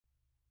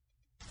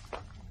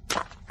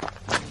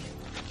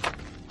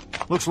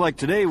Looks like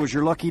today was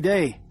your lucky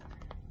day.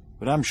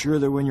 But I'm sure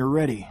that when you're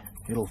ready,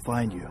 it'll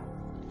find you.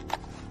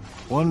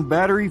 One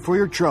battery for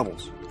your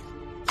troubles.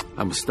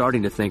 I'm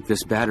starting to think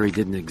this battery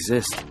didn't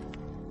exist.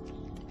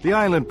 The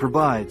island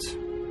provides.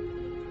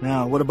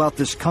 Now, what about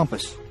this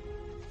compass?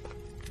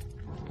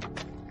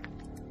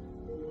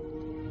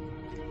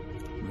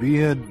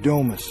 Via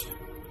Domus.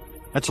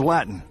 That's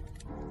Latin.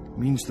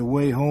 Means the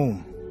way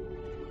home.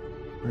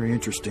 Very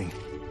interesting.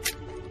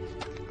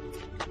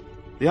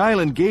 The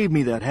island gave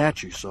me that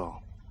hatch you saw.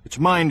 It's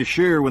mine to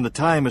share when the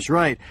time is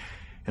right.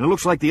 And it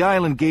looks like the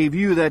island gave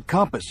you that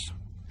compass.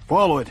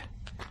 Follow it.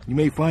 You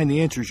may find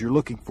the answers you're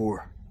looking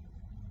for.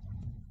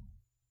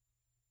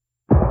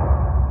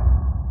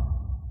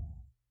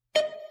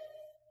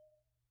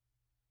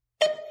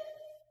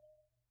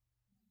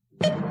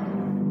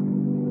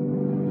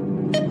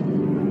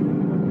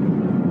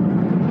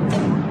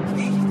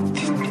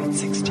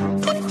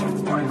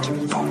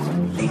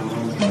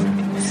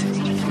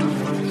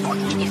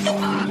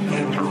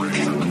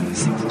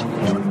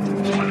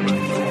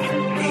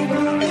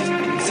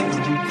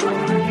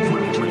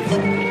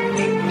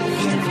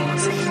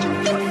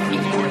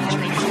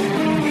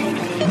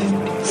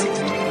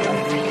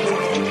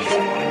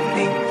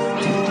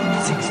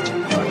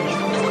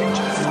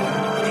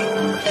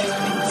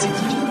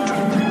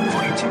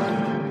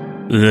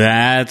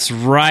 That's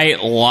right,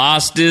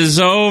 Lost is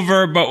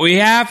over, but we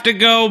have to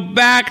go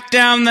back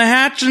down the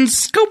hatch and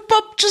scoop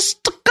up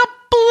just a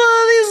couple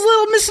of these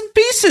little missing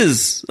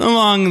pieces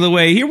along the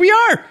way. Here we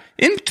are,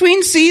 in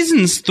between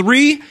seasons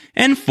 3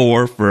 and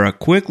 4 for a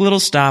quick little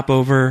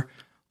stopover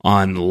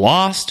on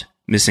Lost,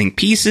 Missing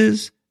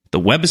Pieces, the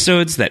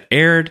webisodes that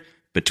aired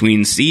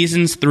between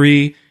seasons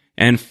 3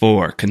 and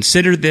 4.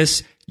 Consider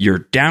this your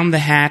down the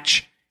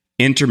hatch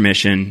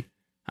intermission.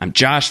 I'm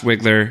Josh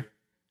Wigler.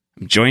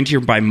 I'm joined here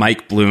by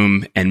Mike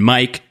Bloom. And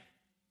Mike,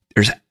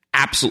 there's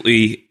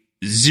absolutely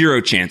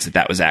zero chance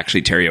that was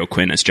actually Terry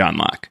O'Quinn as John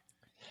Locke.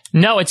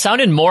 No, it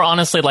sounded more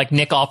honestly like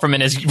Nick Offerman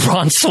as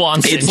Ron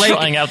Swanson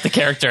trying out the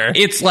character.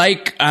 It's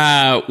like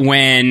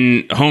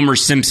when Homer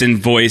Simpson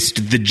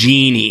voiced the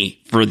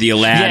genie for the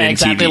Aladdin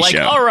TV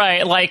show. All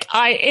right,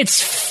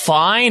 it's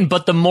fine,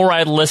 but the more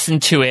I listen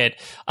to it,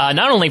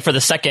 not only for the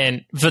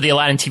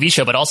Aladdin TV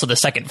show, but also the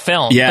second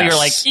film, yes. But you're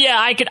like, yeah,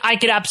 I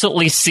could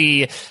absolutely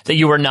see that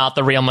you were not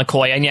the real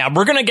McCoy, and yeah,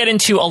 we're gonna get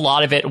into a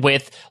lot of it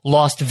with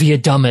Lost Via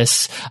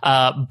Domus,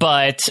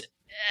 but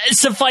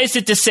suffice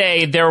it to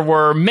say, there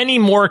were many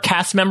more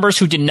cast members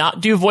who did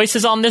not do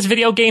voices on this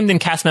video game than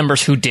cast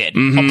members who did.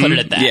 Mm-hmm. I'll put it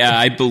at that. Yeah,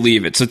 I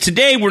believe it. So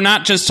today, we're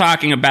not just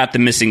talking about the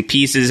missing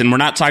pieces, and we're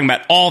not talking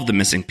about all of the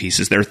missing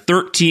pieces. There are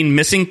 13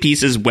 missing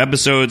pieces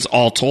webisodes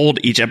all told.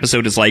 Each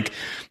episode is like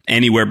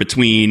anywhere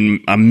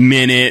between a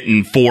minute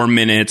and 4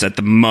 minutes at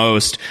the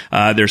most.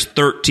 There's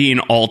 13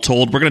 all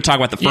told. We're going to talk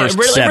about the first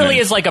 7. It really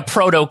is like a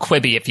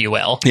proto-Quibi, if you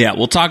will. Yeah,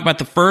 we'll talk about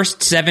the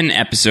first 7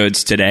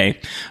 episodes today.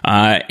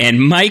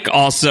 And Mike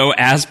also,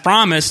 as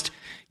promised,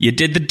 you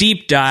did the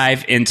deep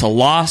dive into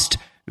Lost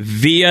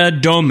Via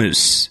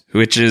Domus,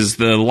 which is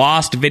the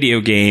Lost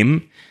video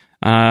game.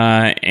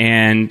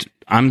 And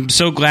I'm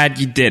so glad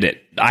you did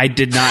it. I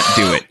did not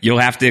do it. You'll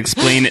have to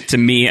explain it to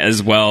me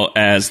as well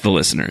as the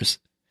listeners.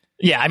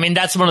 Yeah, I mean,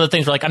 that's one of the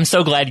things where, I'm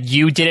so glad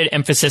you did it,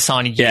 emphasis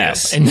on you.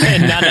 Yes. And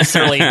not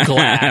necessarily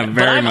glad.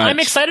 But I'm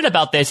excited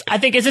about this. I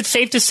think, is it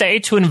safe to say,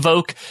 to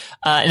invoke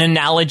an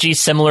analogy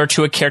similar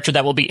to a character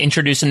that will be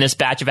introduced in this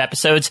batch of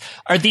episodes,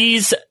 are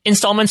these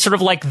installments sort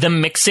of like the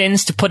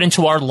mix-ins to put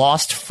into our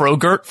Lost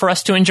Frogurt for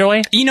us to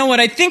enjoy? You know what?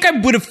 I think I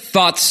would have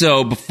thought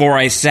so before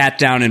I sat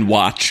down and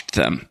watched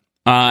them.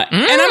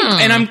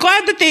 And I'm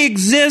glad that they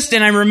exist,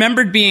 and I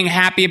remembered being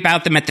happy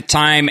about them at the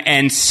time,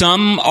 and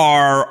some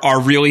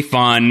are really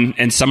fun,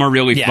 and some are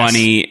really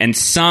funny, and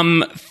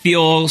some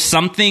feel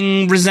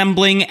something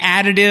resembling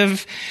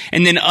additive,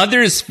 and then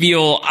others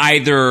feel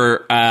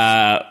either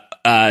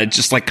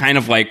just like kind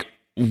of like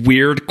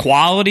weird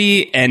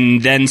quality,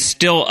 and then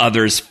still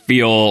others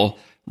feel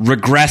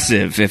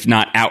regressive, if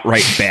not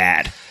outright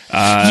bad.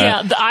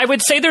 I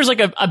would say there's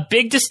like a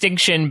big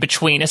distinction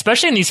between,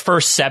 especially in these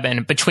first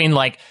 7, between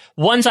like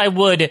ones I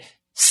would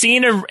see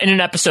in an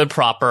episode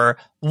proper,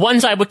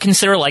 ones I would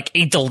consider like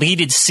a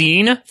deleted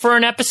scene for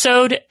an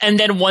episode, and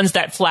then ones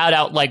that flat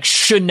out like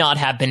should not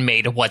have been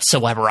made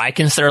whatsoever. I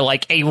consider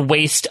like a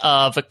waste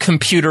of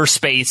computer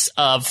space,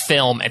 of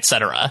film,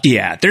 etc.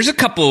 Yeah, there's a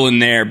couple in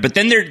there, but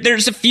then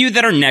there's a few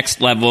that are next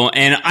level,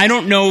 and I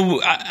don't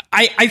know.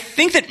 I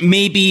think that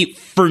maybe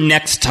for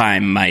next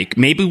time, Mike,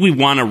 maybe we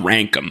want to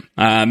rank them.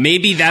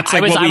 Maybe that's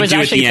like what we do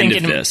at the end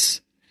of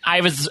this.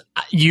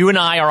 You and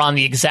I are on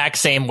the exact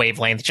same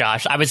wavelength,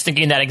 Josh. I was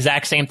thinking that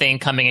exact same thing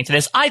coming into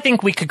this. I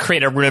think we could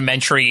create a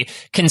rudimentary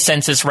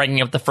consensus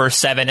ranking of the first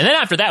 7, and then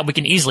after that, we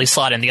can easily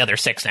slot in the other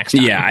 6 next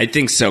time. Yeah, I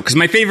think so, because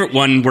my favorite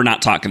one we're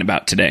not talking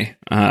about today.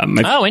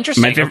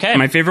 Interesting.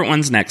 My favorite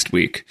one's next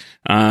week.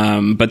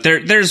 But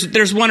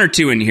there's one or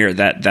two in here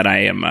that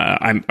I am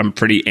I'm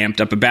pretty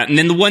amped up about, and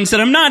then the ones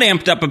that I'm not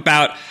amped up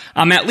about,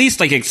 I'm at least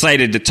like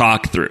excited to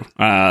talk through.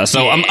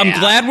 So I'm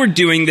glad we're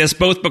doing this,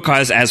 both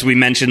because, as we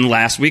mentioned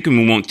last week, and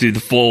we won't do the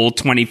full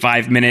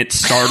 25-minute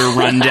starter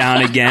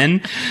rundown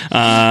again,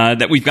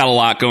 that we've got a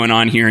lot going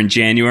on here in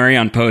January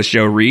on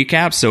post-show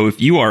recap. So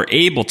if you are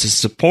able to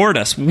support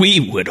us, we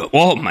would,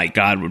 oh my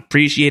God, would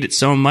appreciate it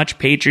so much.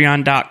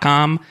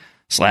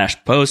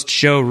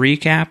 Patreon.com/post-show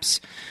recaps.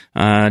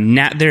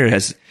 There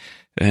has,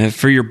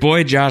 for your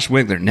boy Josh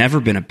Wigler, never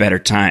been a better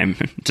time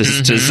to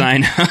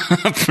sign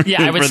up for,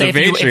 I would say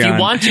if you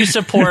want to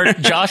support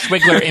Josh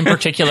Wigler in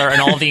particular and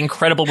all the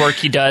incredible work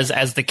he does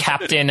as the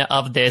captain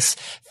of this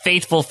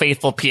faithful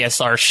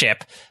PSR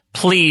ship,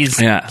 please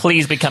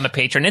become a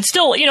patron. It's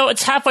still,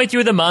 it's halfway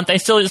through the month. I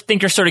still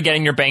think you're sort of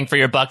getting your bang for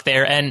your buck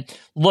there. And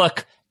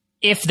look,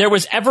 if there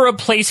was ever a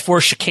place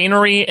for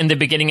chicanery in the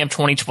beginning of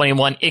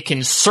 2021, it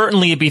can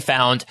certainly be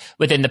found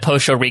within the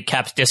post-show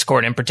recaps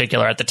Discord, in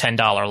particular at the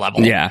 $10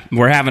 level. Yeah,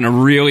 we're having a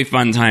really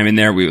fun time in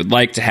there. We would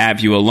like to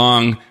have you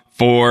along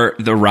for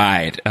the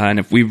ride. And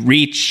if we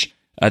reach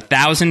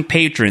 1,000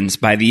 patrons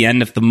by the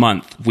end of the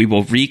month, we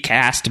will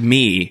recast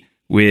me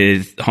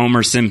with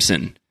Homer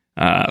Simpson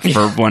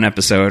for one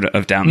episode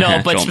of Down the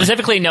Hatch.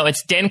 Specifically,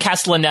 it's Dan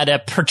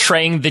Castellaneta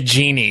portraying the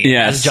genie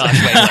as Josh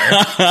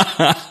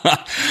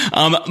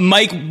Wigler.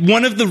 Mike,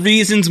 one of the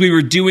reasons we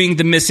were doing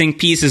the missing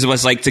pieces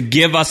was like to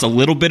give us a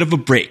little bit of a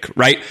break,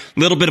 right? A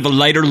little bit of a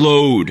lighter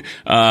load.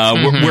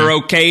 We're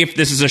okay if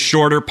this is a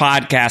shorter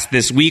podcast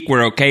this week.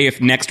 We're okay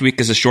if next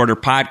week is a shorter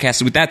podcast.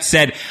 So with that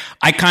said,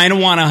 I kind of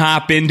want to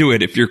hop into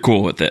it if you're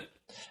cool with it.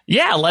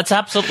 Yeah, let's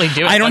absolutely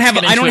do it. I don't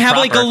have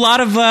like a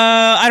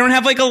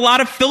lot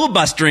of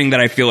filibustering that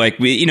I feel like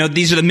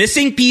these are the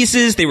missing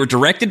pieces. They were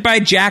directed by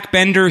Jack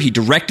Bender. He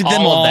directed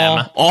them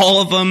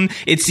all of them.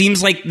 It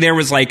seems like there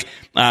was like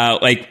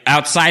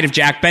outside of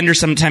Jack Bender,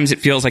 sometimes it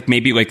feels like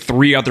maybe like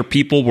 3 other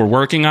people were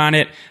working on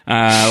it.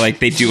 Like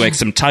they do like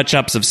some touch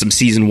ups of some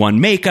season 1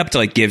 makeup to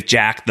like give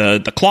Jack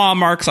the claw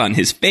marks on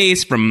his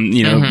face from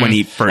when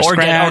he first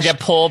crashed. Or get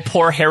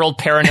poor Harold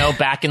Perrineau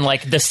back in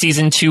like the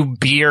season 2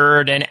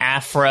 beard and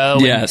afro.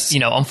 Yes.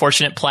 And,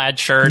 unfortunate plaid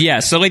shirt.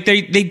 Yeah. So like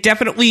they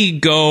definitely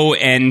go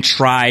and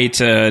try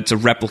to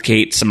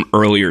replicate some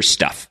earlier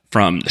stuff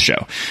from the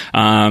show,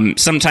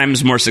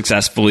 sometimes more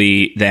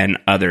successfully than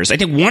others. I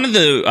think one of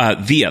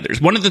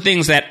the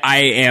things that I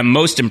am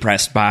most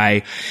impressed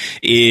by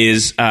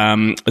is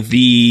I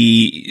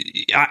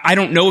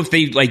don't know if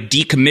they like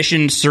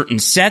decommissioned certain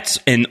sets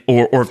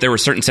or if there were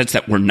certain sets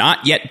that were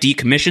not yet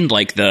decommissioned,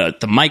 like the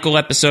Michael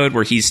episode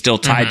where he's still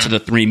tied to the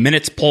 3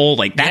 minutes pole,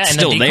 like that's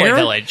still the there.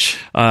 Village.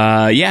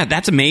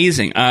 That's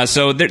amazing.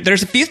 So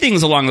there's a few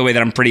things along the way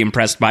that I'm pretty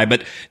impressed by,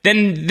 but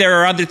then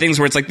there are other things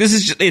where it's like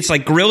it's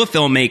like guerrilla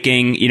filmmaking.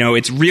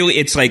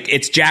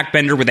 It's Jack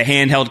Bender with a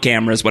handheld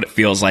camera is what it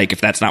feels like, if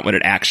that's not what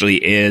it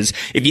actually is.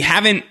 If you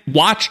haven't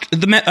watched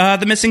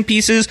the missing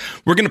pieces,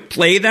 we're going to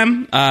play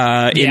them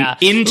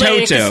in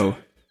toto.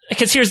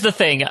 Because here's the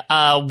thing,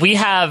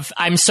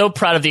 I'm so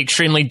proud of the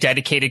extremely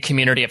dedicated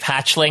community of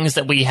hatchlings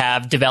that we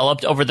have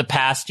developed over the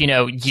past,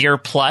 year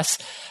plus.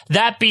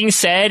 That being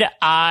said,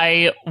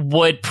 I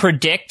would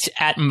predict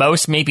at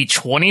most maybe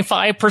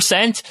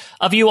 25%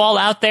 of you all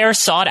out there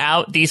sought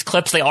out these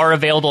clips. They are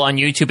available on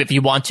YouTube if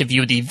you want to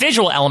view the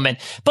visual element.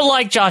 But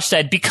like Josh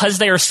said, because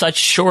they are such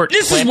short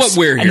clips, is what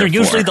we're here and they're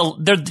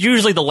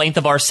usually the length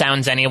of our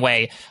sounds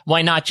anyway,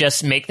 why not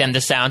just make them the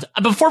sounds?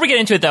 Before we get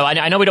into it, though,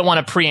 I know we don't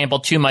want to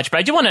preamble too much, but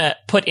I do want to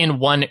put in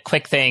one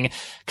quick thing,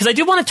 because I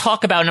do want to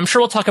talk about, and I'm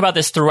sure we'll talk about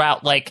this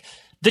throughout, like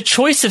the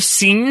choice of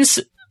scenes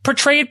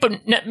portrayed, but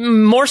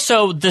more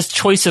so this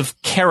choice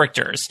of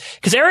characters.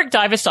 Because Eric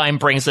Divestein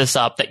brings this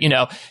up that,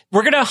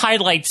 we're going to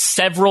highlight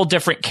several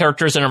different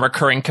characters in a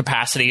recurring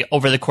capacity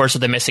over the course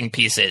of the missing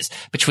pieces,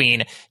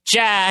 between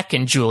Jack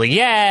and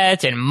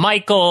Juliet and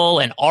Michael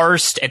and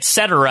Arst,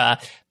 etc.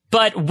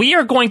 But we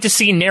are going to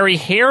see nary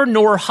hair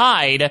nor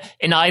hide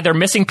in either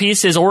missing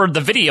pieces or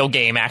the video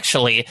game,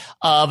 actually,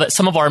 of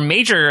some of our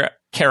major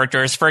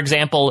characters. For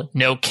example,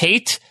 no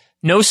Kate,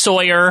 no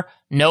Sawyer,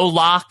 no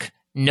Locke,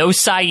 no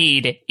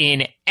Saeed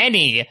in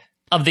any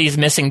of these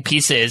missing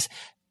pieces.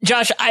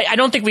 Josh, I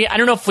don't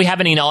know if we have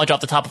any knowledge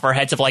off the top of our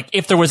heads of like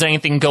if there was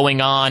anything going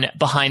on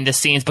behind the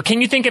scenes, but can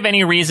you think of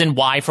any reason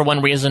why, for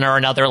one reason or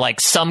another, like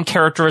some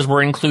characters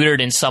were included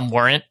and some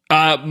weren't?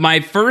 My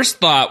first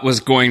thought was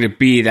going to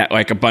be that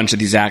like a bunch of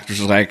these actors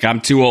were like,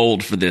 I'm too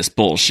old for this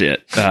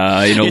bullshit.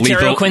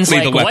 Lethal Quinn's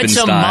like, what's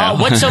a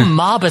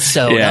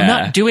mobisode? Yeah. I'm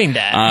not doing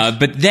that.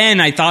 But then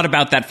I thought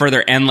about that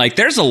further, and like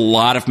there's a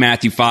lot of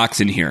Matthew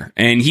Fox in here,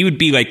 and he would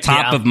be like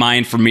top of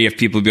mind for me if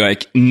people would be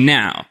like,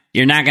 no,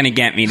 you're not going to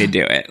get me to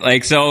do it.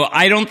 Like, so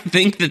I don't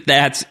think that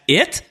that's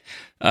it.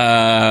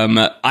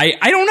 I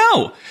don't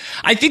know.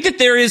 I think that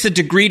there is a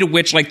degree to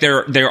which, like,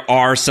 there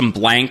are some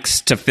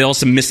blanks to fill,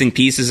 some missing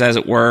pieces, as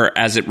it were,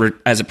 as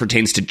it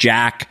pertains to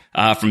Jack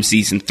from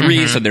season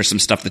 3. So there's some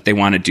stuff that they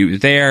want to do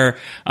there.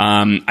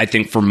 I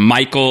think for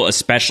Michael,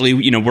 especially,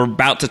 we're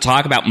about to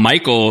talk about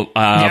Michael.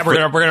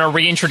 We're gonna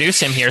reintroduce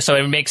him here, so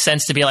it makes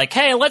sense to be like,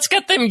 hey, let's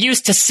get them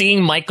used to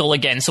seeing Michael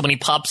again. So when he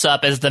pops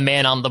up as the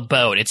man on the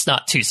boat, it's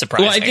not too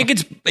surprising. Well, I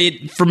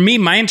think for me,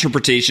 my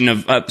interpretation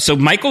of so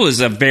Michael is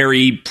a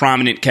very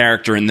prominent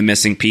character in the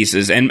missing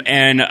pieces, and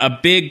a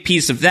big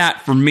piece of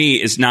that for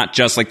me is not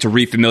just like to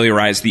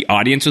refamiliarize the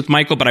audience with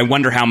Michael, but I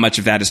wonder how much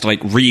of that is to like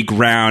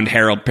reground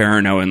Harold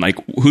Perrineau and like,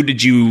 who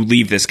did you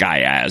leave this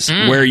guy as?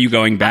 Where are you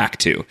going back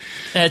to?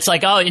 It's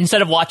like, oh,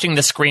 instead of watching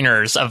the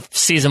screeners of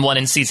season 1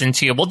 and season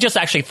 2, we'll just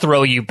actually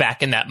throw you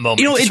back in that moment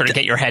to sort of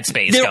get your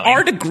headspace there going. There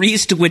are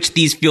degrees to which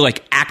these feel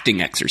like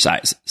acting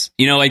exercises.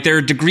 Like there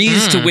are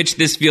degrees to which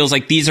this feels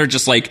like these are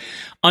just like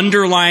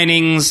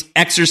underlinings,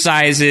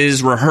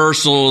 exercises,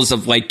 rehearsals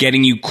of like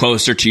getting you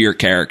closer to your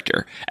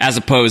character, as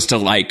opposed to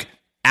like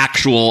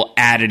actual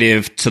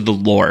additive to the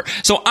lore.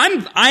 So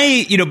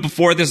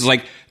before this is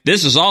like,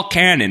 this is all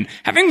canon.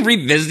 Having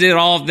revisited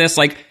all of this,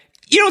 like,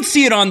 you don't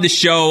see it on the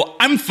show.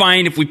 I'm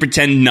fine if we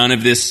pretend none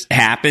of this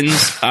happens.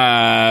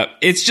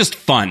 It's just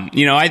fun.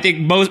 I think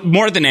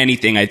more than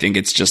anything, I think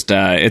it's just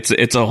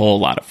it's a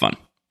whole lot of fun.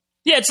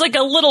 Yeah, it's like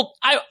a little...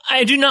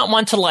 I do not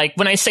want to, like...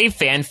 When I say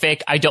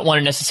fanfic, I don't want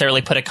to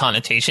necessarily put a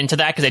connotation to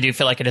that, because I do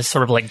feel like it has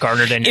sort of, like,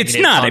 garnered a negative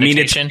It's not.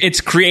 connotation. I mean, it's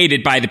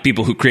created by the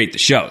people who create the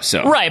show,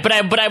 so... Right, but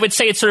I would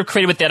say it's sort of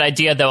created with that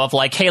idea, though, of,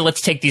 like, hey,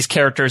 let's take these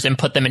characters and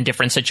put them in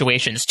different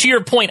situations. To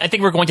your point, I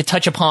think we're going to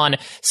touch upon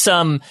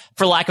some,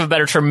 for lack of a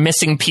better term,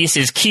 missing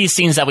pieces, key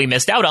scenes that we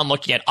missed out on,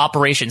 looking at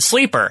Operation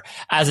Sleeper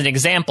as an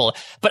example.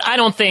 But I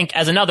don't think,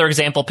 as another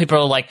example, people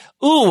are like,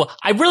 ooh,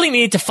 I really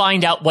need to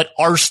find out what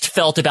Arzt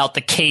felt about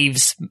the cave's,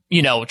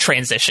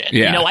 transition.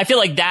 Yeah. I feel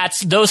like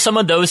some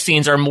of those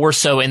scenes are more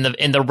so in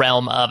the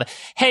realm of,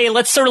 hey,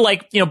 let's sort of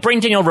like,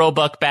 bring Daniel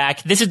Roebuck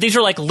back. These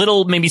are like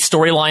little maybe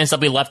storylines that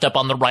we left up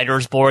on the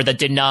writer's board that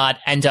did not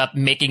end up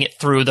making it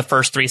through the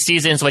first 3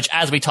 seasons, which,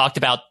 as we talked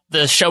about,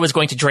 the show is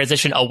going to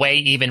transition away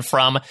even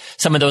from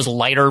some of those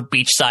lighter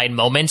beachside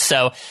moments.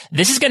 So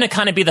this is going to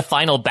kind of be the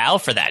final bow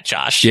for that,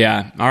 Josh.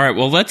 Yeah. All right.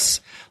 Well, let's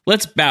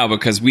bow,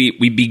 because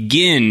we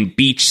begin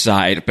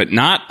beachside, but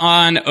not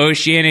on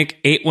Oceanic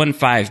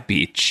 815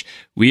 Beach.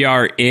 We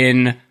are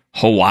in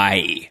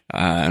Hawaii,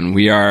 and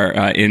we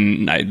are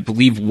in, I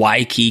believe,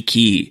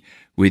 Waikiki,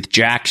 with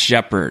Jack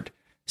Shephard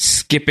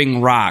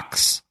skipping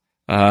rocks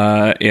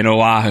in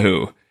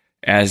Oahu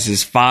as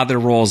his father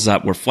rolls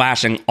up. We're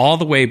flashing all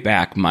the way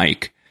back,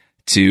 Mike,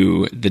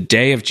 to the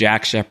day of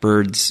Jack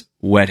Shephard's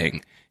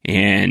wedding.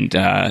 And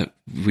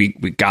we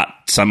got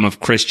some of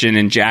Christian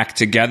and Jack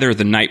together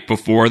the night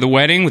before the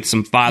wedding with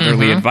some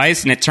fatherly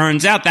advice, and it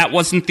turns out that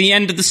wasn't the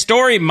end of the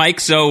story, Mike.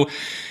 So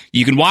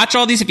you can watch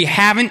all these if you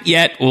haven't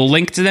yet. We'll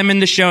link to them in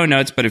the show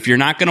notes, but if you're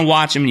not going to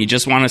watch them and you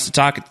just want us to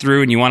talk it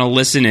through and you want to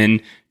listen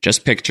in,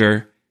 just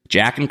picture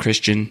Jack and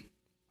Christian on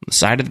the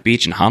side of the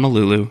beach in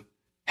Honolulu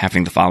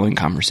having the following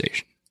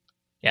conversation.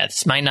 Yeah,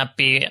 this might not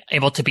be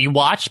able to be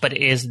watched, but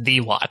it is the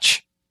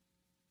watch.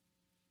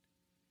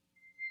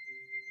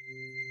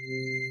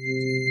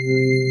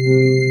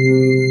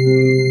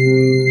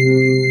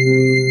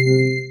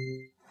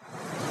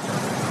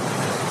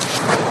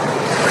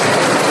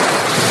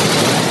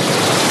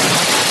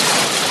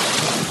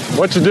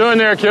 What you doing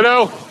there,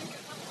 kiddo?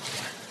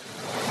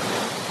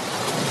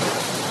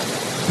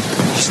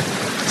 Just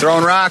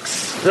throwing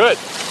rocks. Good.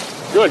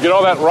 Good. Get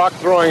all that rock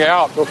throwing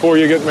out before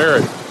you get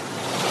married.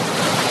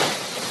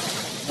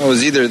 It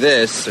was either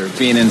this or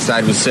being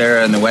inside with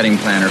Sarah and the wedding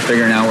planner,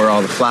 figuring out where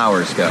all the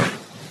flowers go.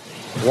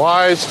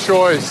 Wise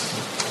choice.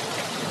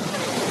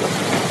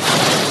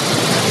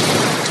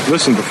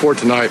 Listen, before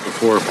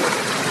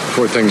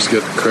things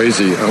get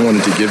crazy, I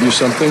wanted to give you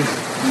something.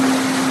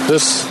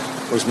 This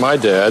was my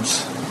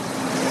dad's.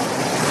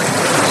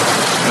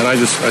 And I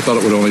thought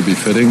it would only be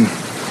fitting.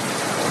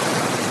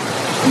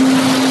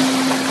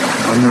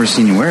 I've never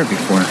seen you wear it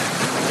before.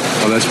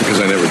 Well, that's because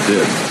I never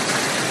did.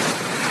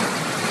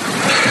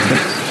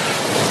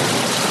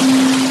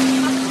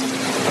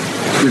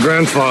 Your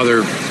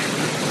grandfather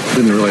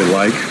didn't really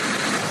like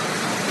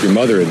your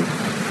mother, and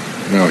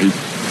he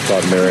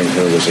thought marrying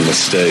her was a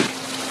mistake.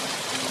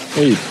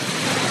 He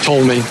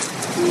told me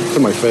to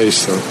my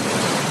face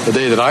the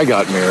day that I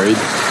got married,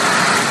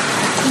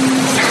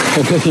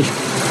 and then he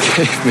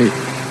gave me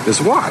this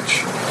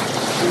watch.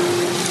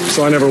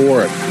 So I never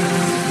wore it.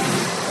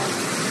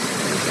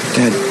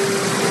 Dad,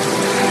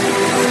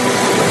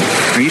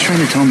 are you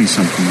trying to tell me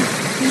something?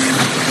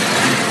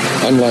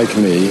 Unlike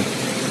me,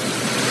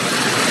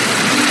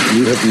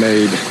 you have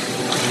made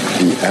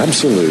the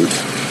absolute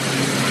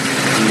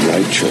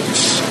right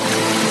choice.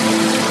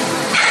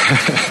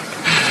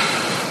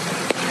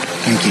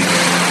 Thank you.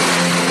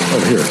 Oh,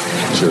 here.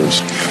 It's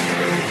yours.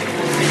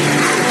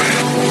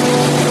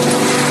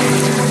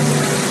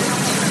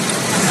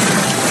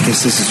 I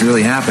guess this is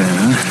really happening,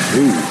 huh?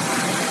 Ooh.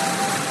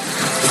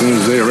 soon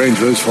as they arrange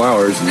those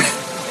flowers and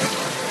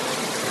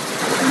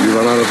you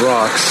run out of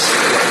rocks.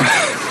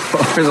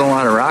 Well, there's a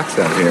lot of rocks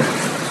out here.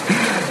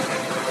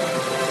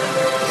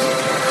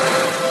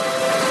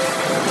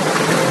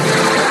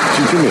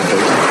 Could you do me a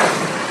favor?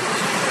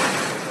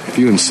 If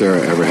you and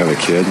Sarah ever have a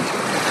kid,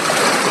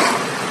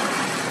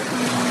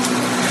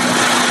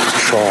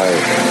 try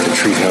to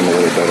treat him a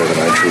little better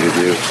than I treated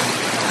you.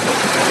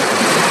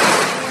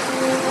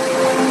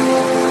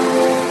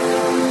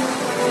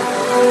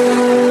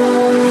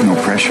 No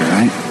pressure,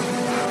 right?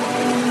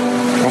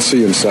 I'll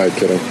see you inside,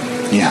 kiddo.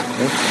 Yeah.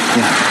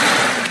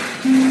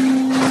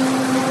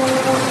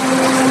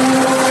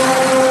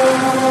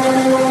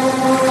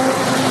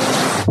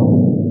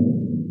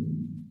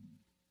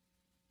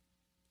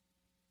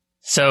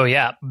 So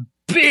yeah,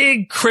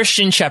 big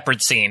Christian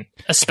Shepherd scene,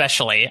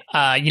 especially.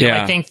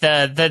 I think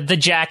the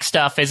Jack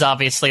stuff is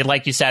obviously,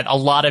 like you said, a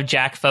lot of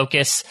Jack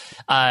focus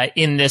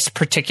in this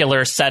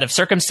particular set of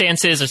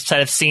circumstances or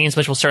set of scenes,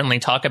 which we'll certainly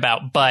talk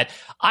about. But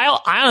I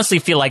honestly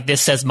feel like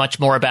this says much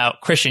more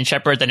about Christian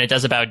Shepherd than it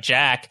does about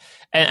Jack.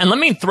 And let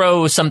me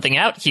throw something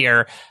out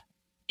here.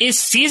 Is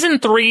season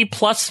 3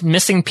 plus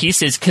Missing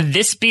Pieces, could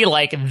this be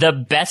like the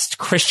best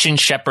Christian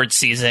Shepherd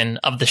season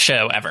of the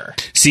show ever?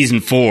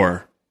 Season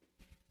 4.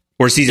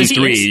 Or season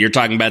 3, you're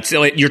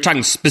you're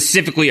talking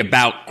specifically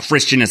about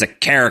Christian as a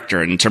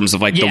character in terms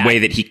of like the way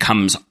that he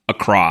comes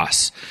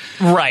across.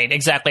 Right,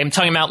 exactly. I'm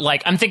talking about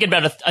I'm thinking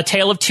about a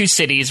Tale of Two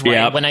Cities, right?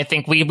 Yep. When I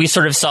think we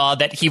sort of saw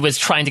that he was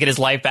trying to get his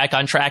life back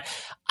on track.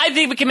 I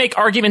think we can make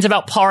arguments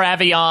about Par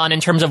Avion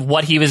in terms of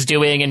what he was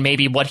doing and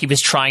maybe what he was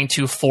trying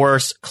to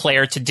force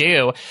Claire to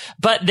do.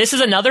 But this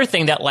is another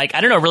thing that,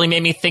 really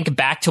made me think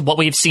back to what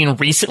we've seen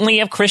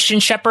recently of Christian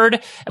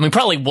Shepherd. And we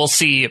probably will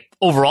see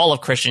overall of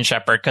Christian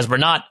Shepherd because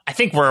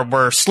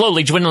we're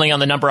slowly dwindling on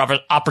the number of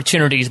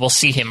opportunities we'll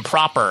see him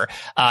proper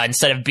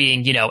instead of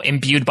being,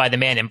 imbued by the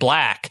Man in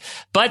Black.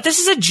 But this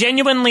is a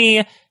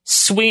genuinely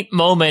sweet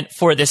moment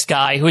for this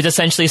guy who is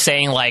essentially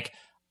saying,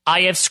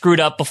 I have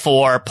screwed up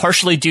before,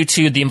 partially due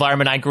to the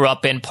environment I grew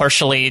up in,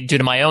 partially due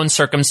to my own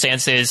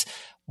circumstances.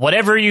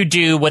 Whatever you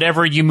do,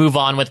 whatever you move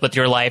on with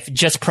your life,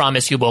 just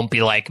promise you won't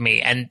be like me.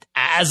 And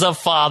as a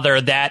father,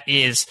 that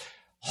is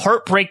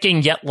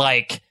heartbreaking, yet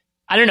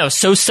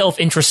so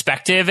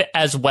self-introspective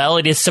as well.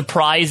 It is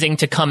surprising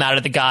to come out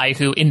of the guy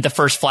who, in the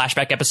first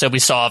flashback episode we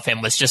saw of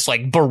him, was just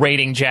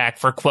berating Jack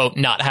for, quote,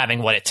 not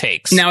having what it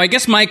takes. Now, I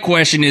guess my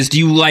question is, do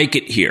you like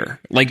it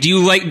here? Do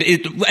you like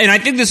it? And I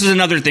think this is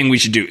another thing we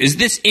should do. Is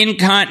this in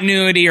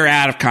continuity or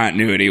out of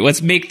continuity?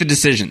 Let's make the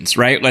decisions,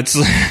 right? Let's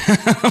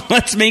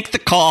make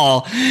the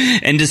call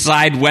and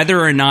decide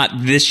whether or not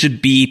this should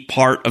be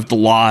part of the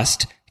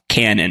Lost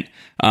canon.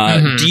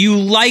 Do you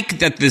like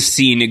that this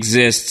scene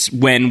exists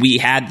when we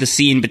had the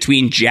scene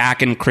between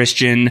Jack and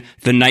Christian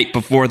the night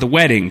before the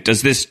wedding?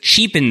 Does this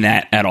cheapen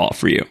that at all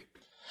for you?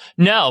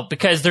 No,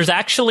 because there's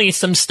actually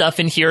some stuff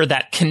in here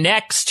that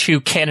connects to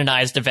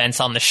canonized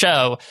events on the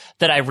show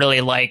that I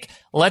really like.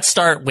 Let's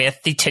start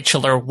with the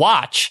titular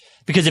watch.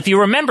 Because if you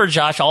remember,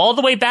 Josh, all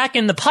the way back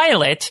in the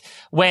pilot,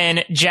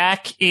 when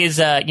Jack is,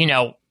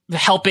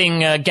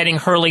 getting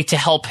Hurley to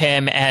help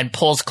him and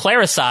pulls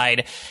Claire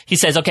aside, he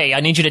says, okay, I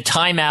need you to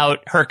time out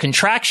her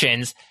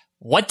contractions.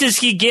 What does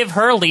he give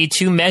Hurley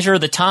to measure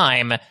the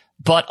time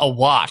but a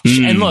watch?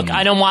 And look,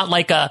 I don't want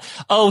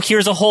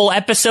here's a whole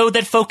episode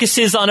that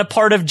focuses on a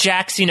part of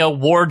Jack's,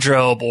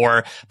 wardrobe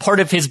or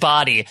part of his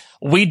body.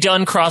 We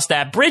done crossed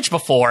that bridge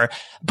before.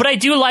 But I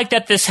do like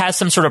that this has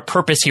some sort of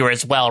purpose here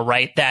as well,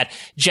 right? That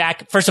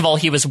Jack, first of all,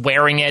 he was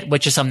wearing it,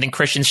 which is something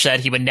Christian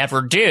said he would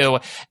never do.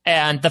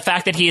 And the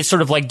fact that he is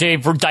sort of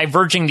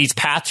diverging these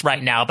paths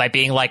right now by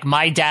being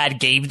my dad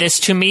gave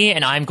this to me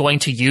and I'm going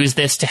to use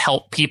this to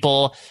help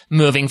people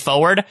moving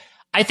forward.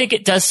 I think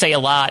it does say a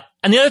lot.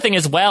 And the other thing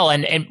as well,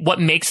 and what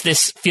makes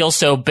this feel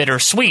so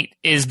bittersweet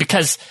is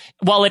because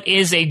while it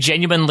is a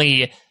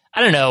genuinely,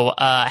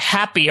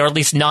 happy or at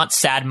least not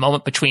sad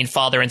moment between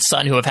father and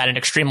son who have had an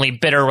extremely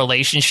bitter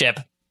relationship,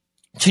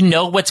 to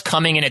know what's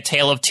coming in A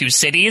Tale of Two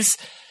Cities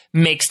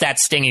makes that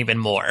sting even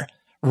more.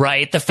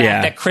 Right? The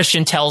fact that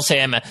Christian tells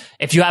him,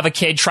 if you have a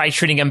kid, try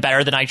treating him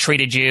better than I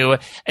treated you,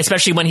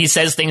 especially when he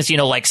says things,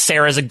 like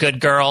Sarah's a good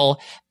girl,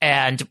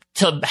 and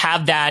to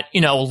have that,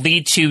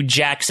 lead to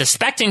Jack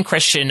suspecting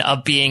Christian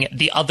of being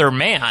the other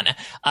man.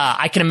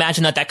 I can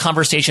imagine that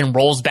conversation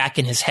rolls back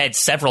in his head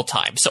several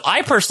times. So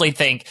I personally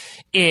think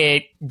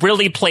it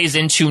really plays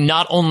into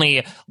not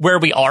only where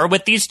we are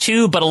with these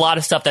two, but a lot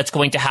of stuff that's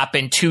going to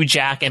happen to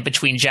Jack and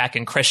between Jack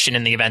and Christian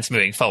in the events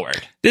moving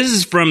forward. This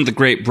is from the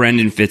great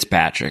Brendan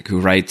Fitzpatrick, who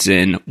writes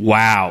in,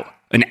 wow,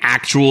 an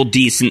actual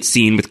decent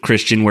scene with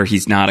Christian where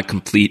he's not a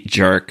complete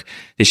jerk.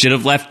 They should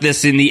have left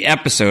this in the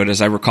episode, as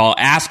I recall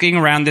asking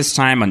around this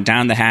time on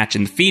Down the Hatch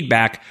in the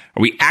feedback,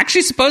 are we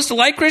actually supposed to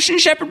like Christian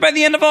Shepherd by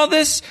the end of all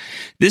this?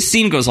 This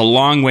scene goes a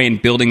long way in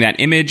building that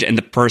image and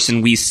the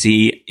person we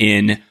see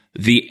in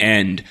the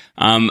end.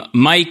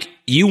 Mike,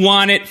 you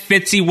want it.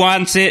 Fitzy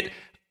wants it.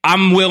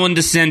 I'm willing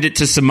to send it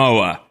to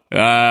Samoa.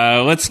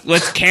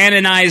 Let's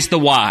canonize the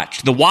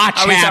watch. The watch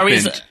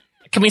happened.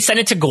 Can we send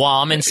it to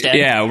Guam instead?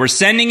 Yeah, we're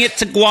sending it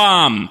to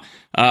Guam.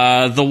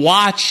 The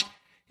Watch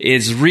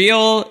is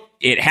real.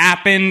 It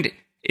happened.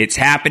 It's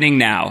happening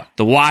now.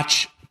 The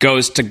Watch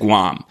goes to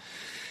Guam.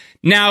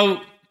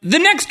 Now, the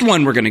next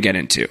one we're going to get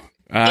into.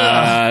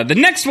 The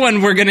next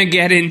one we're going to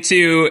get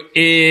into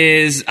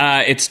is,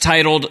 it's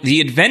titled The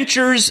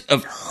Adventures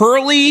of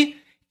Hurley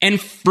and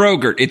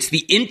Frogurt. It's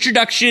the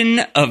introduction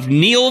of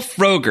Neil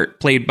Frogurt,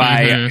 played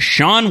by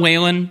Sean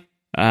Whalen,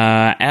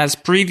 as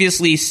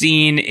previously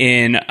seen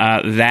in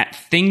That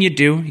Thing You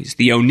Do. He's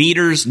the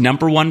Oneaters'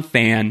 #1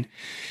 fan,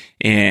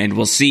 and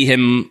we'll see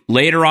him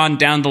later on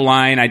down the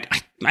line.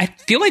 I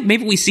feel like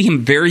maybe we see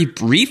him very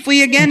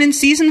briefly again in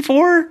season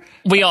 4.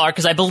 We are,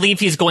 because I believe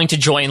he's going to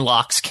join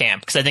Locke's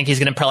camp, because I think he's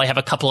going to probably have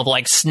a couple of,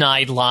 like,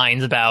 snide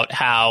lines about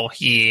how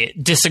he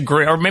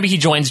disagrees, or maybe he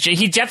joins.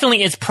 He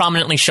definitely is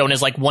prominently shown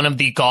as, like, one of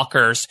the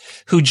gawkers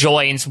who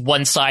joins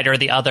one side or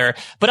the other,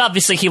 but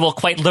obviously he will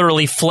quite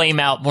literally flame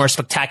out more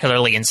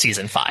spectacularly in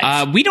season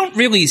 5. We don't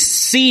really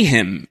see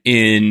him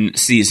in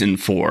season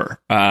 4,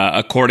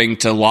 according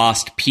to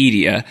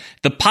Lostpedia.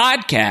 The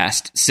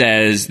podcast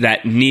says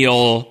that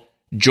Neil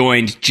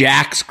joined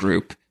Jack's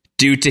group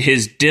due to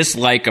his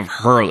dislike of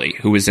Hurley,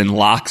 who was in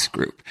Locke's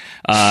group.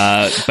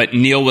 But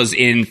Neil was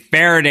in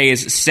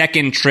Faraday's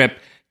second trip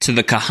to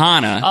the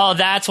Kahana. Oh,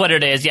 that's what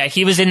it is. Yeah,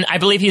 he was in, I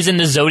believe he's in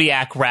the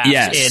Zodiac raft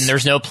in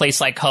There's No Place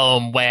Like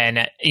Home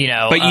when, you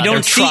know, but you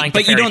don't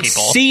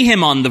see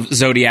him on the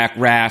Zodiac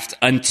raft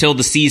until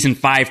the season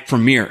 5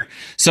 premiere.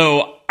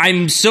 So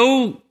I'm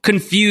so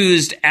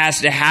confused as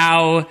to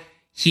how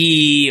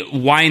he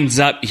winds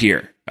up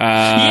here.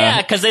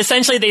 Yeah, because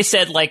essentially they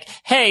said, like,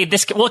 hey,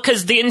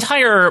 because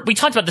we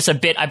talked about this a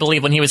bit, I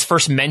believe, when he was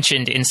first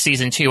mentioned in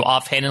season 2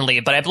 offhandedly,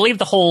 but I believe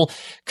the whole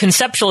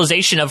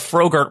conceptualization of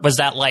Frogurt was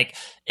that, like,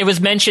 it was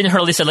mentioned,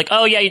 Hurley said, like,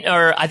 oh yeah,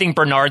 or I think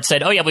Bernard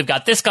said, oh yeah, we've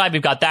got this guy,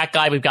 we've got that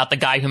guy, we've got the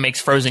guy who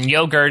makes frozen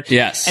yogurt.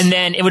 Yes. And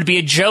then it would be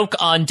a joke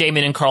on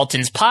Damon and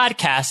Carlton's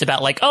podcast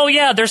about, like, oh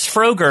yeah, there's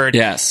Frogurt.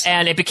 Yes.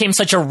 And it became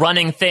such a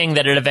running thing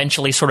that it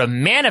eventually sort of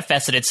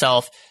manifested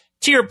itself.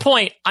 To your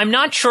point, I'm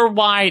not sure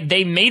why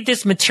they made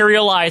this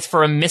materialize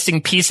for a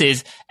missing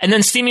pieces and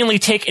then seemingly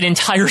take an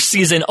entire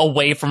season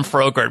away from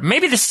Frogurt.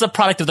 Maybe this is a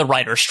product of the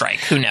writer's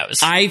strike. Who knows?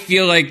 I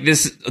feel like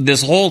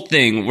this whole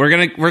thing, we're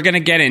gonna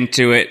get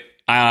into it.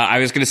 I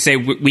was going to say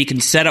we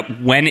can set up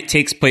when it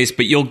takes place,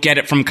 but you'll get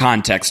it from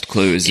context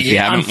clues if you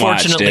haven't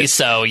watched it. Unfortunately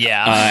so,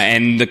 yeah.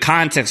 And the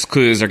context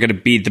clues are going to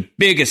be the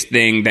biggest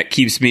thing that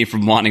keeps me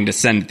from wanting to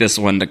send this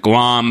one to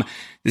Guam.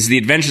 This is The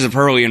Adventures of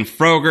Hurley and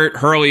Frogurt.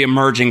 Hurley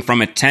emerging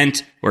from a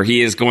tent where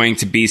he is going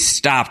to be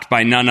stopped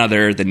by none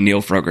other than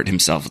Neil Frogurt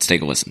himself. Let's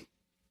take a listen.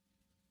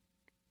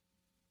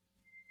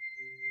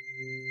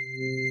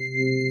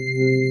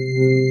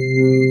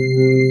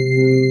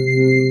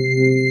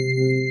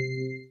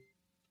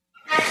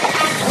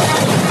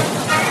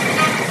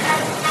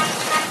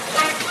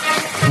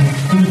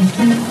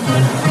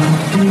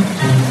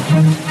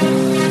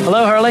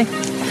 Hello, Hurley.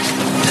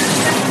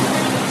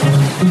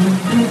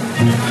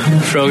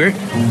 Frogurt.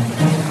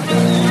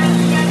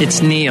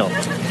 It's Neil.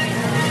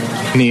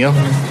 Neil?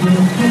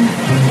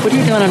 What are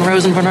you doing in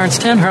Rose and Bernard's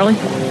tent, Hurley?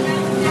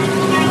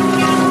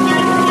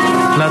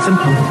 Nothing?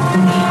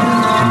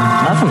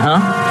 Nothing, huh?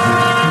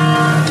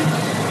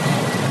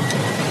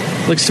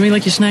 Looks to me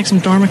like you snagged some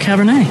Dharma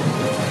Cabernet.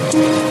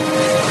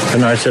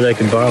 Bernard said I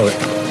could borrow it.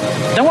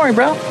 Don't worry,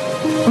 bro.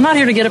 I'm not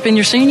here to get up in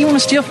your scene. You want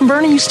to steal from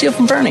Bernie? You steal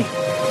from Bernie.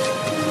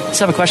 Let's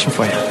have a question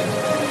for you.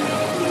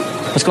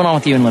 What's going on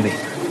with you and Libby?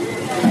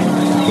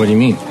 What do you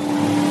mean?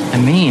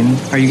 I mean,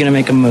 are you going to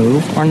make a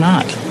move or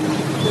not?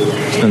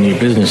 It's none of your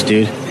business,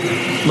 dude.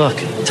 Look,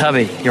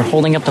 Tubby, you're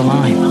holding up the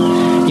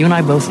line. You and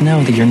I both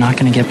know that you're not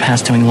going to get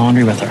past doing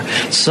laundry with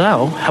her.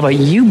 So, how about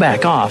you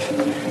back off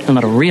and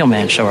let a real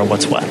man show her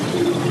what's what?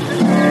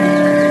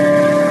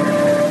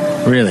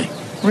 Really?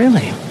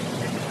 Really?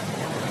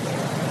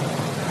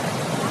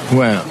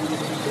 Well,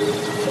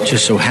 it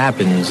just so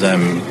happens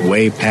I'm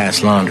way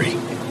past laundry.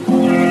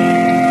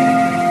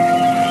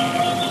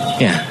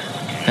 Yeah,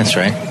 that's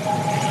right.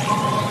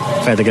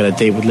 In fact, I got a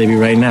date with Libby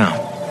right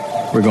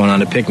now. We're going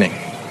on a picnic.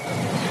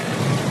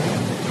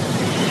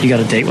 You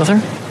got a date with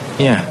her?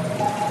 Yeah.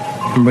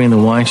 I'm bringing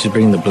the wine, she's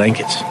bringing the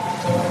blankets.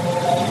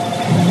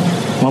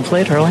 Well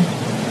played, Hurley.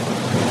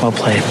 Well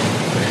played.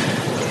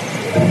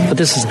 But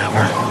this isn't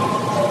over.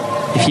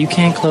 If you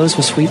can't close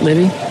with Sweet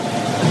Libby,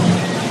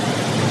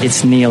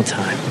 it's Neil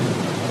time.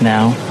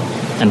 Now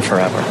and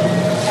forever.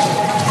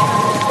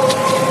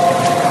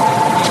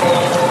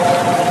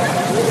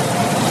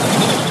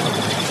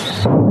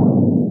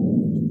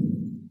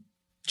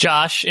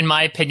 Josh, in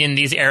my opinion,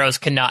 these arrows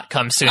cannot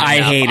come soon I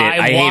enough. hate it.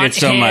 I hate it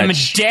so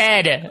much.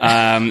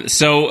 Dead.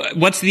 So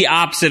what's the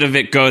opposite of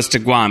it goes to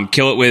Guam?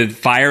 Kill it with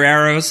fire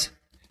arrows?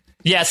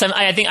 Yes,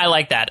 I think I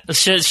like that.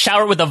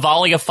 Shower with a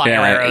volley of fire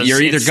arrows.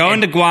 You're either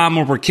going to Guam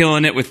or we're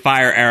killing it with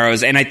fire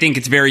arrows. And I think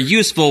it's very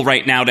useful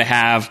right now to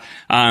have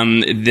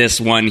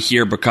this one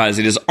here because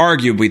it is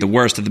arguably the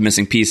worst of the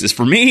missing pieces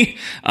for me,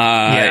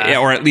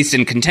 or at least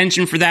in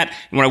contention for that.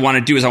 And what I want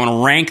to do is I want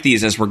to rank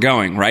these as we're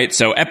going, right?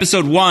 So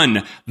episode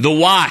 1, The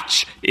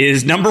Watch,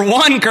 is number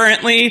 1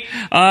 currently,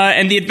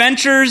 and The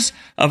Adventures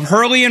of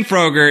Hurley and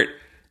Frogurt,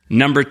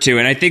 number 2.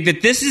 And I think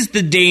that this is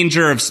the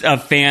danger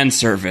of fan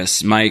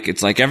service, Mike.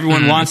 It's like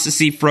everyone wants to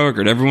see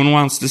Frogurt. Everyone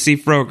wants to see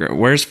Frogurt.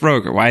 Where's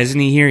Frogurt? Why isn't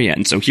he here yet?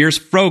 And so here's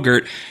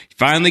Frogurt. You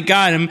finally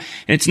got him. And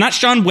it's not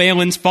Sean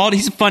Whalen's fault.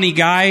 He's a funny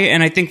guy.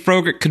 And I think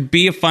Frogurt could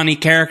be a funny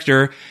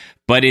character.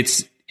 But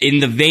it's in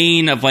the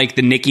vein of like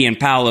the Nikki and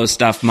Paolo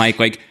stuff, Mike.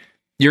 Like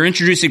you're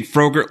introducing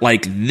Frogurt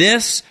like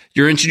this.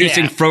 You're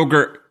introducing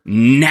Frogurt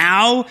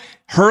now.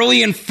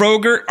 Hurley and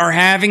Frogurt are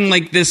having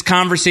like this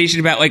conversation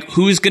about like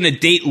who's going to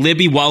date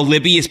Libby while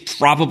Libby is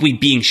probably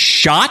being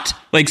shot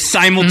like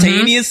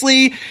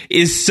simultaneously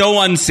is so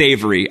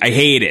unsavory. I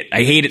hate it.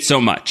 I hate it so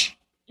much.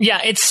 Yeah,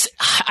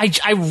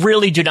 I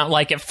really do not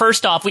like it.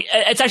 First off,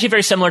 it's actually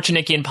very similar to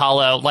Nikki and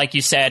Paolo, like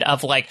you said,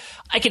 of like,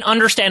 I can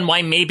understand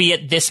why maybe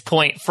at this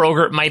point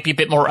Frogurt might be a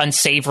bit more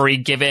unsavory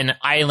given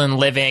island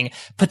living,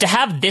 but to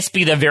have this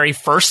be the very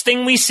first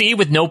thing we see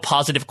with no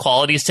positive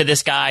qualities to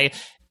this guy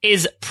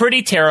is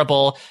pretty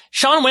terrible.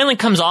 Sean Whalen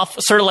comes off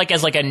sort of like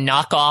as like a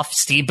knockoff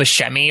Steve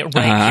Buscemi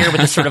here with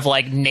this sort of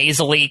like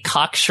nasally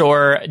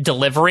cocksure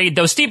delivery.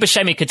 Though Steve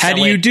Buscemi could How sell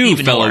do you it do,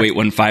 even fellow more.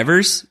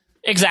 815ers?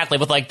 Exactly,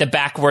 with like the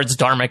backwards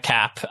Dharma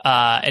cap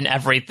and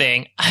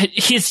everything.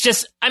 He's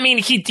just, I mean,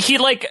 he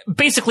like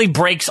basically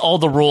breaks all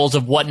the rules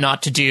of what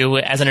not to do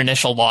as an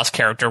initial Lost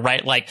character,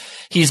 right? Like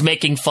he's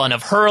making fun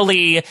of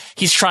Hurley.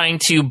 He's trying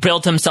to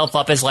build himself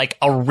up as like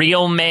a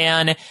real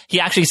man. He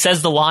actually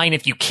says the line,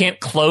 if you can't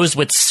close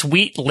with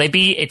sweet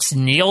Libby, it's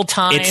Neil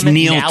time. It's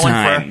Neil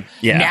time.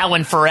 Now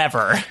and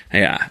forever.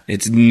 Yeah,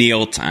 it's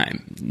Neil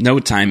time. No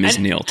time is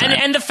Neil time.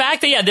 And the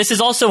fact that, this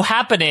is also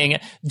happening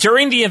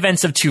during the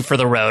events of Two for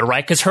the Road,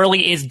 right? Because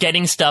Hurley is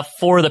getting stuff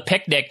for the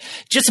picnic,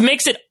 just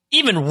makes it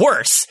even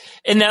worse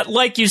in that,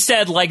 like you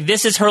said, like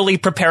this is Hurley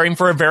preparing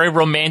for a very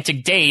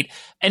romantic date.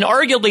 And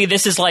arguably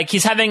this is like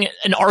he's having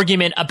an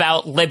argument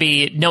about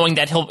Libby knowing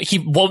that he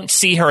won't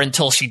see her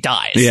until she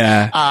dies.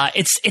 Yeah.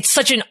 It's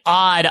such an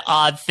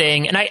odd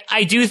thing. And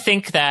I do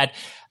think that,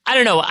 I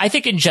don't know, I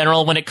think in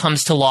general when it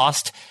comes to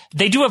Lost,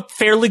 they do a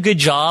fairly good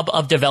job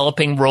of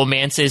developing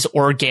romances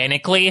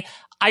organically.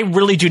 I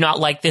really do not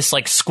like this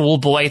like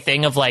schoolboy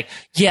thing of like,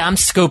 yeah, I'm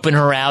scoping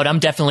her out. I'm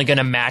definitely going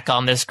to mac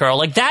on this girl.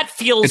 Like that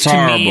feels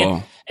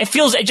me.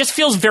 It just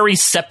feels very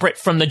separate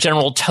from the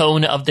general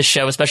tone of the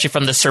show, especially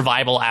from the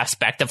survival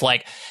aspect of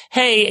like,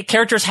 hey,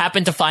 characters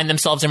happen to find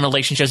themselves in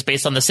relationships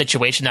based on the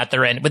situation that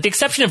they're in. With the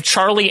exception of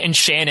Charlie and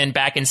Shannon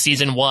back in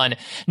season 1,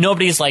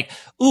 nobody's like,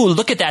 ooh,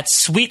 look at that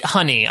sweet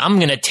honey. I'm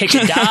going to take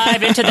a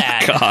dive into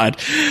that.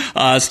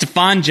 God.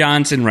 Stefan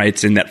Johnson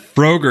writes in that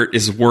Frogurt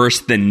is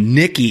worse than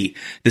Nikki.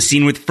 The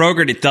scene with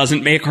Frogurt, it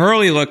doesn't make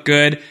Hurley look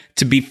good.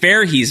 To be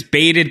fair, he's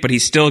baited, but he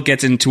still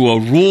gets into a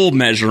rule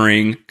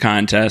measuring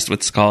contest,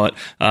 let's call it,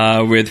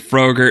 with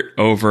Frogurt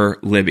over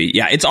Libby.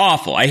 Yeah, it's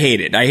awful. I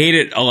hate it. I hate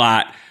it a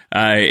lot.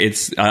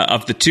 It's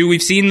of the two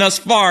we've seen thus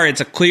far,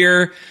 it's a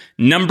clear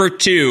number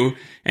 2,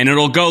 and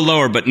it'll go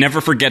lower, but never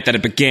forget that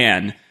it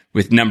began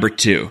with number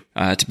 2,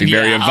 to be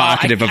very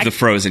evocative of the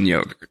frozen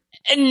yogurt.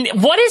 And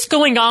what is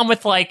going on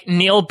with like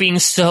Neil being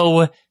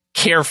so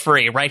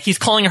carefree, right? He's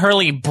calling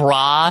Hurley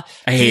Bra.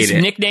 I hate He's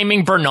it.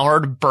 nicknaming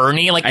Bernard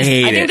Bernie. Like I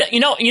hate think it. that, you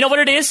know what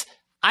it is?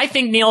 I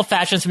think Neil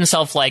fashions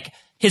himself like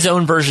his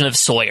own version of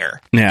Sawyer.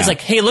 Yeah. He's like,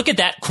 hey, look at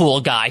that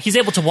cool guy. He's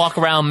able to walk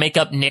around, make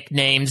up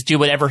nicknames, do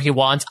whatever he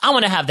wants. I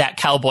want to have that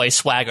cowboy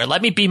swagger.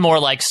 Let me be more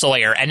like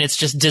Sawyer. And it's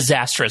just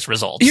disastrous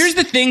results. Here's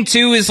the thing,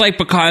 too, is like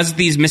because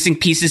these missing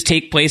pieces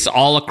take place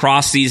all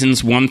across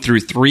seasons 1 through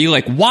 3,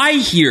 like why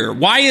here?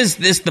 Why is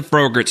this the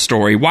Frogurt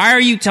story? Why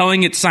are you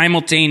telling it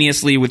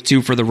simultaneously with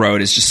Two for the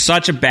Road? It's just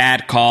such a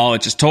bad call.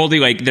 It's just totally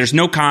like there's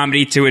no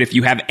comedy to it. If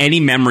you have any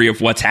memory of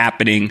what's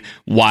happening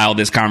while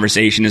this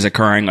conversation is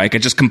occurring, like it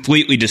just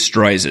completely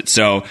destroys it.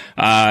 So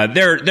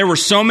there were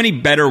so many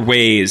better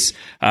ways.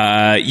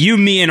 You,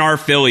 me, and our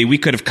Philly, we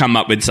could have come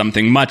up with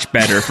something much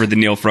better for the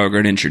Neil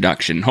Frogurt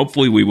introduction.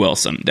 Hopefully we will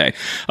someday.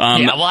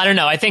 Well, I don't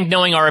know. I think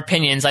knowing our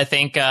opinions, I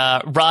think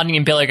Rodney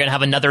and Billy are going to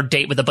have another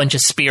date with a bunch of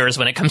spears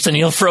when it comes to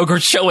Neil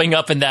Frogurt showing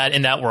up in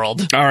that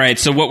world. All right,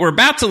 so what we're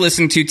about to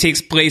listen to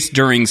takes place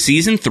during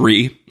season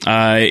 3.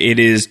 It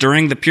is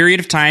during the period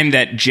of time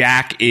that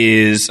Jack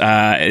is,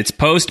 it's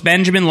post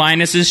Benjamin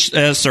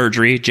Linus's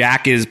surgery.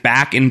 Jack is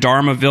back in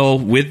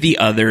Dharmaville with the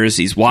others.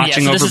 He's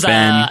watching over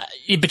Ben.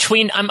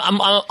 Between, I'm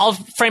I'll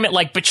frame it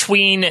like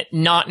between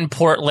Not in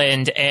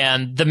Portland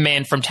and The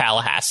Man from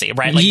Tallahassee,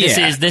 right? Like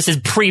this is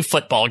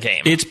pre-football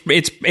game.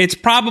 It's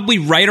probably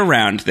right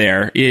around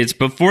there. It's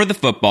before the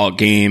football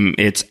game.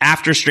 It's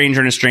after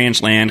Stranger in a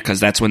Strange Land, because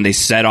that's when they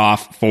set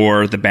off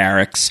for the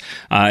barracks.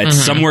 It's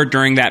somewhere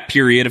during that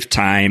period of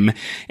time,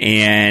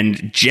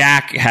 and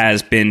Jack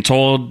has been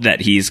told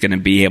that he's going to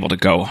be able to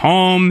go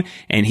home,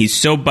 and he's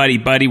so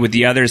buddy-buddy with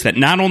the others that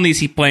not only is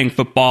he playing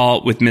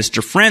football with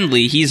Mr.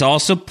 Friendly, he's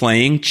also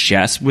playing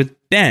chess with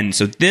Ben.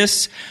 So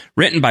this,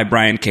 written by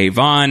Brian K.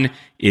 Vaughan,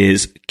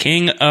 is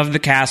King of the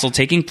Castle,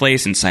 taking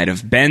place inside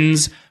of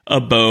Ben's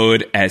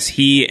abode as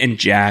he and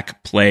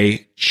Jack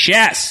play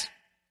chess.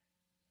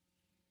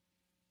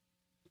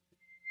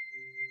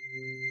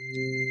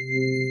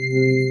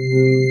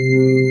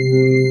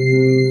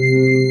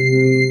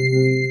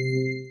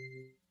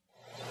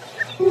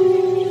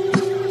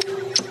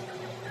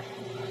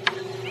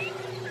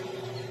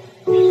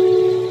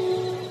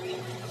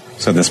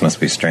 So this must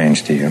be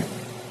strange to you.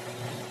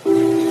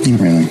 Not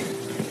really.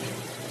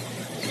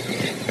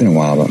 It's been a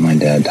while, but my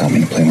dad taught me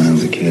to play when I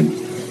was a kid.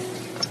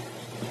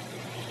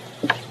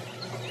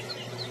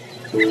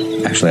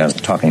 Actually, I was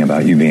talking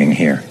about you being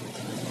here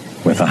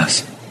with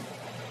us.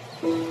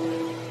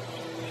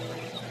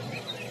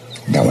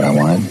 Got what I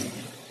wanted?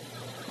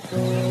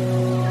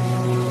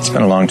 It's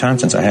been a long time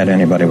since I had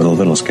anybody with a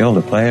little skill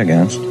to play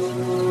against.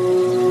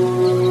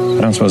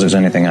 I don't suppose there's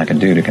anything I could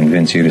do to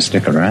convince you to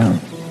stick around.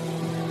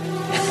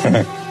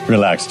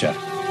 Relax, Jeff.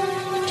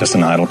 Just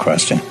an idle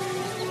question.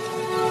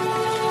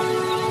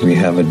 We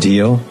have a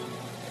deal.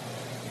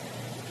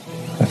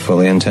 I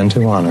fully intend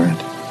to honor it.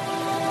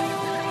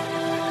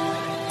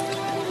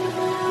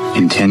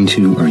 Intend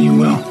to, or you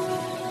will?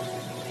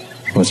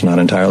 Well, it's not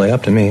entirely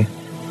up to me.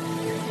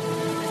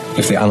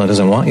 If the island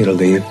doesn't want you to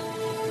leave,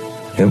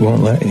 it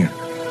won't let you.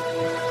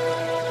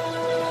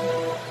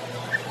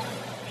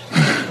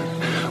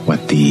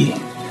 What, the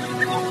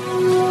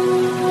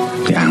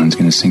island's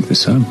gonna sink the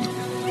sub?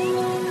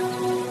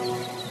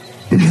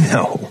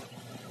 No.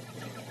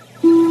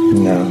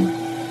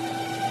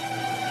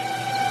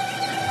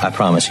 I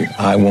promise you,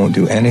 I won't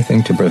do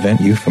anything to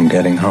prevent you from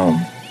getting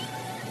home.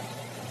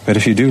 But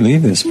if you do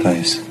leave this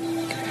place,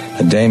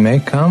 a day may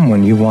come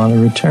when you want to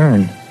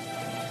return.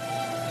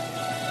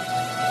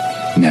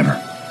 Never.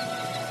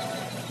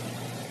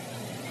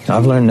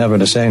 I've learned never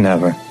to say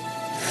never.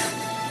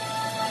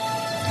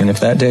 And if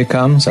that day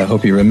comes, I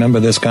hope you remember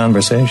this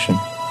conversation.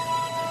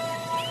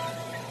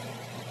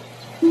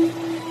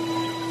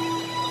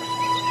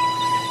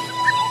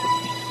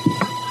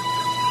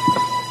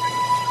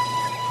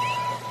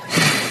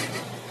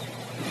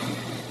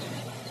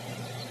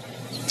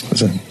 It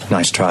was a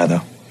nice try,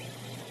 though.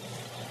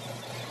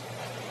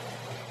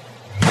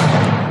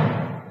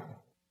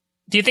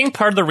 Do you think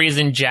part of the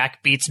reason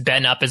Jack beats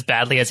Ben up as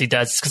badly as he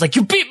does is because, like,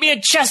 you beat me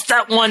at chess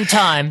that one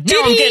time.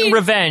 Now I'm getting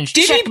revenge.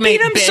 Did Checkmate, he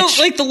beat him? bitch.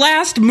 So, like, the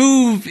last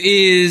move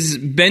is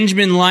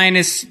Benjamin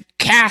Linus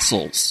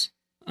Castles,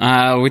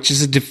 which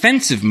is a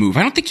defensive move.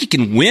 I don't think he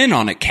can win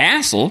on a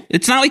castle.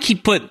 It's not like he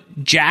put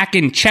Jack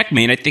in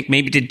checkmate. I think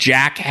maybe did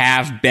Jack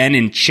have Ben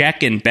in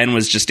check and Ben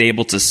was just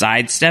able to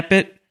sidestep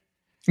it?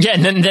 Yeah,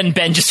 and then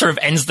Ben just sort of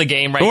ends the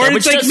game right or there. Or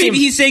it's like maybe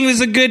he's saying it was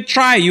a good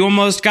try. You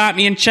almost got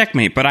me in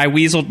checkmate, but I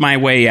weaseled my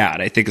way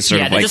out. I think it's sort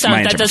of like my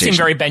interpretation. That does seem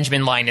very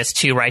Benjamin Linus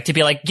too, right? To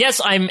be like,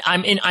 yes,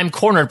 I'm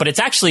cornered, but it's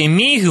actually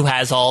me who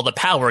has all the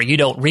power. You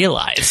don't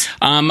realize.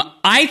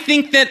 I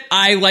think that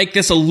I like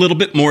this a little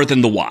bit more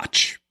than The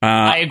Watch.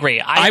 I agree.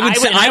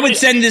 I would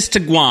send this to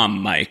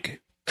Guam, Mike.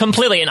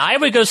 Completely, and I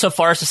would go so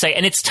far as to say,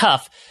 and it's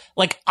tough.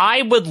 Like,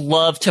 I would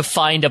love to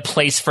find a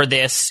place for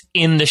this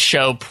in the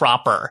show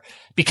proper,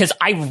 because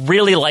I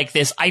really like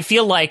this. I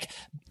feel like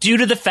due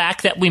to the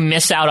fact that we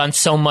miss out on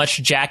so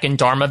much Jack and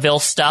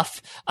Dharmaville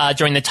stuff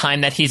during the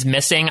time that he's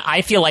missing,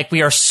 I feel like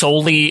we are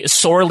sorely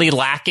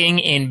lacking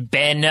in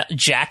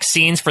Ben-Jack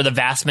scenes for the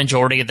vast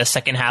majority of the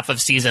second half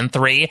of season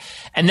 3.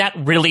 And that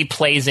really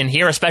plays in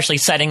here, especially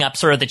setting up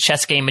sort of the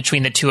chess game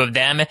between the two of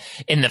them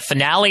in the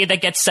finale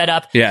that gets set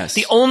up. Yes.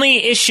 The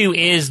only issue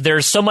is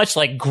there's so much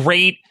like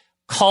great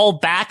call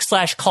back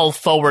 / call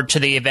forward to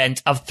the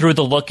event of Through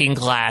the Looking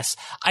Glass.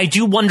 I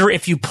do wonder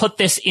if you put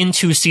this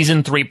into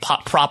season 3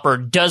 proper,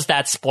 does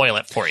that spoil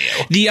it for you?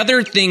 The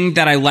other thing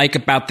that I like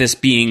about this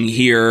being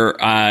here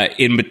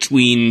in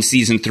between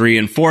season 3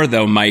 and 4,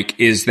 though, Mike,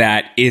 is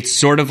that it's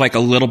sort of like a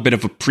little bit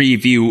of a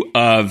preview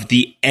of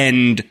the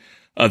end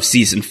of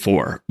season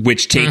 4,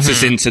 which takes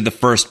us into the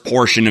first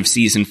portion of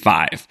season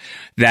 5,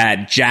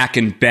 that Jack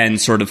and Ben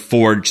sort of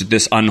forge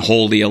this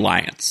unholy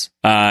alliance.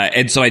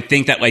 And so I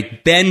think that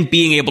like Ben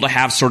being able to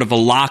have sort of a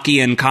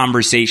Lockean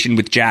conversation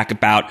with Jack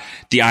about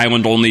the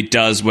island only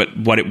does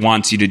what it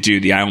wants you to do.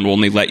 The island will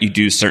only let you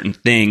do certain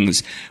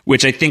things,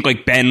 which I think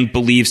like Ben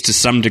believes to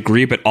some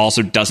degree, but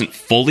also doesn't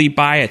fully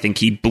buy. I think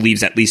he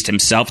believes at least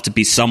himself to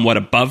be somewhat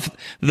above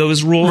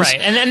those rules.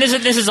 Right. And then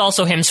this is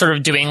also him sort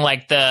of doing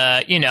like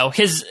the,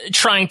 his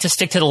trying to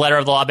stick to the letter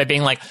of the law by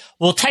being like,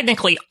 well,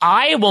 technically,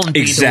 I won't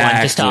be the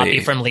one to stop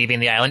you from leaving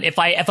the island. If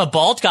a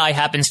bald guy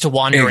happens to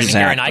wander in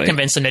here and I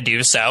convince him to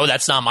do so,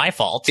 that's not my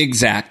fault.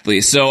 Exactly.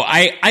 So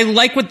I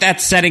like what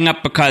that's setting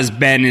up, because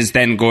Ben is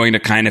then going to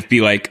kind of be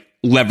like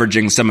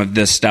leveraging some of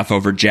this stuff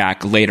over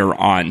Jack later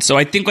on. So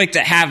I think like to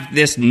have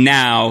this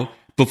now,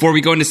 before we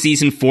go into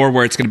season 4,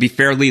 where it's going to be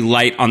fairly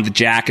light on the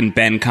Jack and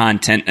Ben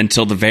content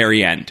until the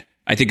very end,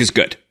 I think is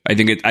good. I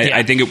think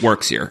it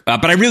works here,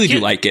 but I really do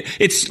like it.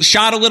 It's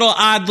shot a little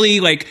oddly.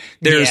 Like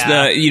there's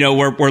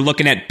we're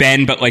looking at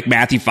Ben, but like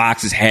Matthew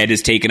Fox's head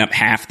is taking up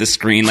half the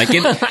screen. Like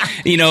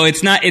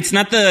it's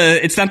not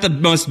the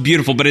most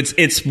beautiful, but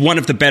it's one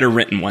of the better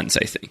written ones,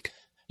 I think.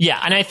 Yeah,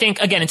 and I think,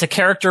 again, it's a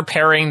character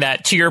pairing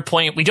that, to your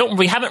point,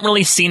 we haven't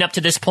really seen up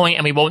to this point,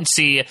 and we won't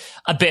see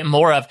a bit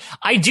more of.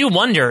 I do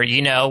wonder,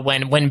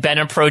 when Ben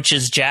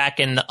approaches Jack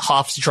and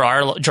Hoff's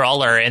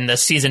Drawler in the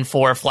season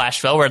 4 flash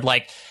forward,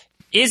 like,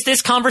 is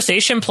this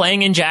conversation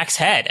playing in Jack's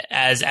head,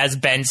 as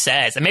Ben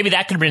says? And maybe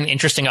that could be an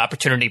interesting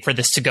opportunity for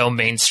this to go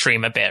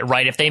mainstream a bit,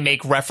 right? If they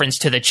make reference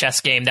to the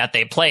chess game that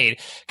they played.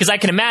 Because I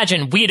can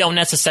imagine we don't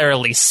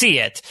necessarily see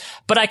it,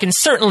 but I can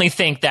certainly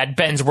think that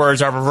Ben's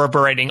words are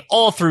reverberating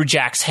all through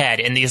Jack's head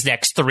in these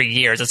next 3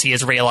 years as he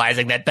is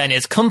realizing that Ben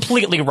is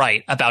completely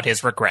right about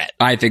his regret.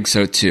 I think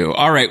so too.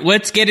 All right,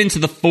 let's get into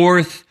the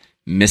 4th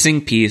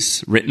missing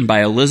piece, written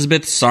by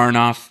Elizabeth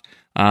Sarnoff.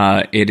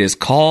 It is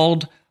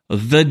called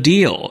The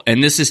Deal,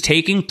 and this is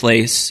taking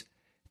place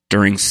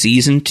during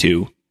season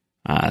 2.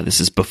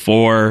 This is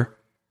before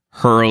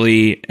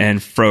Hurley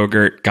and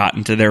Frogurt got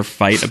into their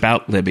fight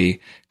about Libby,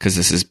 because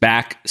this is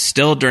back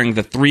still during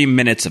the 3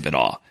 minutes of it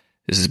all.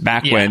 This is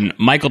back when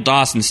Michael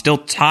Dawson's still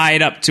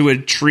tied up to a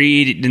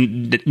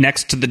tree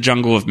next to the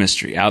Jungle of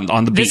Mystery out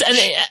on the beach.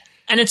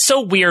 And it's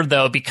so weird,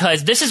 though,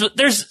 because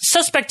there's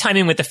suspect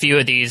timing with a few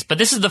of these, but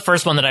this is the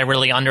first one that I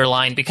really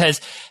underlined, because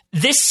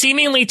this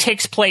seemingly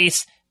takes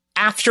place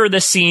after the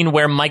scene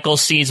where Michael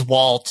sees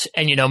Walt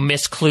and,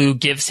 Miss Clue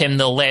gives him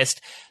the list,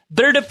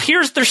 but it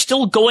appears they're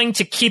still going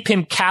to keep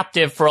him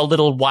captive for a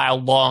little while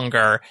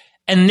longer.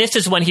 And this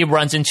is when he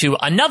runs into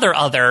another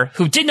other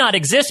who did not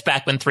exist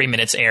back when 3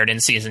 Minutes aired in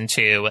season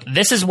 2.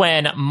 This is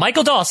when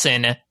Michael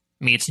Dawson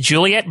meets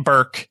Juliet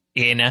Burke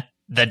in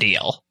The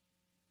Deal.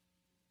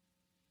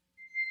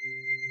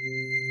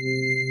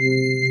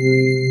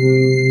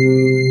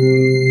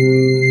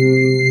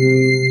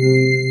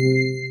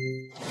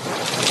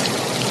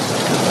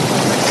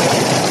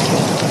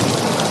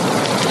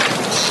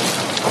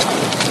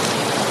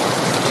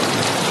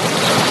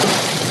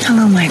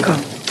 Hello, Michael.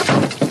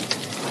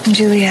 I'm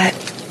Juliet.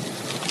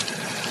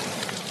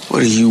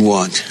 What do you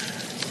want?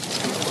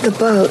 The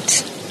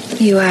boat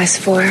you asked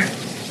for.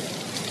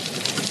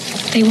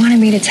 They wanted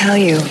me to tell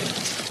you.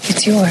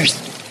 It's yours.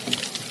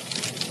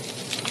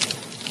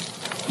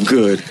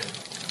 Good.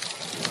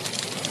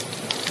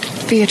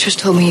 Beatrice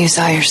told me you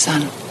saw your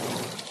son.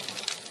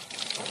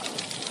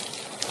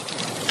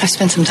 I've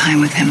spent some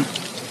time with him.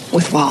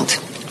 With Walt.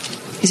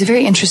 He's a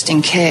very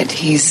interesting kid.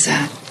 He's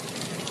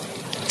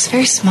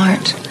very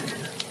smart.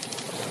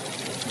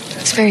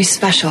 He's very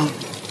special.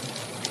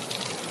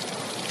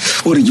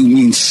 What do you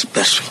mean,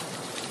 special?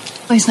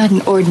 Well, he's not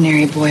an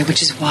ordinary boy,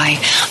 which is why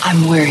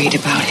I'm worried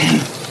about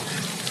him.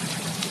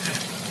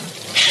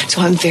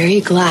 So I'm very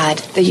glad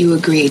that you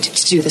agreed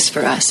to do this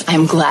for us.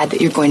 I'm glad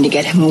that you're going to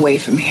get him away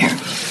from here.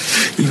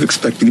 You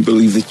expect me to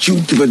believe that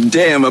you give a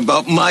damn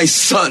about my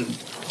son?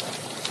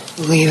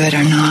 Believe it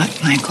or not,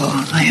 Michael,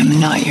 I am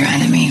not your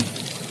enemy.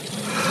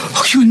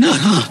 Oh, you're not,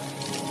 huh?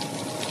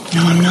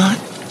 No, I'm not.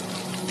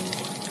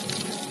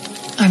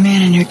 Our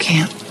man in your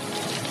camp.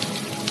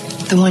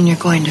 The one you're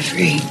going to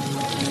free.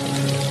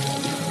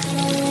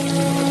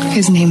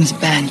 His name is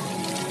Ben.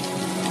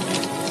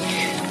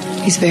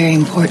 He's very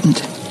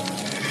important.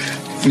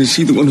 And is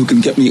he the one who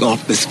can get me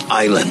off this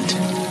island?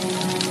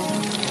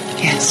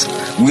 Yes.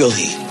 Will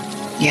he?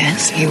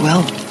 Yes, he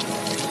will.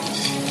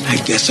 I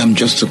guess I'm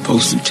just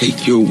supposed to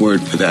take your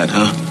word for that,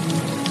 huh?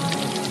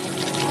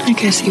 I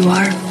guess you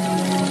are.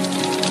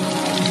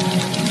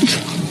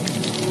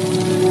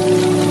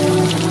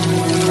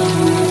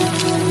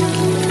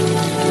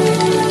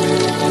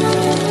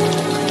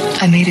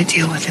 I made a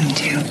deal with him,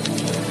 too.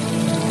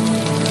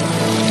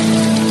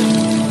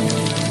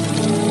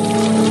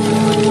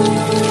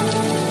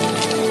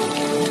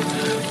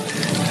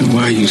 And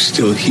why are you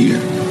still here?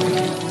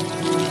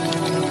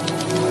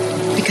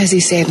 Because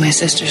he saved my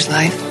sister's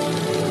life.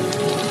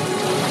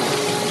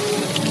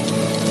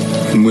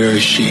 And where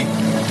is she?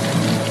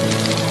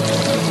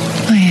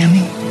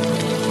 Miami.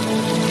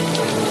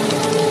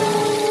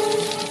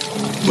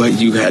 But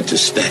you had to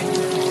stay.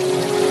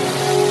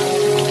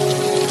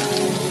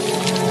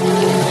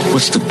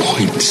 What's the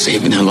point in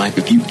saving her life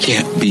if you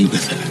can't be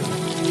with her?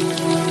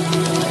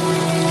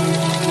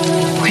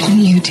 Wouldn't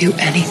you do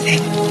anything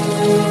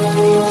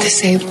to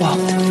save Walt?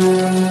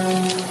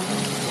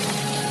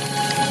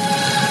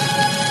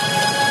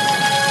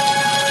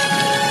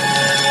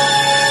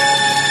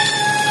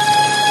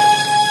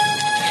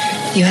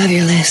 You have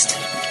your list.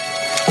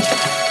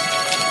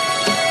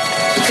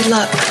 Good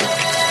luck.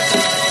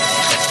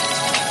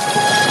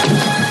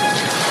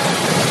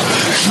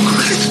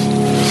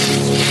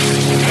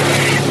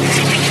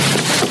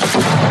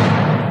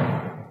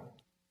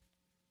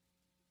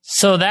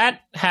 So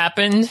that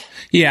happened.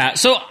 Yeah,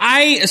 so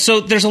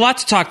there's a lot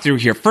to talk through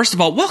here. First of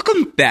all,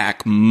 welcome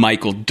back,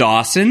 Michael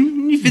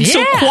Dawson. You've been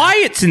so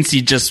quiet since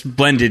you just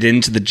blended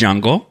into the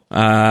jungle.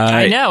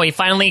 I know, he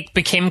finally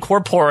became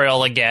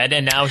corporeal again,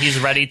 and now he's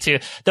ready to,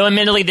 though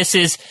admittedly this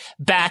is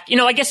back,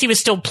 I guess he was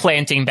still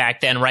planting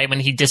back then, right, when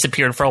he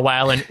disappeared for a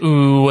while and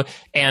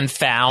and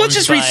found. Let's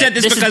just reset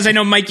this because I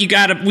know, Mike, we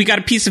got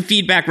a piece of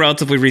feedback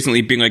relatively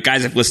recently being like,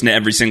 guys, I've listened to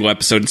every single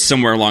episode, and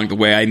somewhere along the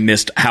way I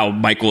missed how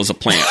Michael is a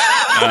plant.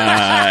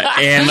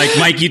 And like,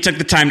 Mike, you took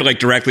the time to like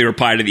directly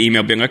reply to the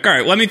email being like, all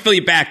right, let me fill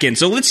you back in.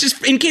 So let's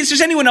just, in case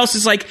there's anyone else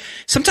is like,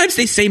 sometimes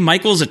they say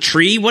Michael's a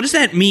tree. What does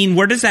that mean?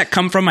 Where does that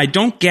come from? I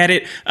don't get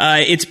it.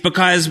 It's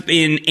because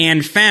in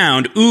And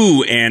Found,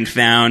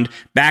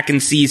 back in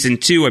season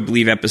 2, I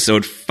believe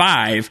episode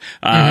 5,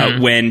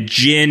 when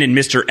Jin and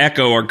Mr.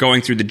 Echo are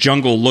going through the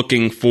jungle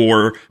looking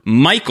for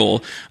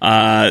Michael,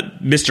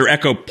 Mr.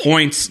 Echo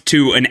points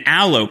to an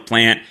aloe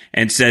plant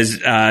and says,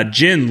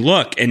 Jin,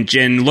 look. And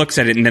Jin looks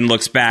at it and then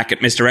looks back at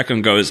Mr. Echo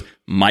and goes,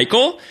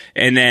 Michael?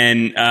 And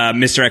then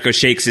Mr. Echo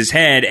shakes his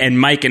head, and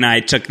Mike and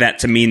I took that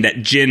to mean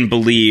that Jin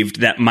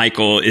believed that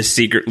Michael is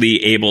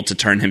secretly able to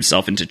turn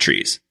himself into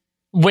trees.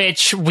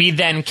 Which we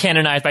then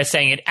canonized by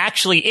saying it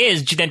actually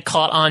is. Jin then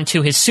caught on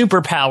to his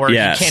superpower.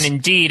 Yes. He can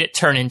indeed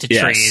turn into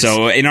trees.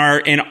 So in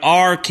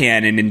our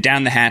canon, in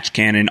Down the Hatch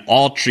canon,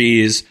 all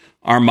trees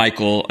are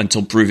Michael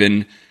until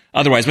proven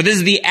otherwise. But this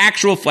is the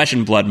actual flesh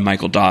and blood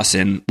Michael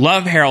Dawson.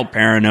 Love Harold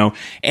Perrineau.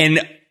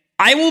 And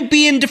I will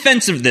be in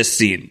defense of this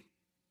scene.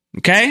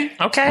 Okay?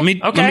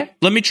 Okay.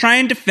 Let me try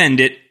and defend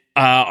it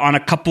on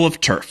a couple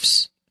of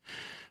turfs.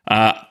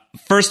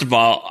 First of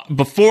all,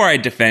 before I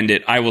defend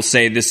it, I will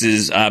say this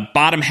is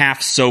bottom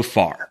half so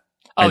far.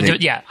 I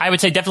would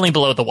say definitely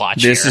below the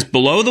watch. This is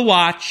below the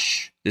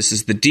watch.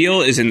 The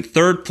deal is in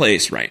third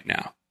place right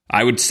now.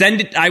 I would send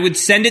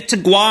it to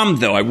Guam,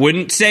 though. I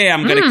wouldn't say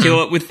I'm going to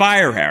kill it with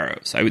fire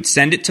arrows. I would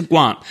send it to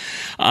Guam.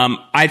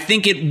 I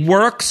think it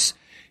works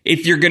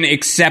if you're going to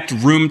accept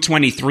Room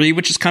 23,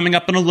 which is coming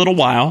up in a little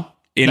while,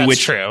 in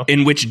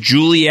which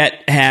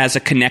Juliet has a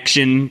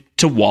connection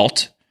to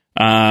Walt.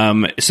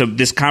 So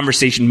this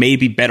conversation may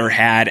be better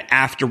had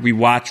after we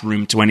watch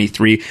Room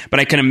 23, but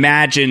I can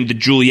imagine the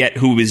Juliet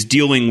who is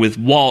dealing with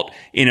Walt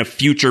in a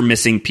future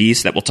missing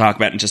piece that we'll talk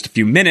about in just a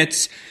few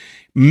minutes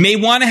may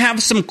want to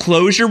have some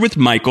closure with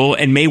Michael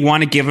and may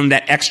want to give him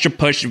that extra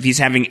push if he's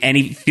having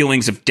any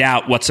feelings of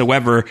doubt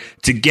whatsoever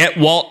to get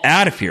Walt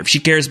out of here. If she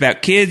cares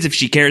about kids, if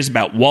she cares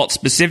about Walt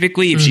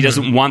specifically, if she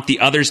doesn't want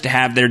the others to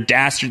have their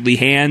dastardly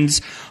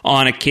hands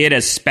on a kid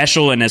as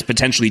special and as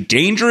potentially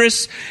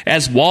dangerous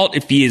as Walt,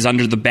 if he is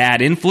under the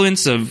bad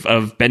influence of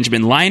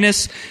Benjamin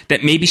Linus,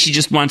 that maybe she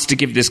just wants to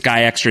give this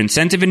guy extra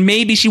incentive and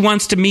maybe she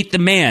wants to meet the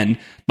man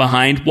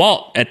behind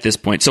Walt at this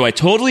point. So I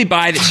totally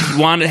buy that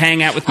she wanted to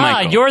hang out with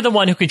Michael. You're the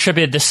one who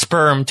contributed the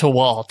sperm to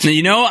Walt.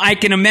 I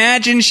can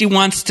imagine she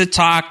wants to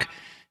talk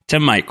to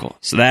Michael.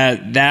 So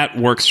that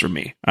works for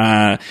me.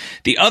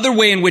 The other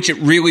way in which it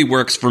really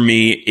works for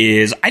me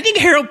is I think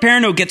Harold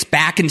Perrineau gets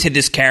back into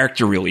this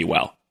character really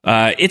well.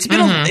 It's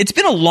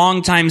been a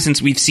long time since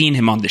we've seen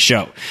him on the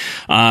show,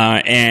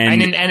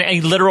 and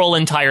a literal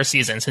entire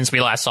season since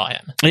we last saw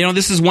him.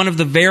 This is one of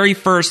the very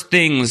first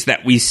things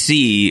that we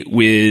see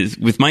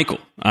with Michael.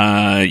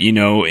 Since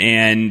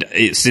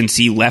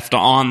he left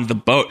on the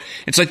boat.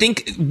 And so I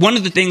think one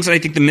of the things that I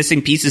think The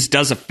Missing Pieces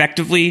does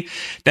effectively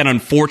that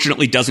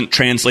unfortunately doesn't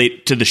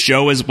translate to the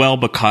show as well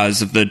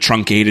because of the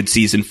truncated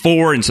season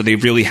 4. And so they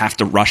really have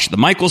to rush the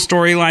Michael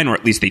storyline, or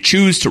at least they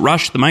choose to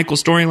rush the Michael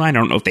storyline. I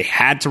don't know if they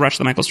had to rush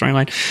the Michael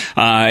storyline.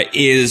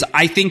 Is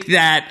I think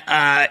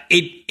that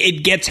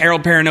it gets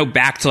Harold Perrineau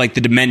back to like the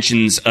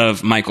dimensions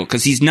of Michael,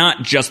 because he's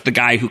not just the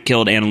guy who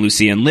killed Ana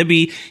Lucia and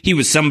Libby. He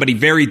was somebody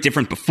very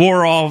different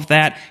before all of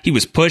that. He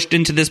was pushed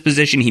into this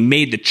position. He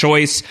made the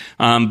choice.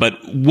 But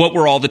what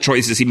were all the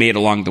choices he made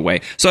along the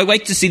way? So I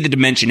like to see the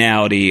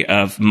dimensionality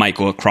of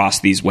Michael across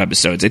these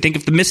webisodes. I think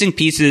if The Missing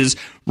Pieces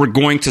were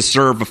going to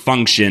serve a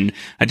function,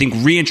 I think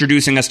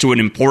reintroducing us to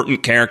an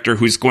important character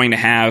who's going to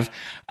have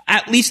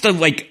at least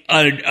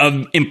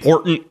a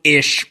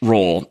important-ish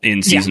role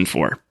in season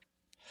 4.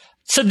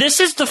 So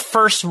this is the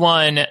first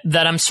one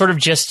that I'm sort of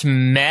just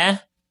meh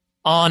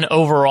on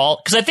overall,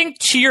 because I think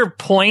to your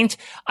point,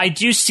 I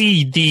do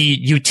see the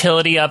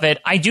utility of it.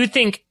 I do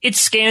think it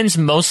scans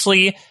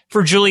mostly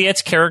for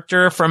Juliet's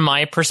character from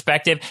my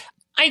perspective.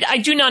 I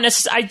do not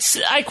necessarily,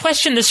 I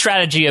question the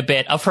strategy a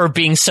bit of her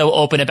being so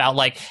open about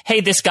like,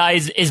 hey, this guy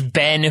is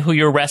Ben who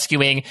you're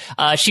rescuing.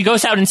 She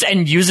goes out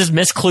and uses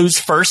Miss Clue's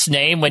first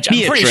name, which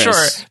I'm pretty sure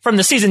from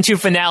the season 2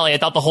 finale, I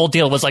thought the whole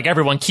deal was like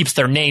everyone keeps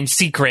their name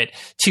secret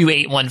to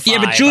 815.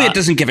 Yeah, but Juliet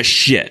doesn't give a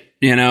shit.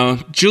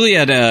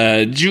 Juliet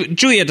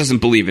doesn't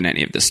believe in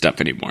any of this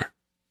stuff anymore.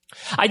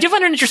 I do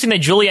find it interesting that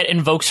Juliet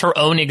invokes her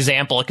own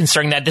example,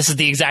 considering that this is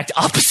the exact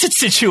opposite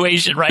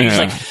situation, right? Yeah. She's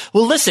like,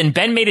 well, listen,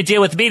 Ben made a deal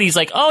with me. And he's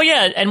like, oh,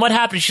 yeah. And what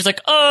happened? She's like,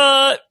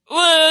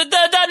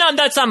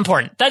 That's not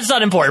important. That's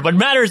not important. What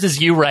matters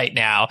is you right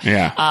now.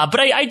 Yeah. But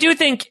I do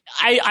think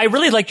I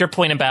really like your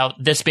point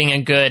about this being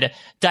a good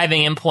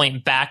diving in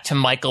point back to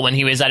Michael when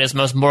he was at his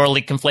most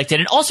morally conflicted.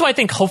 And also, I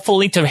think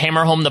hopefully to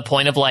hammer home the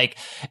point of like,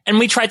 and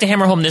we tried to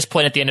hammer home this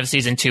point at the end of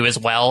season 2 as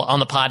well on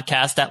the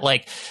podcast, that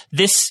like,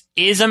 this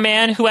is a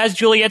man who, as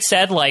Juliet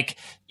said, like,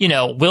 you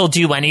know, will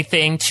do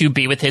anything to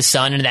be with his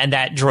son. And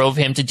that drove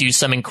him to do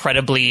some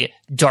incredibly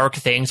dark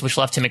things, which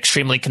left him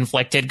extremely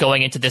conflicted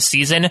going into this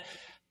season.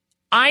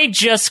 I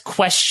just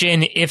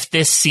question if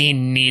this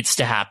scene needs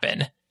to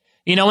happen.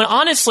 You know, and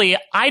honestly,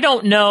 I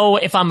don't know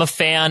if I'm a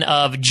fan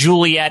of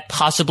Juliet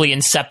possibly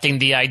incepting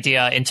the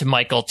idea into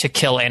Michael to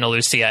kill Ana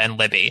Lucia and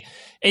Libby.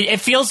 It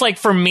feels like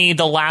for me,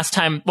 the last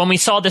time when we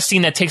saw the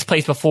scene that takes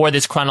place before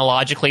this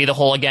chronologically, the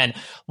whole, again,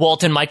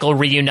 Walt and Michael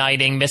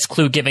reuniting, Miss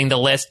Clue giving the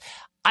list,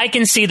 I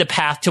can see the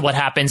path to what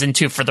happens in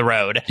Two for the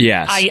Road.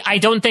 Yes. I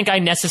don't think I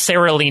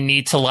necessarily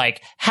need to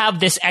like have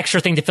this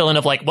extra thing to fill in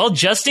of like, well,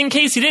 just in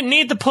case you didn't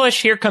need the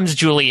push, here comes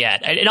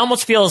Juliet. It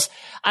almost feels,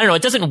 I don't know,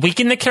 it doesn't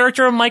weaken the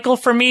character of Michael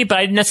for me, but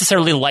I didn't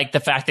necessarily like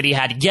the fact that he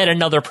had yet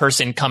another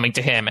person coming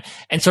to him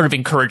and sort of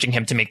encouraging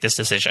him to make this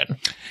decision.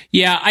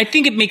 Yeah, I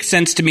think it makes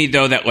sense to me,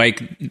 though, that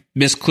like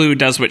Miss Clue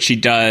does what she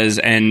does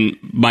and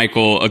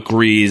Michael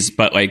agrees,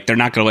 but like they're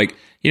not going to like,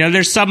 you know,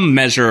 there's some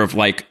measure of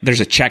like, there's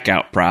a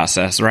checkout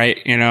process, right?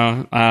 You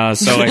know,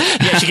 so like,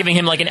 yeah, she's giving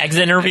him like an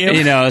exit interview.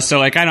 You know, so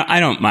like, I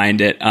don't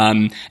mind it.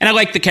 And I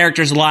like the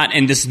characters a lot,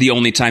 and this is the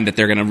only time that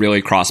they're going to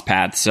really cross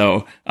paths.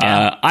 So,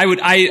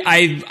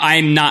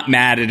 I'm not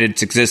mad at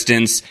its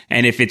existence.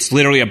 And if it's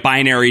literally a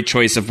binary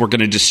choice of we're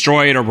going to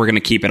destroy it or we're going to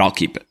keep it, I'll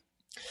keep it.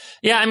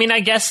 Yeah, I mean, I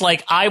guess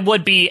like I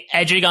would be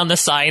edging on the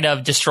side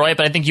of destroy it,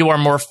 but I think you are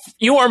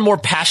more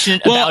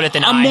passionate about it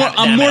than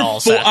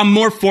I'm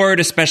more for it,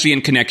 especially in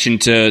connection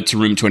to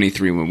Room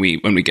 23 when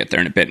we get there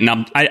in a bit. And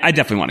I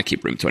definitely want to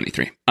keep Room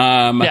 23.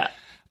 Yeah.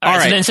 All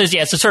right. So then it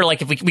says, so sort of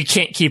like if we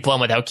can't keep one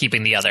without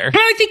keeping the other.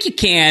 Well, I think you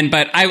can,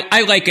 but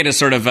I like it as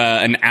sort of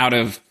an out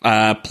of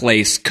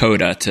place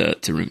coda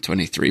to Room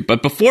 23.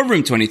 But before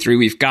Room 23,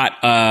 we've got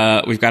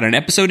an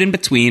episode in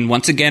between.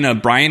 Once again, a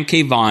Brian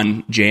K.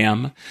 Vaughan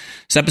jam.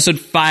 It's episode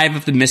 5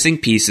 of The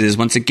Missing Pieces,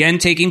 once again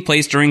taking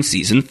place during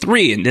season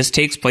 3, and this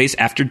takes place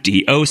after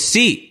DOC.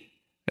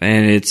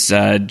 And it's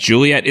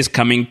Juliet is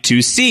coming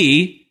to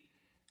see.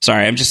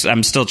 Sorry,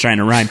 I'm still trying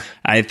to rhyme.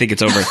 I think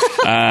it's over.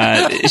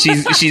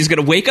 She's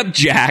gonna wake up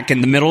Jack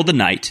in the middle of the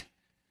night.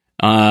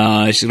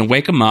 She's gonna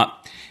wake him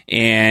up,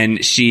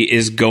 and she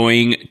is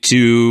going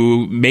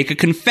to make a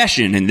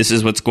confession, and this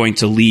is what's going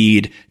to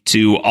lead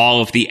to all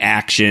of the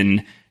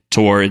action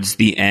towards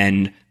the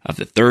end of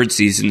the 3rd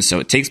season. So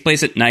it takes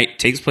place at night,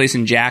 takes place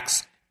in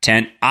Jack's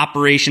tent.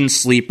 Operation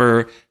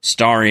Sleeper,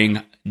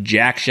 starring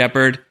Jack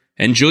Shephard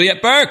and Juliet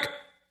Burke.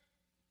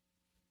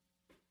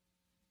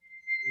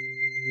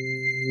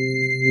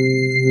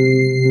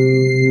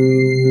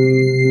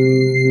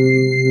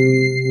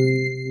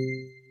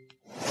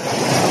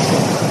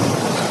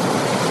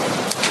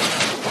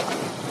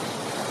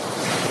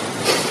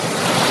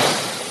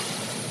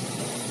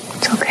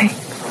 It's okay.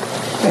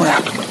 What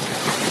happened?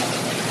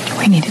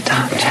 We need to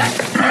talk, Jack.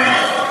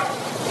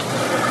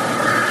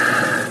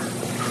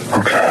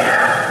 Okay.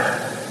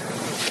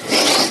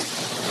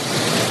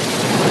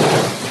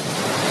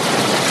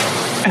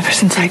 Ever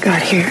since I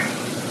got here,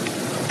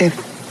 the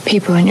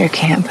people in your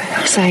camp,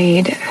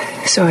 Saeed,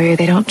 Sawyer,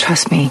 they don't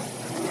trust me.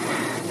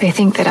 They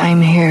think that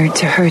I'm here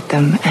to hurt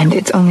them, and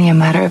it's only a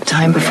matter of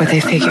time before they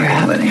figure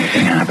out. Don't let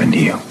anything happen to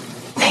you.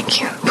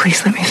 Thank you.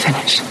 Please let me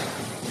finish.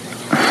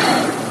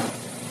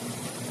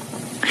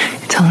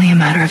 It's only a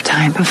matter of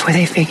time before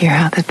they figure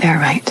out that they're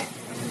right.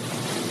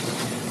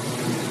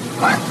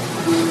 What?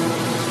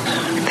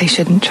 They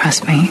shouldn't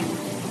trust me.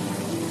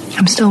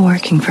 I'm still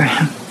working for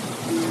him.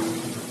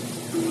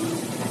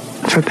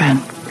 For Ben.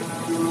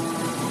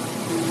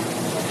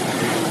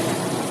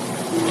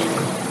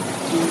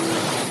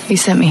 He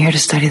sent me here to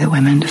study the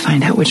women to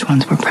find out which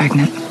ones were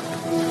pregnant.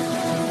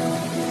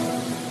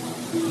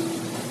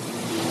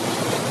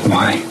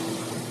 Why?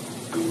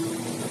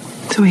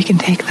 So we can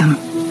take them.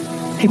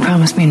 He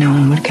promised me no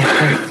one would get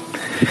hurt.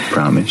 He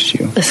promised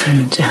you.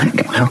 Listen,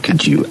 Jack. How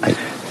could you? I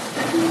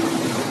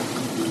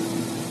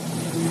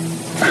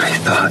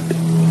thought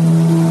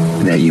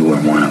that you were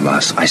one of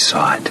us. I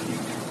saw it.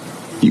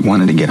 You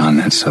wanted to get on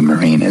that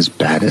submarine as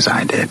bad as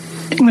I did.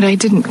 But I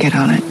didn't get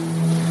on it.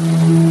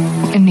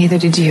 And neither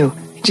did you.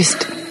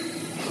 Just...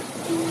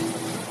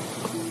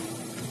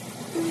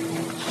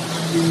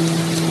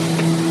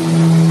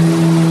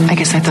 I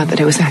guess I thought that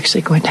it was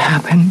actually going to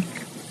happen.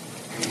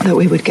 That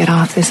we would get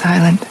off this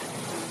island.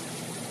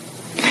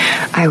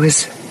 I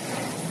was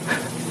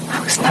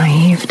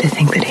naive to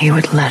think that he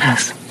would let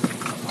us.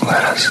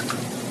 Let us.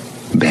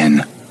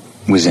 Ben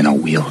was in a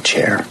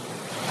wheelchair.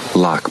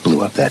 Locke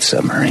blew up that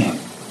submarine.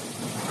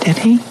 Did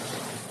he?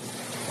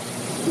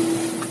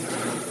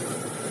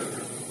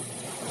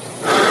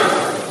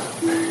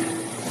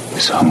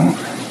 So,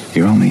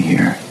 you're only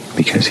here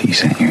because he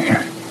sent you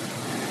here.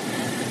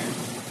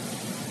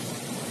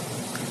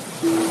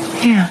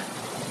 Yeah.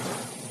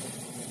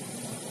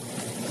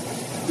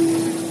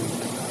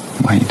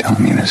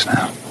 telling me this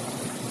now?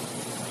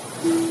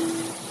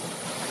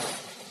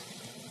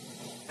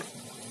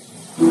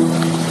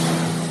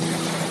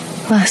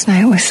 Last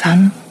night with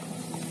Sun,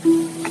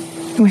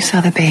 we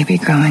saw the baby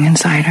growing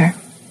inside her.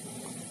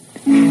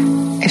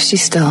 If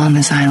she's still on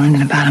this island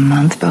in about a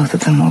month, both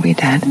of them will be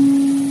dead.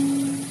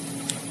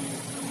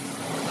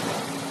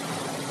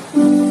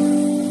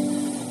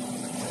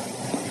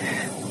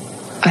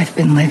 I've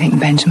been living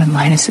Benjamin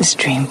Linus's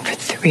dream for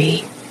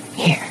 3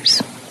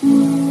 years.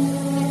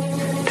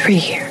 3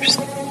 years.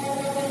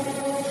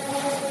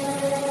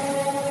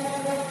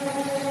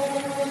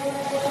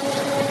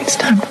 It's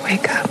time to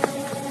wake up.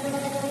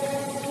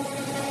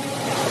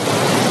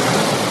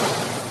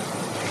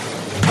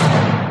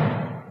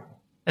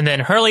 And then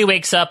Hurley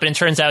wakes up, and it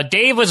turns out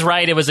Dave was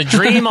right. It was a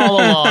dream all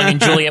along, and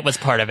Juliet was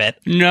part of it.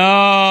 No,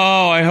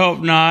 I hope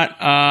not.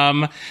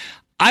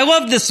 I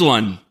love this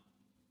one.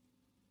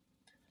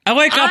 I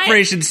like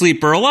Operation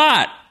Sleeper a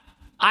lot.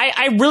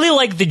 I really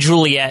like the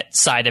Juliet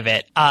side of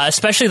it,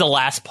 especially the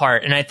last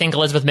part. And I think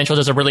Elizabeth Mitchell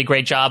does a really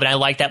great job. And I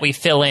like that we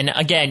fill in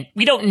again.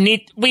 We don't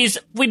need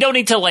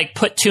to like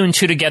put 2 and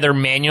 2 together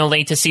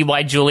manually to see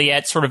why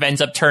Juliet sort of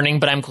ends up turning.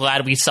 But I'm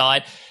glad we saw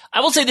it. I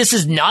will say this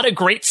is not a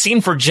great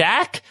scene for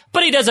Jack,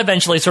 but he does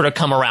eventually sort of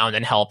come around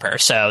and help her.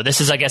 So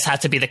this is, I guess, has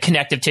to be the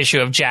connective tissue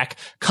of Jack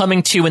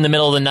coming to in the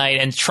middle of the night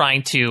and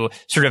trying to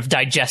sort of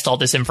digest all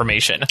this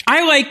information.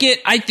 I like it.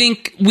 I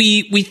think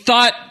we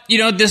thought,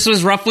 this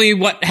was roughly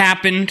what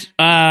happened,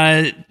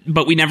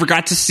 but we never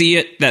got to see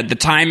it, that the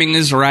timing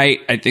is right.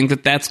 I think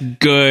that that's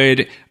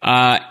good.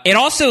 It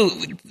also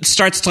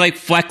starts to like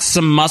flex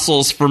some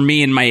muscles for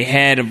me in my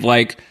head of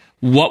like,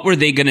 what were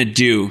they going to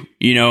do,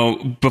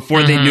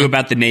 before they knew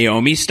about the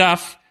Naomi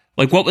stuff?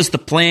 Like, what was the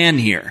plan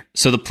here?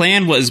 So the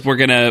plan was we're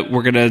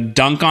going to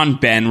dunk on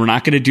Ben. We're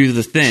not going to do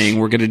the thing.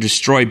 We're going to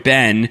destroy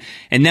Ben.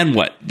 And then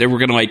what?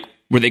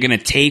 Were they going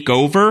to take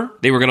over?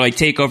 They were going to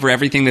take over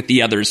everything that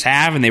the others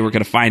have, and they were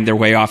going to find their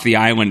way off the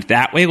island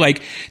that way.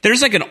 Like,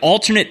 there's like an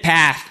alternate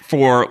path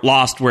for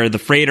Lost where the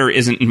freighter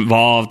isn't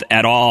involved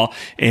at all,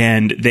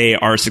 and they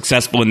are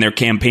successful in their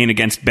campaign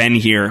against Ben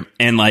here,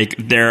 and like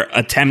their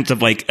attempt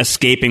of like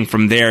escaping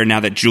from there. Now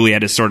that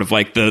Juliet is sort of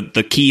like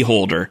the key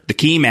holder, the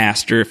key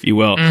master, if you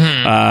will,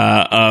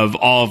 of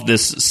all of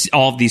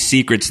these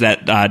secrets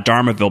that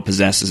Dharmaville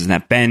possesses and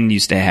that Ben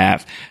used to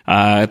have.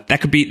 That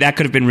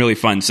could have been really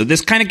fun. So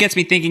this kind of gets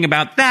me thinking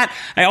about that.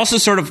 I also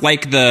sort of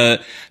like the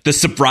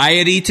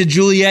sobriety to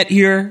Juliet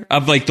here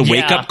of like the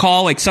wake up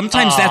call. Like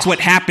sometimes that's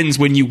what happens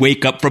when you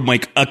wake up from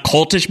like a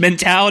cultish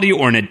mentality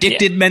or an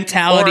addicted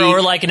mentality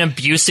or like an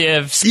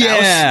abusive spouse.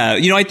 Yeah.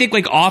 I think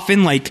like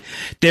often like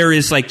there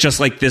is like just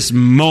like this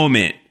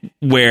moment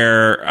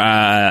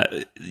where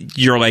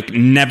you're like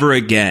never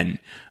again.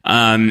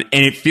 And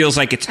it feels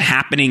like it's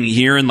happening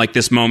here in like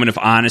this moment of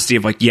honesty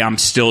of like, yeah, I'm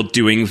still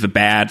doing the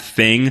bad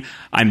thing.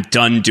 I'm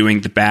done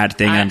doing the bad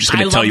thing. I'm just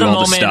going to tell you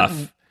all the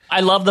stuff. I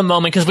love the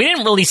moment because we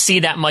didn't really see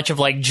that much of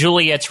like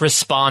Juliet's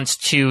response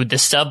to the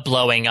sub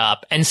blowing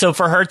up. And so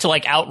for her to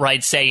like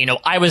outright say,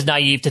 I was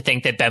naive to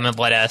think that Ben would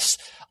let us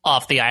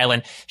off the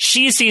island.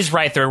 She sees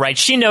right through, right?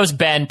 She knows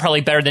Ben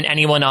probably better than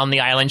anyone on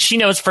the island. She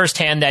knows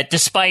firsthand that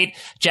despite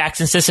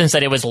Jack's insistence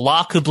that it was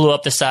Locke who blew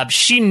up the sub,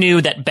 she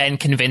knew that Ben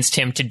convinced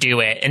him to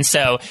do it. And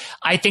so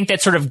I think that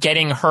sort of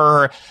getting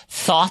her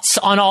thoughts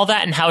on all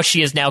that and how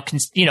she has now,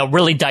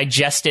 really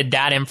digested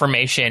that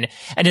information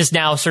and is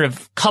now sort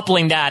of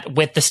coupling that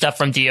with the stuff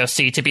from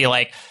DOC to be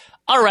like,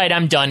 all right,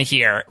 I'm done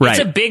here. Right.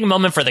 It's a big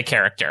moment for the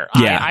character.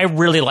 Yeah. I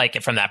really like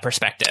it from that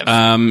perspective.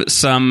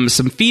 Some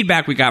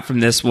feedback we got from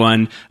this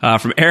one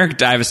from Eric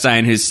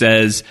Divestein, who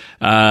says,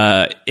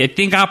 I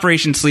think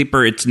Operation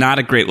Sleeper, it's not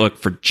a great look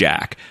for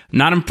Jack. I'm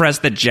not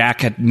impressed that Jack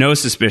had no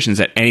suspicions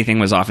that anything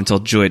was off until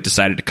Juliet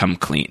decided to come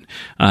clean.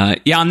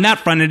 On that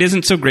front, it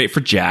isn't so great for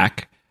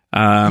Jack.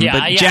 But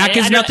Jack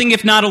is nothing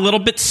if not a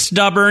little bit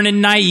stubborn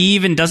and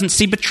naive and doesn't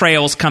see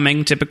betrayals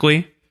coming,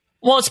 typically.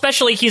 Well,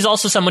 especially he's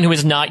also someone who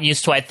is not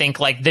used to, I think,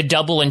 like the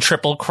double and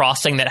triple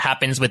crossing that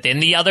happens within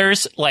the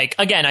others. Like,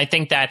 again, I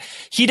think that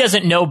he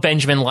doesn't know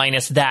Benjamin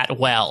Linus that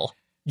well.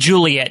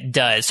 Juliet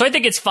does. So I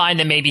think it's fine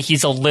that maybe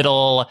he's a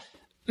little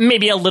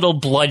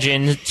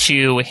bludgeoned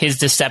to his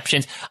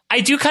deceptions. I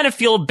do kind of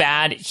feel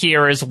bad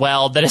here as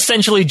well that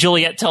essentially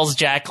Juliet tells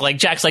Jack, like,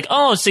 Jack's like,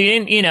 oh, so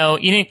you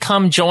didn't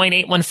come join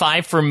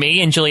 815 for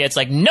me? And Juliet's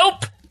like,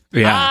 nope.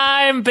 Yeah.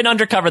 I've been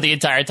undercover the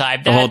entire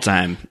time. The whole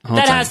time.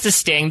 That has to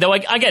sting. Though,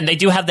 again, they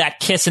do have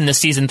that kiss in the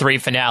season 3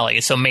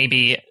 finale, so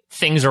maybe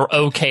things are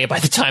okay by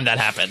the time that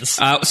happens.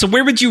 So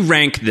where would you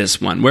rank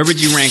this one? Where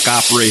would you rank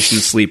Operation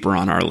Sleeper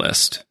on our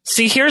list?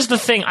 See, here's the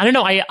thing. I don't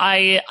know.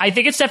 I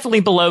think it's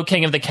definitely below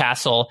King of the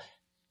Castle.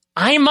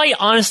 I might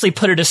honestly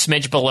put it a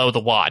smidge below The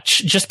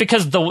Watch, just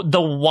because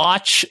the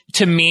Watch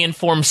to me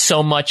informs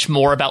so much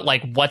more about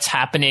like what's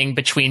happening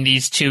between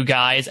these two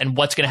guys and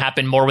what's going to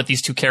happen more with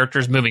these two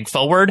characters moving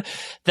forward,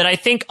 that I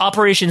think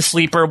Operation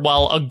Sleeper,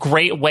 while a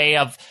great way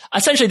of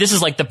essentially this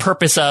is like the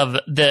purpose of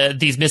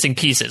these missing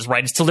pieces,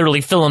 right? It's to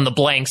literally fill in the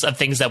blanks of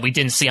things that we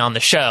didn't see on the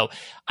show.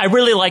 I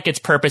really like its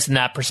purpose in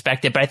that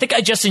perspective, but I think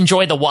I just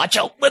enjoy the watch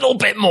a little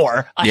bit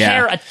more.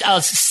 A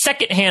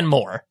second hand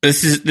more.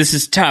 This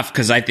is tough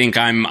because I think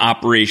I'm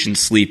Operation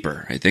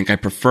Sleeper. I think I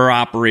prefer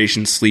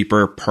Operation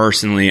Sleeper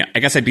personally. I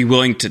guess I'd be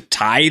willing to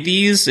tie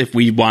these if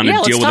we want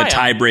to deal with a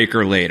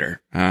tiebreaker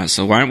later.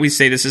 So why don't we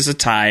say this is a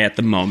tie at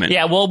the moment?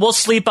 Yeah, we'll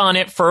sleep on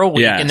it for a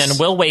week, and then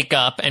we'll wake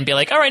up and be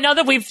like, all right, now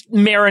that we've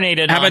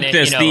marinated on it. How about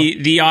this?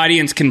 The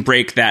audience can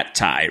break that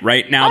tie.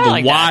 Right now,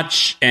 the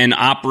Watch and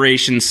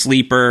Operation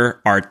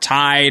Sleeper are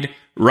tied.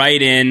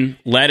 Write in.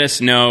 Let us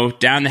know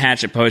down the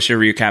hatch at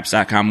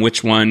postshowrecaps.com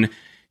which one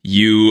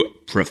you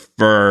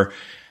prefer.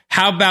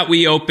 How about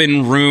we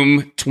open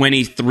room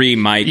 23,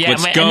 Mike? Yeah,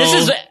 Let's go.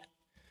 And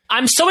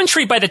I'm so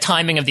intrigued by the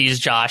timing of these,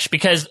 Josh,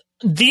 because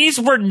these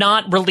were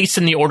not released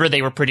in the order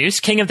they were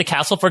produced. King of the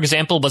Castle, for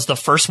example, was the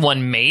first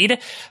one made,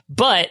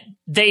 but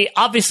they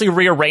obviously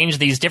rearranged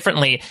these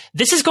differently.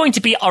 This is going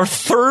to be our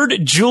third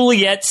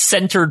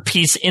Juliet-centered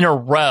piece in a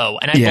row,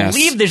 and I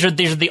believe these are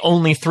the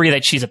only three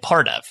that she's a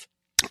part of.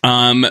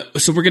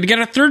 So we're going to get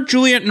a third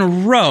Juliet in a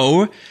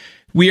row.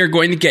 We are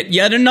going to get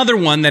yet another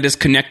one that is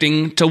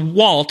connecting to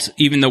Walt,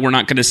 even though we're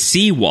not going to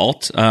see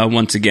Walt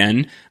once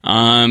again.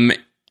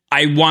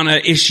 I want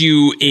to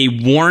issue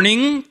a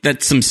warning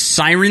that some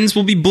sirens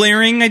will be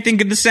blaring, I think,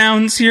 in the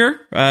sounds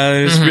here.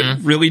 There's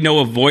really no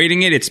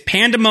avoiding it. It's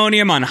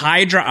pandemonium on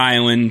Hydra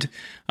Island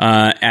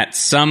at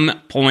some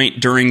point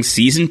during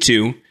season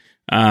 2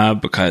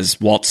 because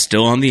Walt's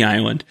still on the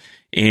island.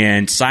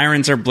 And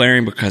sirens are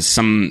blaring because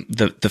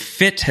the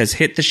fit has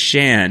hit the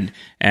shan,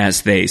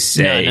 as they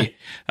say.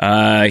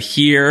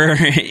 Here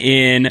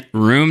in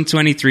Room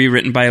 23,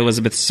 written by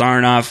Elizabeth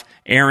Sarnoff,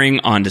 airing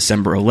on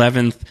December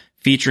 11th.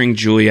 Featuring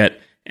Juliet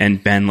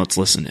and Ben. Let's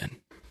listen in.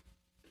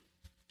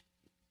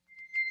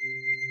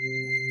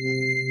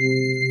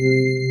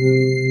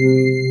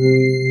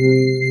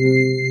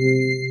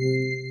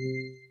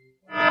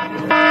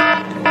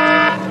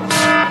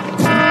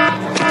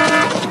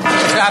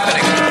 What's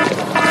happening?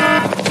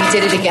 He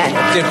did it again.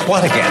 Did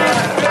what again?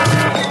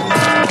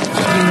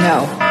 You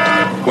know.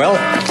 Well,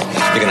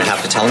 you're going to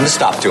have to tell him to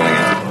stop doing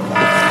it.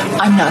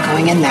 I'm not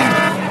going in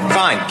there.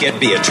 Fine, get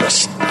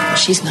Beatrice.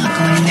 She's not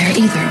going in there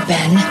either,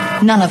 Ben.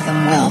 None of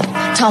them will.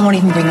 Tom won't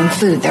even bring them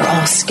food. They're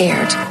all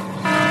scared.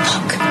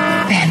 Look,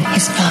 Ben,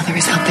 his father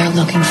is out there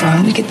looking for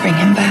him. We could bring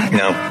him back.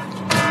 No.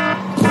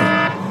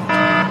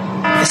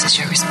 This is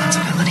your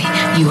responsibility.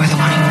 You are the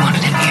one who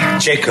wanted him here.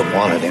 Jacob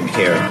wanted him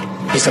here.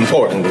 He's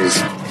important.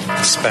 He's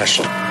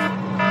special.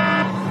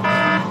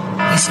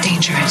 He's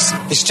dangerous.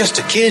 He's just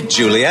a kid,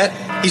 Juliet.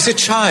 He's a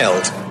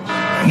child.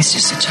 He's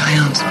just a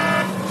child.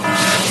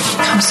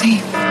 Come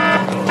see.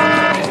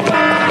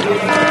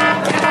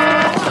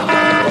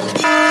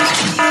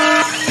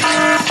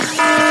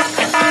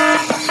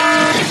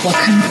 What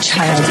kind of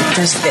child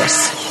does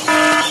this?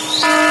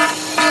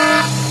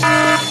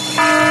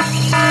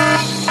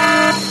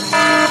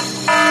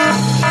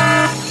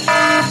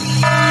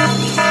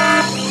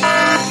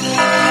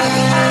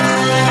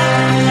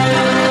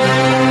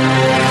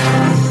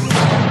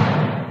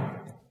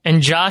 And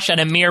Josh, at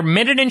a mere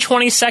minute and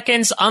 20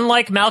 seconds,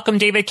 unlike Malcolm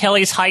David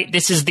Kelly's height,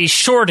 this is the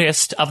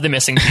shortest of the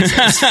missing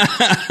pieces.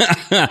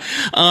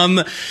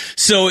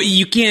 So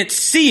you can't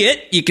see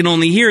it, you can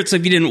only hear it. So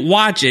if you didn't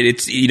watch it,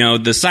 it's,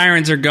 the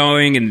sirens are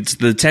going and it's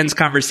the tense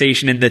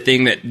conversation, and the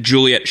thing that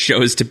Juliet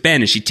shows to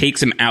Ben is she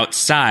takes him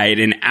outside,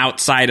 and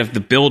outside of the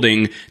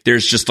building,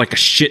 there's just like a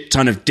shit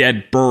ton of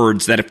dead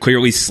birds that have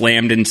clearly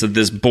slammed into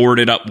this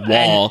boarded up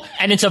wall.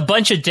 And it's a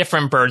bunch of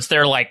different birds.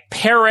 They're like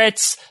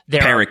parrots,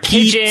 there are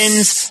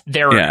pigeons,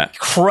 there are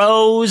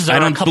crows,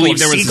 there are a couple of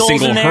seagulls in there. I don't believe there was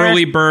a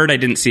single hurlybird. I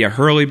didn't see a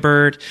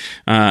hurlybird.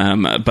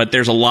 But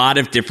there's a lot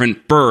of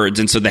different birds.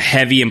 And so the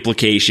heavy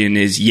implication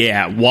is,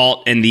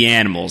 Walt and the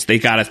animals, they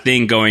got a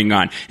thing going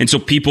on. And so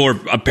people are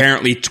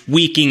apparently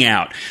tweaking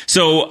out.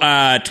 So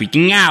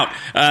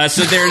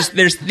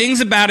there's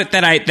things about it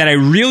that I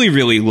really,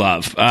 really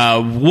love.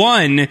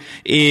 One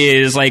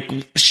is like,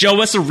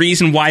 show us a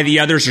reason why the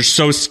others are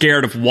so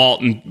scared of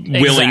Walt and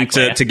willing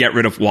to get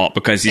rid of Walt,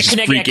 because he's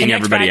just freaking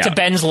everybody out. To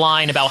Ben's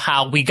line about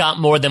how we got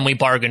more than we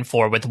bargained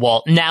for with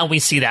Walt. Now we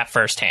see that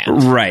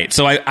firsthand. Right.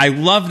 So I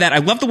love that. I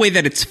love the way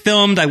that it's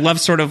filmed. I love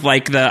sort of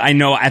like I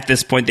know at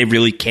this point they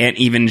really can't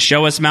even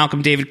show us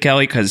Malcolm David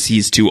Kelly because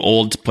he's too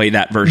old to play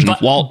that version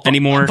of Walt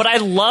anymore. But I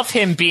love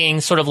him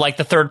being sort of like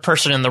the third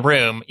person in the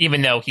room,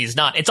 even though he's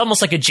not. It's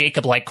almost like a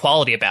Jacob-like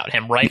quality about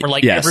him, right?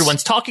 Where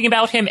everyone's talking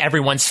about him,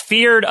 everyone's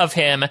feared of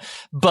him,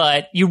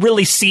 but you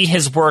really see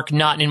his work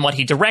not in what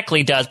he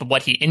directly does, but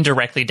what he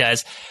indirectly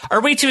does.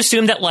 Are we to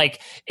assume that,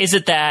 is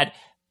it that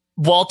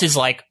Walt is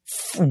like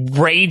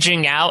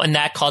raging out and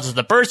that causes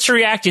the birds to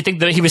react? Do you think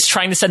that he was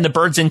trying to send the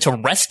birds in to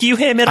rescue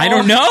him at all? I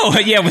don't know.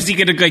 Yeah, was he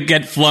going to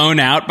get flown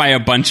out by a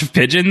bunch of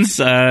pigeons?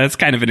 It's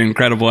kind of an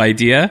incredible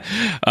idea.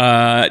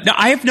 No,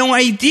 I have no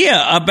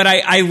idea. But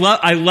I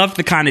love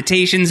the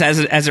connotations as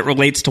it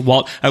relates to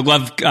Walt. I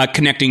love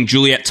connecting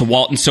Juliet to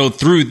Walt, and so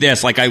through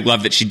this, like I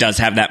love that she does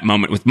have that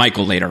moment with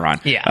Michael later on.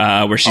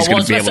 Yeah, where she's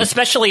going to be able,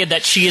 especially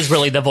that she is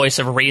really the voice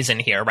of reason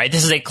here, right?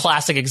 This is a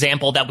classic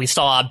example that we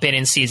saw Ben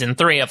in season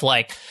 3 of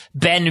like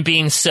Ben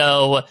being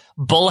so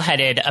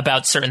bullheaded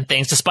about certain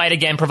things, despite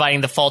again providing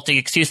the faulty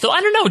excuse. Though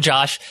I don't know,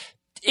 Josh,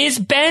 is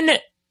Ben?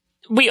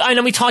 I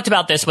know we talked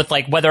about this with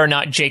like whether or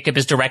not Jacob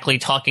is directly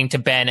talking to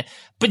Ben,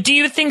 but do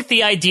you think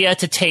the idea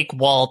to take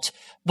Walt,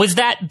 was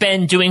that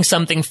Ben doing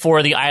something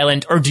for the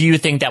island, or do you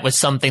think that was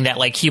something that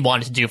like he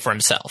wanted to do for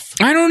himself?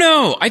 I don't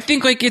know. I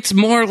think like it's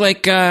more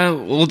like,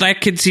 well,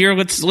 that kid's here.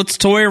 Let's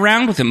toy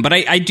around with him. But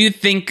I do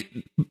think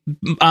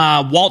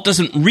Walt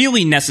doesn't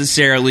really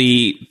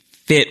necessarily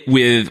fit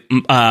with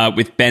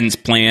Ben's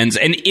plans.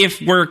 And if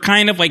we're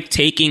kind of like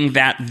taking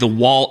that the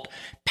Walt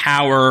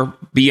power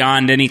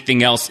beyond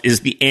anything else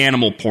is the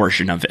animal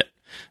portion of it,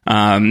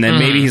 then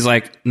maybe he's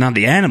like, no,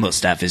 the animal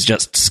stuff is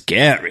just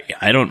scary.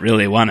 I don't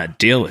really want to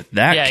deal with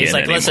that. Yeah, kid he's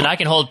like, anymore. listen, I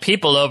can hold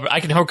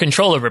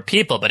control over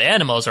people, but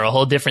animals are a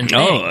whole different thing.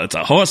 Oh, it's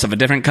a horse of a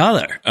different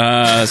color.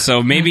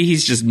 So maybe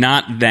he's just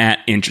not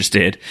that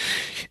interested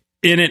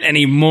in it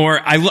anymore.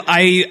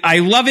 I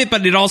love it,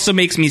 but it also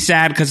makes me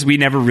sad because we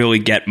never really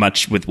get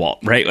much with Walt,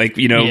 right? Like,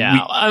 you know,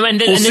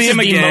 we'll see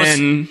him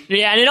again. And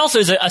it also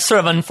is a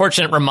sort of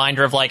unfortunate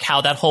reminder of like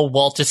how that whole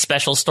Walt is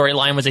special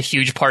storyline was a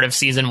huge part of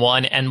season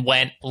 1 and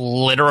went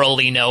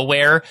literally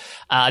nowhere.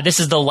 This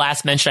is the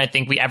last mention I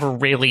think we ever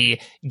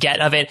really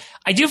get of it.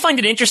 I do find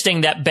it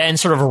interesting that Ben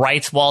sort of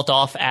writes Walt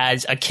off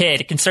as a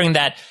kid, considering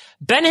that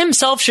Ben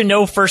himself should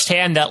know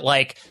firsthand that,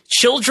 like,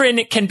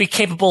 children can be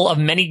capable of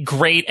many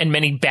great and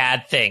many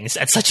bad things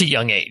at such a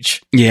young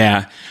age.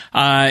 Yeah.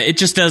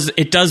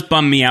 It does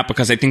bum me out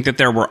because I think that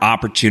there were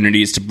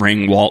opportunities to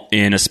bring Walt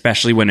in,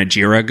 especially when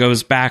Ajira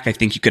goes back. I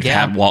think you could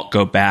have Walt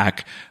go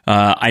back.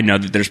 I know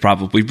that there's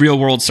probably real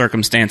world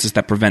circumstances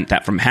that prevent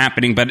that from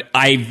happening, but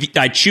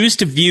I choose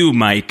to view,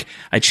 Mike,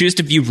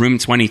 Room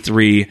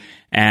 23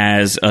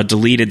 as a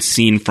deleted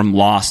scene from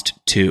Lost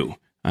 2.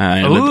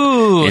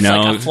 It's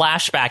like a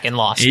flashback in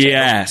Lost.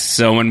 Yes.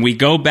 So when we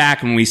go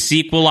back and we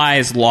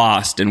sequelize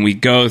Lost and we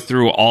go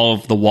through all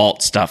of the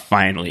Walt stuff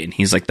finally, and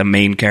he's like the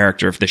main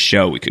character of the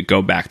show, we could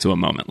go back to a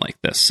moment like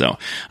this. So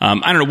I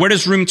don't know. Where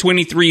does Room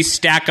 23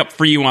 stack up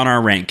for you on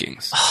our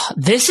rankings?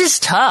 This is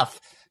tough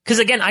because,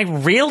 again, I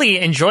really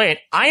enjoy it.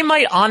 I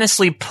might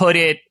honestly put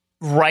it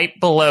right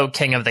below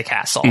King of the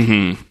Castle.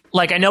 Mm-hmm.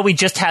 Like, I know we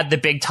just had the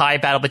big tie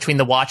battle between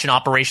The Watch and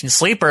Operation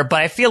Sleeper,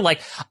 but I feel like,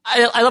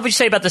 I love what you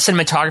say about the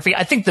cinematography.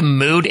 I think the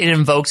mood it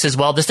invokes as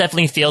well. This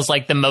definitely feels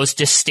like the most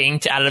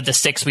distinct out of the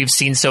 6 we've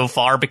seen so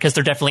far, because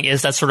there definitely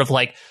is that sort of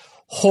like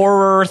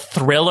horror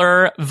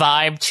thriller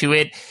vibe to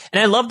it.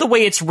 And I love the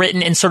way it's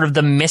written and sort of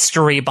the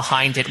mystery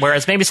behind it.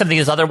 Whereas maybe some of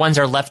these other ones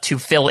are left to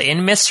fill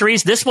in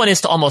mysteries. This one is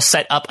to almost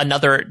set up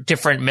another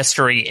different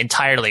mystery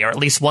entirely, or at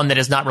least one that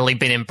has not really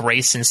been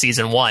embraced in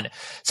season 1.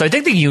 So I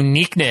think the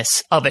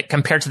uniqueness of it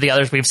compared to the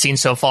others we've seen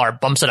so far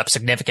bumps it up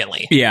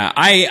significantly. Yeah,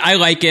 I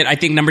like it. I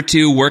think number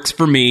 2 works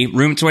for me.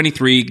 Room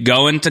 23,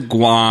 going to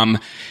Guam.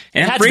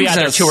 And it had to be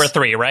either 2 or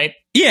 3, right?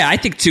 Yeah, I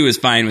think 2 is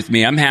fine with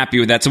me. I'm happy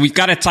with that. So we've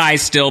got a tie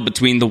still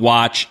between The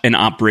Watch and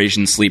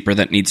Operation Sleeper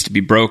that needs to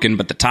be broken,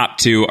 but the top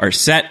 2 are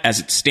set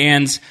as it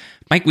stands.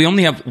 Mike, we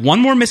only have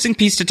one more missing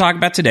piece to talk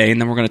about today, and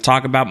then we're going to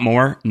talk about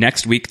more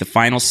next week, the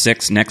final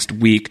 6 next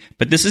week.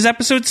 But this is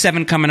episode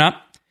 7 coming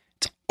up.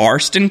 It's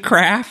Arston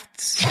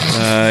Crafts.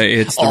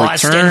 It's the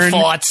return.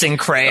 Austin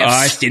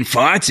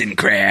Farts and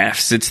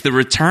Crafts. It's the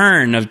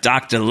return of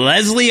Dr.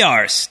 Leslie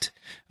Arst.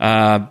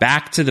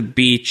 Back to the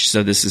beach.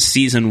 So this is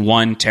season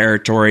 1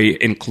 territory,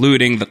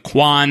 including the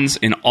Kwans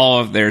in all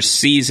of their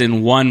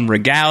season 1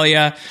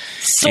 regalia.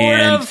 We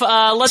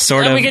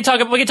can talk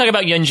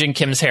about Yunjin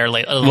Kim's hair a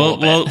little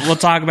bit. We'll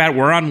talk about it.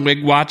 We're on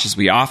Wig Watch, as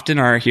we often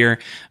are here.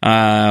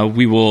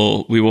 We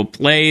will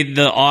play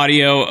the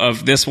audio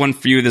of this one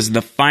for you. This is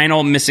the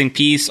final missing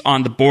piece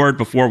on the board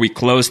before we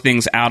close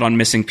things out on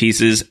missing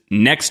pieces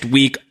next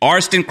week.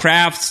 Arston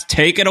Crafts,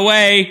 take it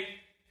away.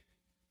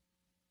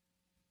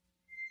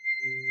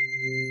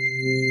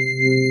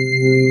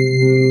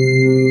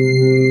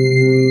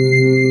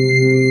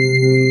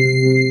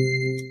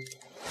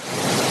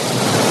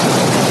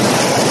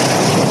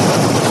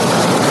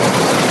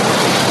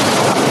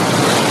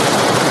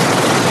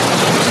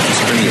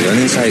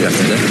 연인 사이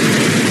같은데?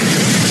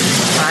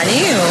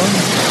 아니에요.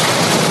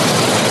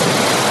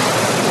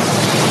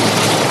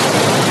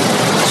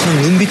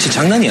 참 눈빛이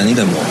장난이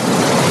아니다 뭐.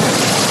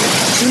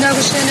 준하고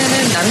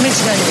시연에는 남매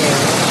지간이에요.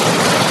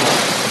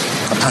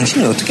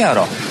 당신이 어떻게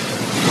알아?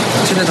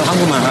 집에서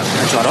한국말 할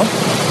줄 알아?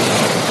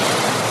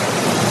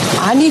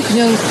 아니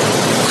그냥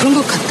그런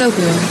것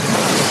같다고요.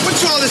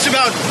 What's all this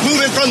about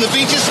moving from the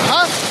beaches?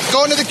 Huh?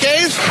 Going to the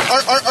caves?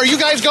 Are you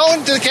guys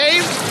going to the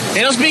cave?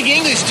 They don't speak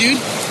English, dude.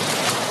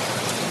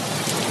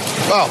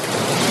 Oh,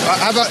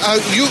 how about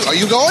you? Are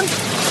you going?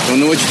 Don't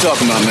know what you're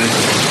talking about, man.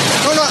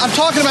 No, I'm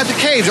talking about the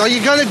caves. Are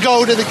you going to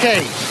go to the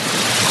caves?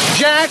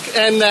 Jack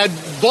and that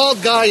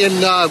bald guy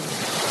and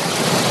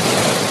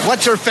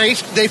what's her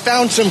face? They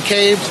found some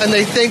caves, and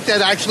they think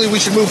that actually we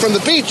should move from the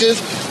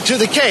beaches to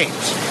the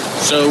caves.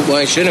 So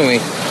why shouldn't we?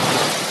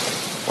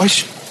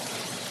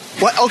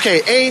 What?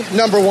 Okay,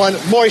 number one,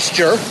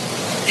 moisture.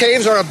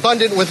 Caves are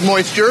abundant with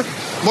moisture.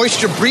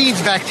 Moisture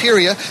breeds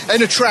bacteria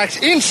and attracts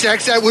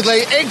insects that would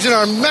lay eggs in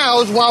our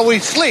mouths while we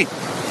sleep.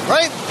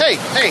 Right? Hey.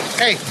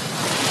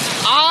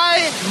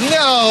 I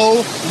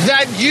know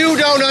that you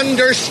don't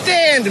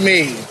understand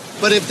me.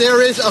 But if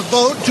there is a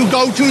vote to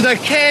go to the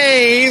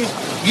cave,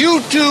 you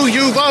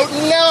vote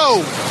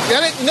no.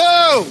 Get it?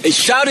 No. Hey,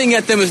 shouting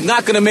at them is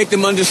not going to make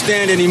them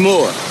understand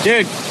anymore.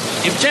 Dude,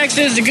 if Jack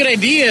says it's a good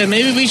idea,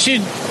 maybe we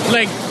should,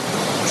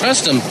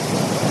 trust him.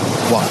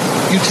 What?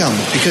 You tell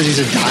me. Because he's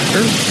a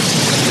doctor?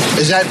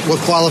 Is that what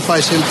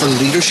qualifies him for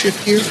leadership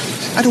here?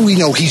 How do we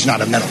know he's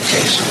not a mental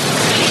case?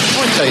 I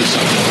want to tell you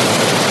something.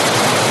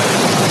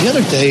 The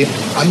other day,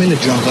 I'm in the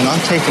jungle and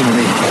I'm taking a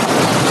lead.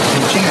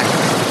 And Jack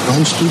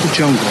runs through the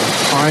jungle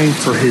crying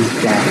for his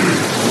dad.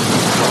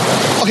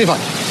 Okay,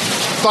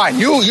 fine.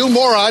 You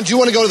morons, you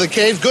want to go to the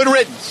caves? Good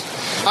riddance.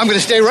 I'm going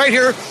to stay right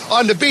here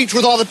on the beach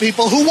with all the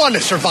people who want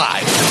to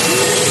survive.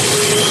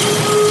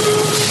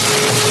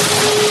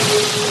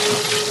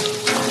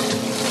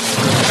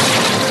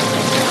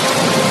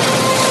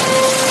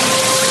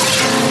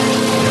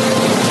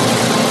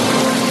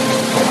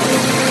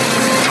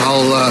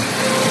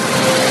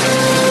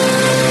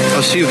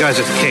 I'll see you guys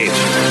at the caves.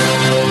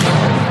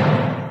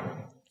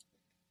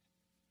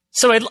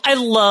 So I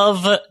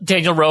love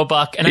Daniel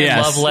Roebuck and I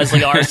love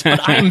Leslie Arzt,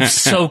 but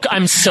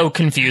I'm so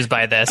confused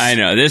by this. I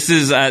know this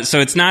is so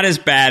it's not as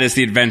bad as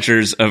The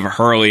Adventures of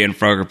Hurley and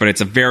Frogurt, but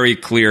it's a very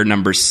clear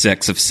number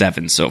 6 of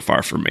 7 so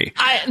far for me.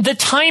 The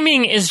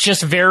timing is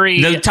just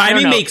very. The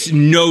timing makes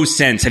no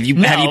sense. Have you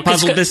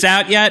puzzled this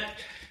out yet?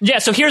 Yeah,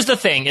 so here's the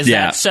thing,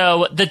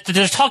 that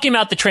they're talking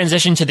about the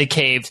transition to the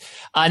caves,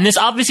 and this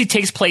obviously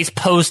takes place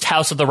post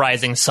House of the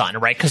Rising Sun,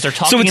 right? Because they're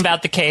talking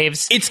about the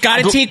caves. It's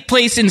got to take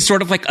place in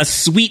sort of like a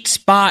sweet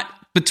spot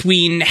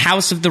between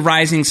House of the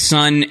Rising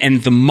Sun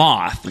and The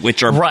Moth,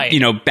 which are,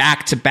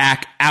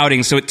 back-to-back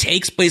outings. So it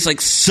takes place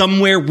like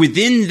somewhere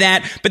within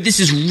that, but this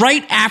is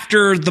right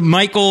after the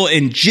Michael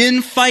and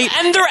Jin fight.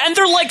 And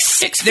they're like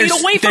 6 feet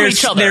away from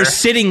each other. They're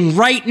sitting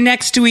right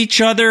next to each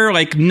other,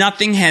 like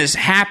nothing has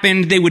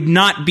happened. They would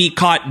not be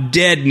caught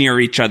dead near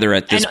each other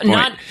at this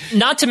point.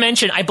 Not to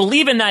mention, I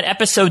believe in that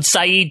episode,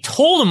 Saeed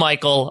told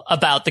Michael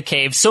about the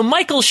cave, so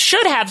Michael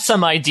should have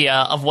some idea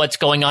of what's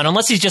going on,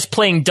 unless he's just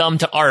playing dumb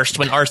to Arzt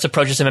when Arzt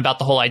approaches him about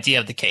the whole idea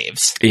of the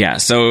caves. Yeah,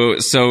 so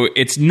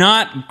it's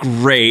not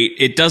great.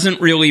 It doesn't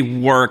really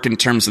work in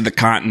terms of the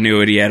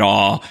continuity at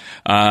all.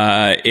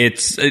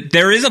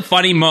 There is a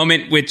funny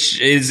moment which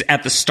is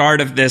at the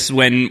start of this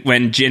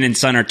when Jin and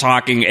Sun are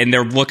talking and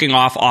they're looking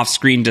off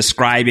screen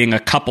describing a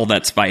couple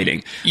that's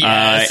fighting.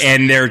 Yes.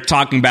 And they're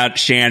talking about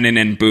Shannon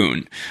and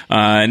Boone.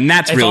 And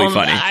that's really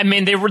funny. I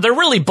mean, they're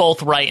really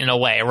both right in a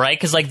way, right?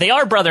 Because they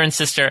are brother and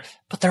sister,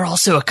 but they're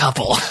also a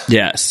couple.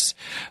 Yes.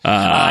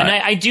 And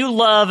I do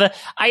love,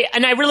 I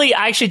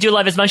actually do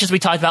love, as much as we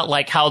talked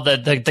about how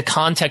the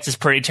context is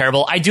pretty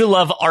terrible, I do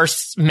love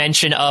Arst's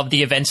mention of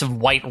the events of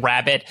White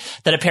Rabbit,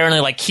 that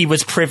apparently he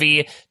was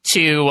privy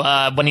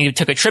to, when he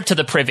took a trip to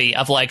the privy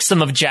of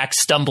some of Jack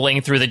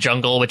stumbling through the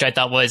jungle, which I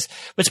thought was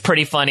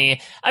pretty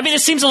funny. I mean,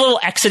 it seems a little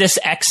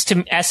Exodus-esque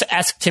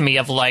to me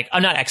of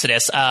not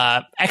Exodus,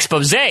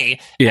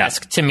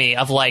 expose-esque to me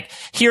of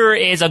here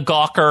is a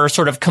gawker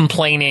sort of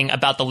complaining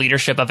about the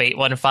leadership of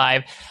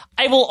 815.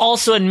 I will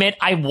also admit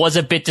I was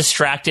a bit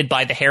distracted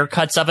by the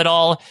haircuts of it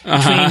all.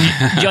 Between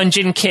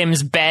Hyunjin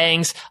Kim's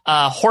bangs,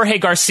 Jorge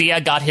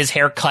Garcia got his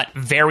hair cut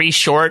very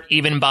short,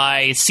 even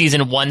by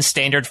season 1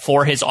 standard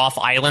for his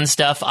off-island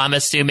stuff, I'm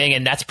assuming,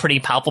 and that's pretty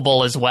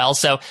palpable as well.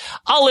 So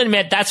I'll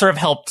admit that sort of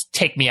helped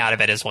take me out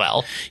of it as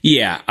well.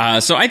 Yeah,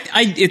 so I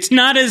it's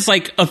not as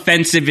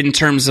offensive in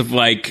terms of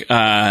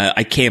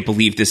I can't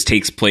believe this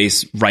takes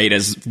place right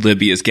as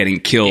Libby is getting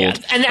killed.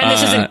 Yeah. And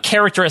this isn't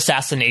character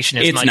assassination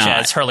as much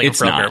as Hurley and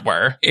Frogurt were.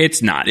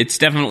 It's not. It's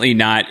definitely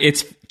not.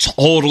 It's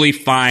totally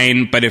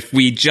fine, but if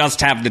we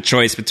just have the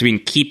choice between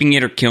keeping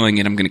it or killing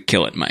it, I'm going to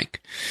kill it,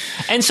 Mike.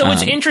 And so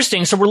it's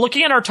interesting. So we're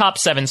looking at our top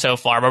 7 so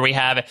far, where we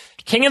have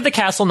King of the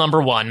Castle number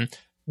 1,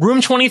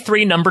 Room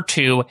 23 number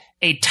 2,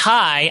 a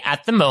tie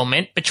at the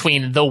moment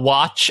between The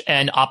Watch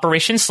and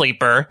Operation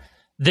Sleeper,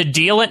 The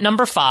Deal at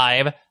number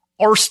 5,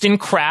 Arzt and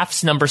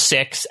Crafts number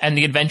 6, and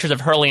The Adventures of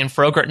Hurley and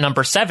Frogurt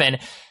number 7.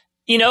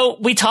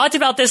 We talked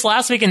about this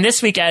last week and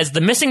this week as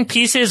the missing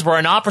pieces were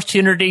an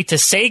opportunity to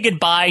say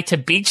goodbye to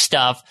beach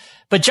stuff,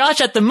 But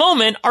Josh, at the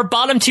moment, our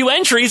bottom 2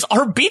 entries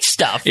are beach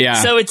stuff. Yeah.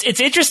 So it's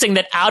interesting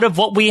that out of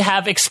what we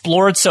have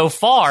explored so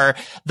far,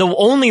 the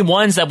only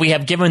ones that we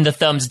have given the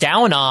thumbs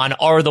down on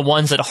are the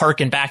ones that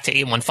harken back to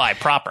 815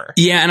 proper.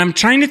 Yeah, and I'm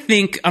trying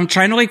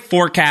to like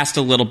forecast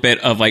a little bit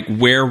of like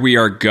where we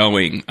are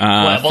going.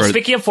 Well,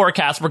 speaking of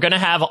forecast, we're going to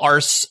have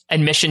Arse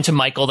admission to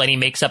Michael that he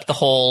makes up the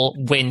whole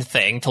wind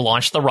thing to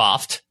launch the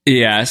raft.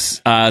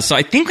 Yes. So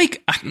I think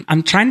like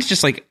I'm trying to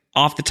just like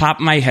off the top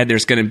of my head,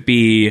 there's going to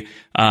be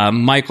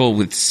Michael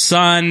with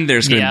Sun.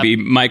 There's going to be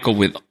Michael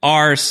with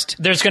Arst.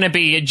 There's going to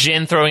be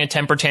Jin throwing a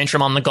temper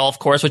tantrum on the golf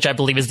course, which I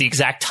believe is the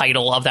exact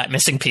title of that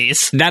missing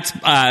piece. That's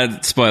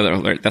spoiler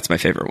alert. That's my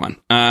favorite one.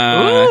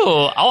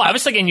 I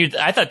was thinking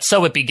I thought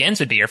So It Begins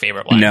would be your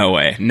favorite one. No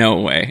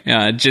way.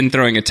 Jin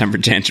throwing a temper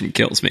tantrum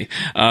kills me.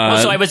 So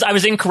I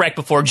was incorrect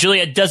before.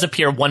 Juliet does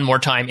appear one more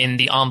time in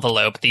the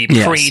envelope, the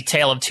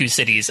pre-Tale of Two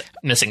Cities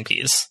missing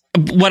piece.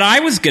 What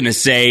I was going to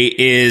say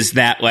is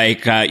that,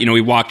 like,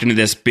 we walked into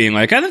this being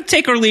like, I'll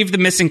take or leave the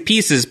missing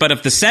pieces, but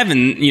of the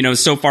 7,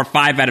 so far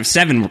 5 out of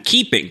 7 we're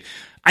keeping.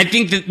 I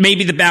think that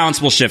maybe the balance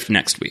will shift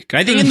next week.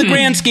 I think in the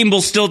grand scheme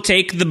we'll still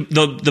take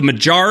the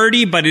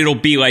majority, but it'll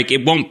be like,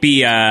 it won't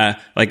be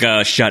like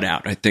a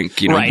shutout. I think,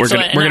 right. we're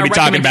going to be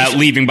talking about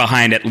leaving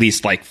behind at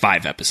least like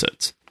 5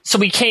 episodes. So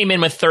we came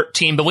in with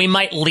 13, but we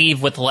might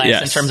leave with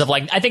less in terms of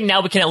like, I think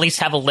now we can at least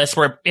have a list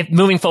where if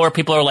moving forward,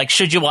 people are like,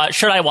 should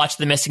I watch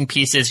the missing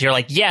pieces? You're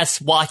like,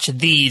 yes, watch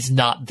these,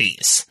 not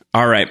these.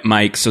 All right,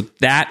 Mike. So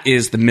that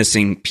is the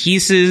missing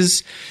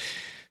pieces.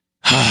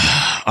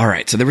 All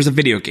right. So there was a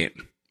video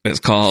game. It's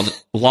called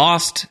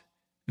Lost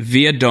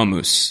Via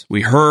Domus.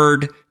 We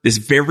heard this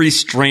very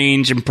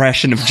strange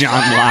impression of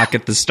John Locke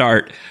at the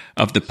start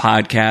of the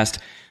podcast.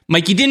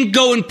 Mike, you didn't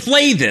go and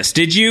play this,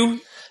 did you?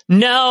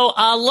 No,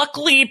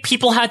 luckily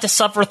people had to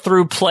suffer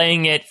through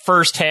playing it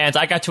firsthand.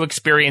 I got to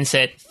experience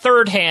it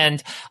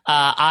thirdhand.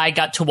 I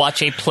got to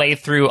watch a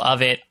playthrough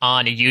of it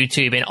on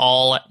YouTube in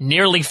all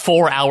nearly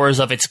 4 hours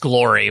of its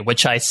glory,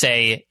 which I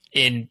say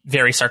in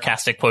very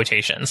sarcastic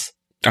quotations.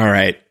 All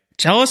right.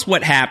 Tell us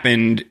what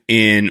happened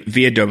in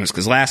Via Domus,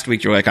 because last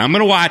week you were like, I'm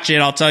going to watch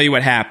it. I'll tell you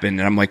what happened.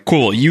 And I'm like,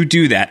 cool, you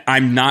do that.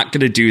 I'm not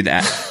going to do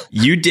that.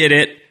 You did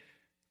it.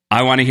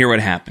 I want to hear what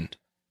happened.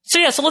 So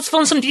let's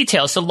fill in some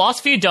details. So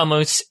Lost Via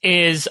Domus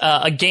is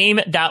a game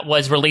that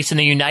was released in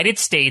the United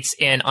States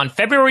on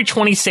February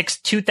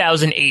 26,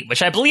 2008,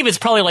 which I believe is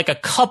probably like a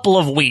couple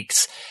of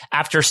weeks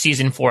after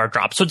Season 4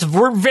 dropped. So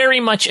we're very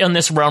much in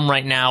this realm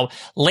right now.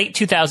 Late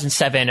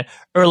 2007,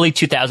 early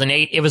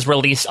 2008. It was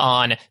released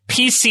on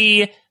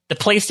PC, the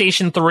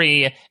PlayStation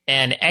 3,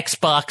 and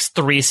Xbox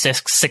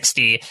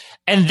 360.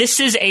 And this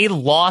is a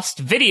Lost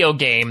video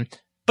game,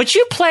 but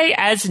you play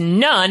as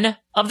none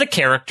of the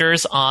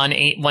characters on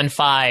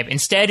 815.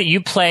 Instead,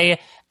 you play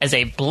as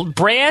a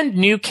brand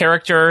new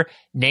character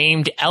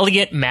named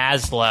Elliot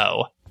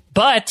Maslow.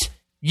 But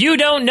you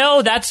don't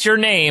know that's your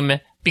name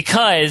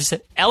because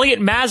Elliot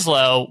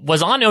Maslow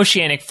was on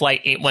Oceanic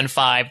Flight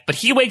 815, but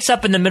he wakes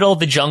up in the middle of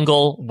the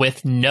jungle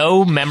with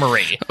no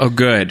memory. Oh,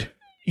 good.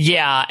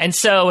 Yeah, and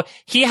so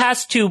he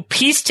has to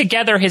piece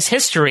together his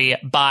history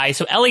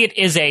so Elliot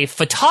is a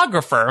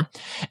photographer,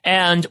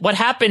 and what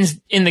happens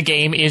in the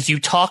game is you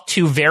talk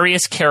to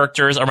various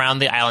characters around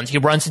the island. He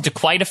runs into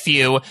quite a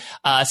few,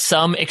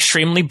 some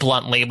extremely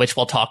bluntly, which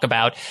we'll talk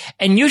about,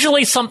 and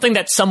usually something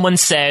that someone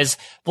says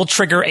will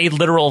trigger a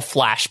literal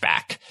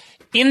flashback.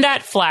 In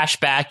that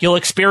flashback, you'll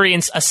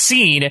experience a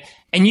scene,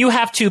 and you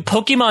have to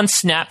Pokemon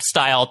Snap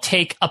style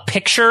take a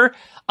picture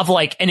of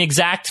like an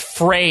exact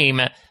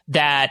frame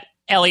that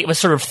Elliot was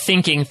sort of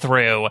thinking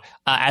through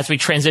as we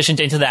transitioned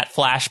into that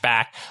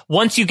flashback.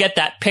 Once you get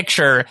that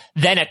picture,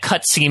 then a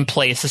cutscene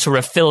plays to sort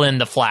of fill in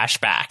the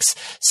flashbacks.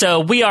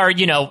 So we are,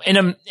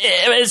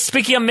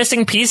 speaking of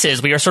missing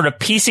pieces, we are sort of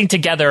piecing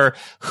together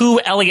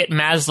who Elliot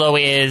Maslow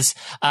is.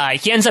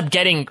 He ends up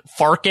getting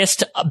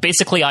Farkased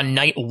basically on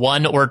night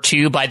 1 or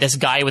 2 by this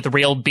guy with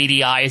real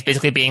beady eyes,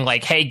 basically being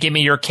like, hey, give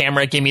me your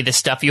camera, give me the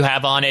stuff you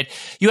have on it.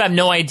 You have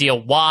no idea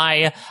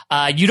why.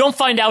 You don't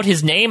find out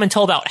his name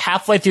until about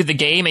halfway through the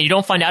game, and you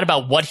don't find out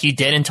about what he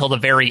did until the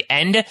very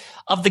end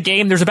of the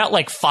game. There's about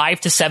like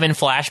 5 to 7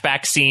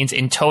 flashback scenes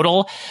in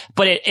total,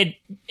 but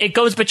it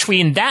goes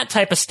between that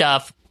type of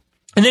stuff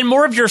and then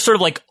more of your sort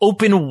of like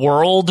open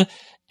world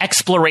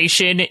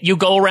exploration. You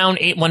go around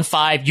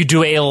 815, you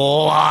do a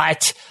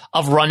lot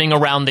of running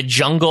around the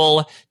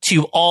jungle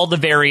to all the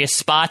various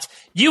spots.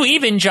 You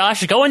even,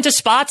 Josh, go into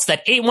spots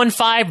that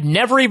 815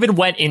 never even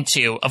went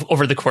into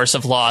over the course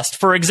of Lost.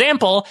 For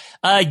example,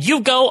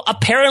 you go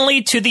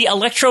apparently to the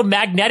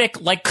electromagnetic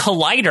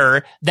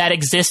collider that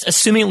exists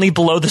assumingly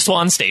below the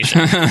Swan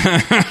Station.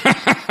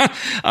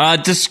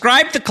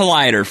 Describe the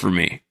collider for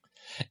me.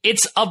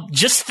 It's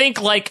just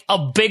think like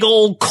a big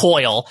old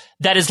coil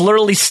that is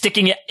literally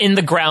sticking in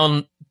the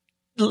ground,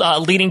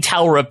 Leaning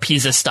Tower of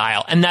Pisa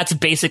style. And that's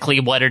basically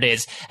what it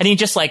is. And you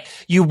just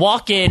you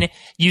walk in,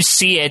 you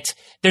see it,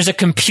 There's a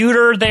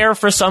computer there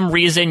for some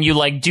reason. You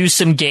like do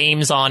some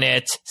games on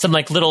it, some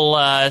like little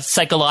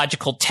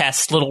psychological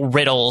tests, little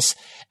riddles,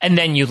 and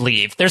then you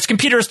leave. There's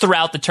computers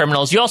throughout the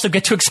terminals. You also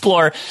get to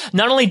explore,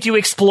 not only do you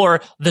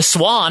explore the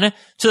Swan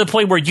to the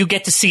point where you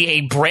get to see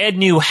a brand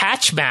new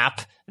hatch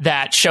map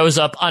that shows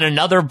up on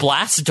another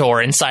blast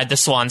door inside the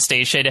Swan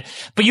Station.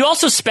 But you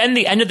also spend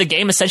the end of the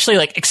game essentially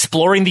like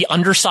exploring the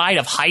underside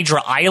of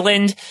Hydra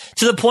Island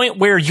to the point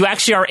where you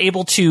actually are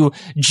able to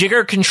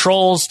jigger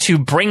controls to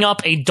bring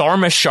up a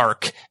Dharma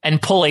shark and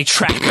pull a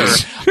tractor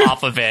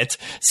off of it.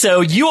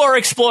 So you are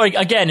exploring,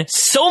 again,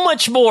 so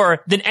much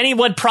more than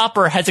anyone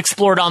proper has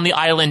explored on the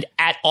island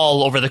at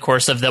all over the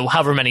course of the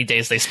however many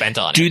days they spent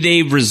on it. Do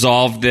they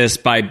resolve this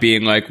by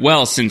being like,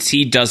 well, since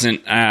he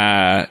doesn't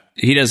know,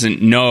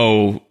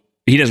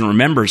 he doesn't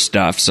remember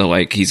stuff, so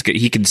like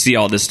he can see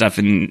all this stuff,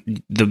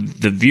 and the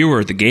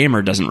viewer, the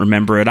gamer, doesn't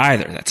remember it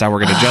either. That's how we're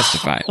going to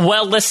justify it.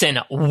 Well, listen,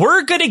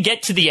 we're going to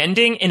get to the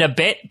ending in a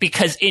bit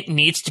because it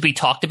needs to be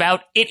talked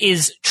about. It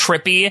is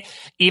trippy,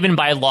 even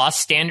by Lost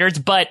standards,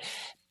 but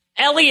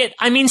Elliot,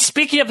 I mean,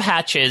 speaking of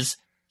hatches,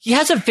 he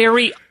has a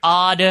very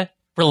odd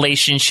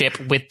relationship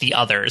with the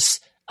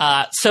others.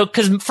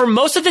 Cause for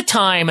most of the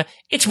time,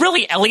 it's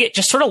really Elliot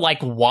just sort of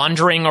like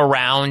wandering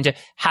around,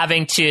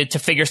 having to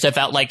figure stuff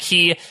out. Like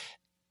he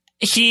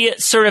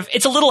sort of,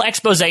 it's a little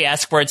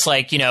expose-esque where it's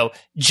like, you know,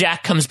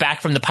 Jack comes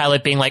back from the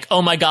pilot being like,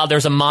 oh my God,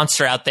 there's a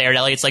monster out there. And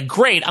Elliot's like,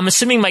 great, I'm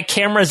assuming my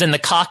camera's in the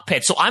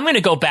cockpit, so I'm going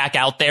to go back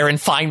out there and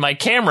find my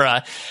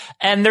camera.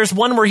 And there's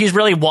one where he's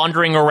really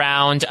wandering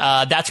around.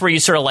 That's where you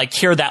sort of like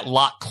hear that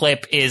Locke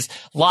clip is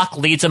Locke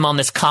leads him on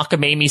this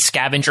cockamamie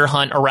scavenger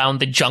hunt around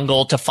the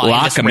jungle to find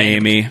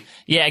Lockamamie.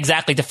 Yeah,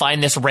 exactly. To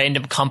find this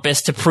random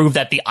compass to prove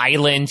that the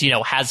island, you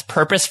know, has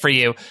purpose for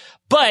you.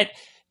 But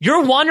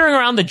you're wandering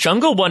around the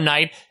jungle one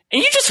night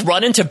and you just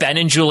run into Ben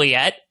and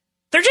Juliet.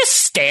 They're just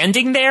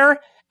standing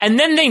there. And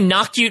then they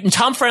knock you, and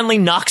Tom Friendly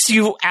knocks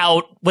you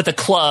out with a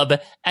club,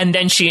 and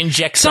then she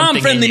injects something in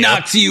you. Tom Friendly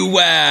knocks you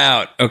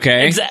out.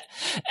 Okay.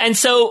 Exactly. And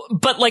so,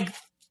 but like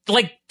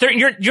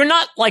you're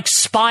not like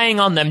spying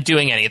on them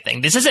doing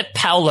anything. This isn't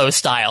Paolo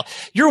style.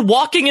 You're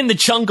walking in the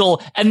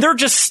jungle, and they're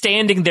just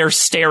standing there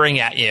staring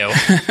at you,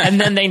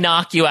 and then they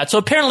knock you out. So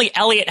apparently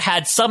Elliot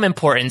had some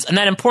importance, and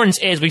that importance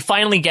is we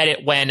finally get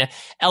it when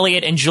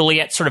Elliot and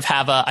Juliet sort of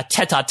have a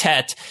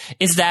tete-a-tete,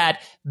 is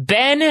that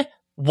Ben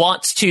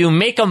wants to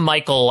make a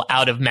Michael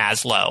out of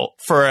Maslow,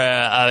 for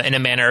in a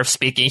manner of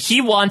speaking.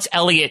 He wants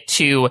Elliot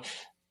to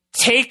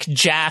take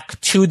Jack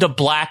to the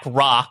Black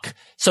Rock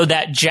so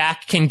that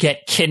Jack can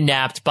get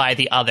kidnapped by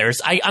the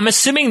others. I'm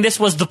assuming this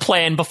was the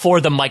plan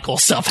before the Michael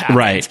stuff happened.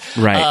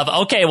 Right.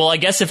 Okay, well, I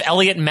guess if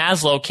Elliot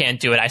Maslow can't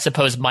do it, I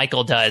suppose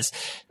Michael does.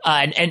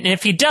 And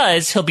if he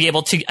does, he'll be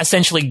able to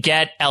essentially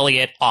get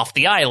Elliot off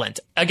the island.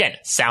 Again,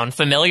 sound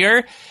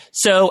familiar?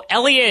 So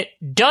Elliot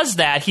does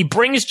that. He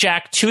brings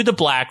Jack to the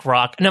Black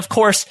Rock. And of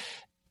course,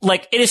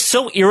 like, it is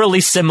so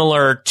eerily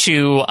similar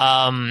to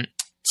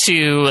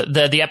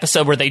the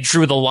episode where they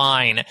drew the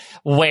line,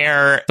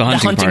 where the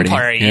hunting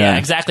party. Yeah,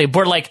 exactly.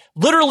 Where like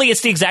literally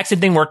it's the exact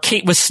same thing where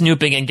Kate was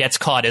snooping and gets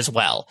caught as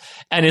well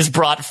and is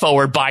brought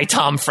forward by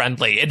Tom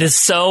Friendly. It is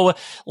so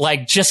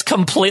like just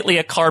completely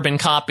a carbon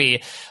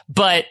copy.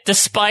 But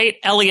despite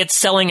Elliot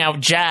selling out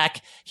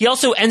Jack, he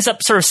also ends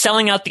up sort of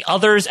selling out the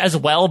others as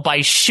well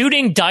by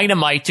shooting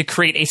dynamite to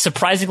create a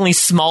surprisingly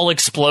small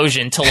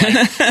explosion to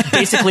like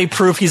basically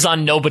prove he's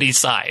on nobody's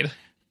side.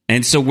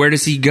 And so where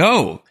does he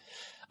go?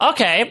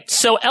 Okay,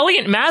 so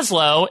Elliot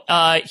Maslow,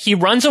 he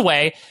runs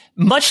away,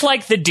 much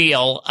like the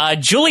deal.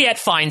 Juliet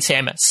finds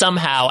him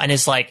somehow and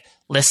is like,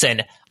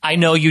 listen, I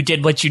know you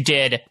did what you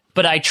did,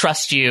 but I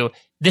trust you.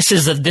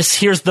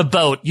 Here's the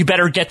boat. You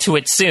better get to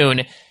it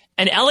soon.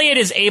 And Elliot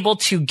is able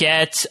to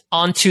get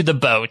onto the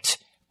boat,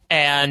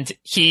 and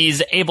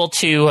he's able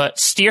to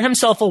steer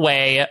himself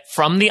away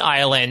from the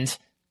island.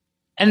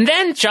 And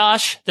then,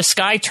 Josh, the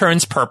sky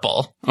turns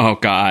purple. Oh,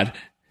 God.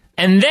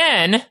 And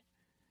then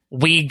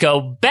we go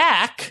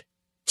back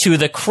to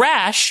the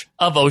crash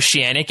of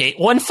Oceanic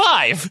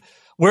 815,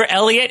 where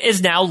Elliot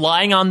is now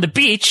lying on the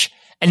beach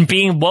and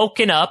being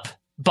woken up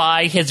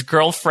by his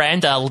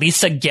girlfriend,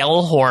 Lisa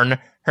Gellhorn,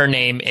 her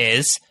name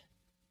is.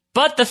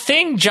 But the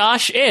thing,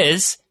 Josh,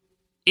 is,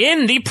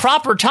 in the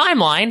proper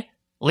timeline,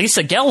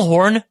 Lisa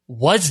Gellhorn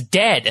was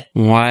dead.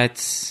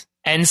 What?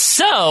 And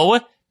so,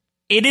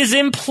 it is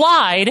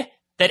implied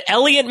that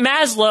Elliot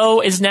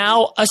Maslow is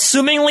now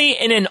assumingly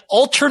in an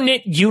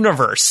alternate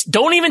universe.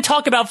 Don't even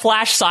talk about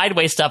Flash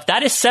Sideways stuff.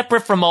 That is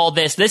separate from all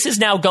this. This is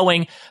now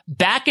going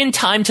back in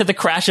time to the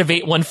crash of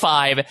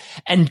 815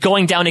 and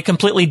going down a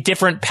completely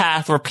different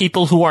path where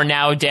people who are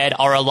now dead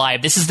are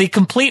alive. This is the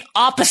complete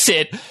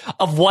opposite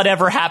of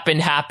whatever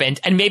happened.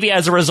 And maybe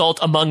as a result,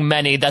 among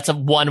many, that's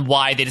one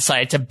why they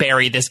decided to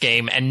bury this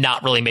game and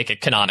not really make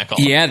it canonical.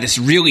 Yeah, this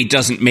really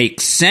doesn't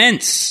make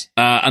sense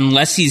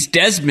unless he's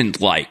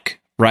Desmond-like.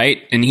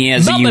 right? And he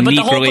has a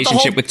unique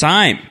relationship with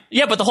time.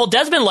 Yeah, but the whole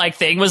Desmond-like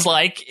thing was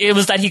like, it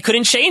was that he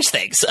couldn't change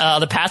things.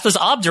 The past was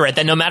obdurate,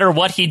 that no matter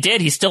what he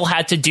did, he still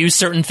had to do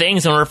certain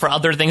things in order for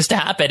other things to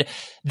happen.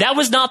 That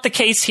was not the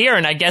case here,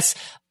 and I guess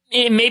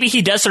maybe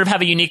he does sort of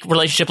have a unique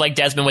relationship like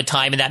Desmond with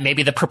time, and that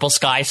maybe the purple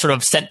sky sort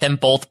of sent them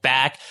both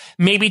back.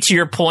 Maybe to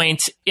your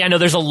point, I know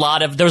there was a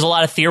lot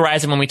of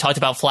theorizing when we talked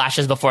about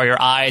Flashes Before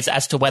Your Eyes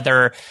as to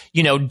whether,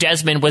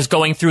 Desmond was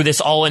going through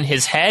this all in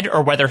his head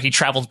or whether he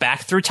traveled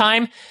back through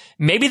time.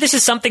 Maybe this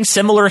is something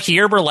similar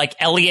here where like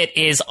Elliot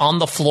is on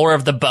the floor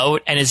of the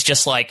boat and is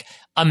just like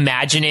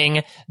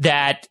imagining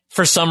that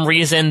for some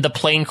reason the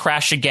plane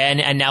crashed again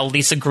and now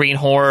Lisa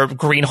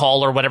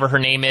Greenhall or whatever her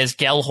name is,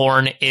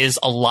 Gellhorn, is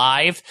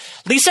alive.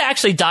 Lisa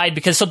actually died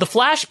because the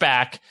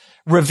flashback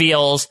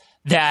reveals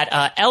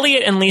that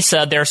Elliot and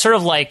Lisa, they're sort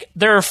of like,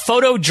 they're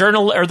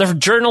they're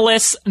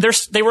journalists.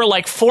 They were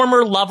like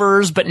former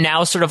lovers, but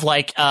now sort of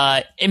like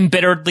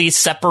embitteredly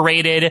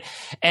separated,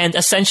 and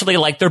essentially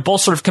like they're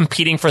both sort of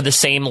competing for the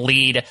same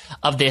lead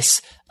of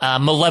this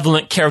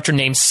malevolent character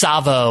named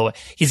Savo.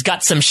 He's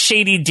got some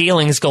shady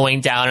dealings going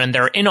down, and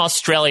they're in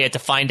Australia to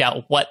find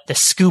out what the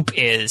scoop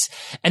is.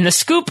 And the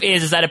scoop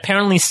is that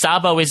apparently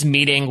Savo is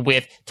meeting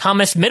with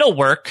Thomas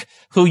Middlework,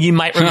 who you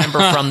might remember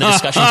from the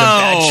discussions of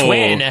Bad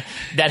Schwinn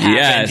that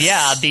happened.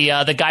 Yes.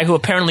 Yeah, the guy who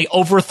apparently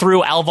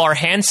overthrew Alvar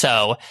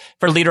Hanso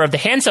for leader of the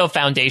Hanso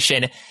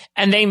Foundation.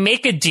 And they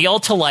make a deal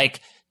to like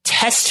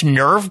test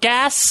nerve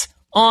gas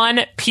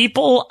on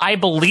people, I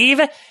believe.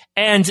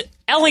 And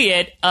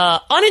Elliot,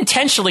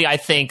 unintentionally, I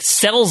think,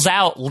 sells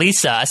out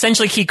Lisa.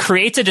 Essentially, he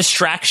creates a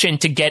distraction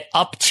to get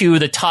up to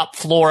the top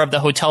floor of the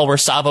hotel where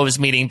Savo is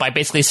meeting by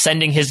basically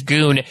sending his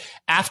goon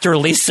after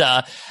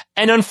Lisa.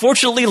 And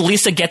unfortunately,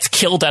 Lisa gets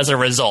killed as a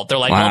result. They're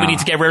like, well, we need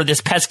to get rid of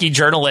this pesky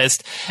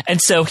journalist.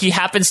 And so he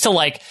happens to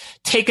like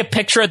take a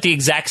picture at the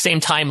exact same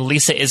time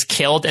Lisa is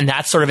killed. And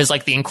that sort of is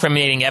like the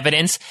incriminating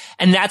evidence.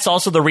 And that's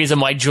also the reason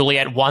why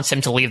Juliet wants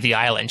him to leave the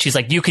island. She's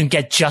like, you can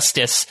get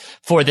justice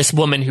for this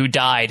woman who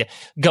died.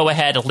 Go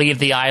ahead, leave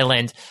the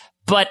island.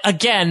 But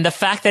again, the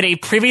fact that a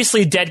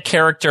previously dead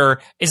character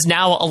is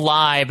now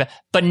alive,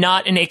 but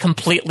not in a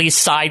completely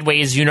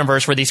sideways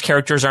universe where these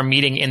characters are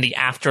meeting in the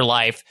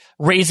afterlife,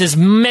 raises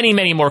many,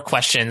 many more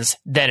questions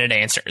than it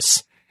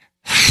answers.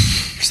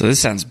 So this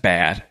sounds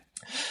bad.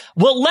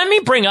 Well, let me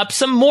bring up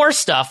some more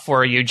stuff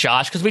for you,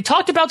 Josh, because we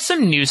talked about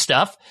some new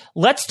stuff.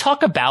 Let's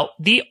talk about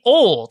the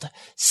old.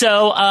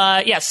 So,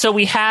 so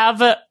we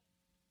have a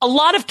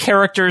lot of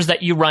characters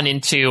that you run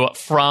into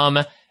from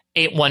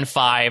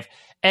 815.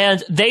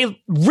 And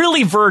they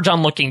really verge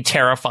on looking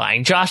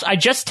terrifying. Josh, I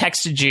just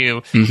texted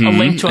you a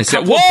link to a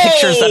couple of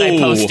pictures that I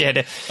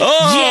posted.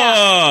 Oh!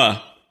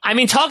 Yeah. I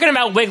mean, talking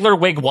about Wiggler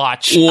Wig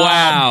Watch.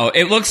 Wow.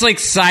 It looks like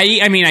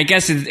Saeed. I mean, I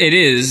guess it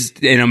is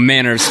in a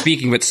manner of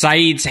speaking, but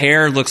Saeed's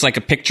hair looks like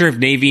a picture of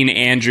Naveen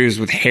Andrews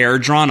with hair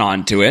drawn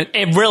onto it.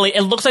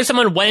 It looks like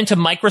someone went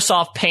into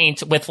Microsoft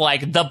Paint with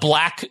like the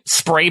black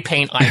spray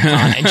paint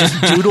icon and just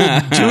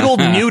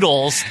doodled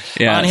noodles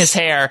on his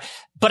hair.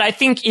 But I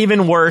think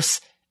even worse,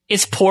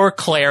 it's poor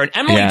Claire. And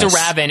Emily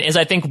DeRavin is,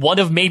 I think, one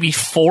of maybe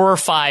 4 or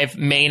 5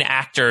 main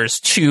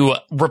actors to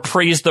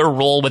reprise their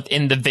role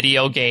within the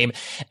video game.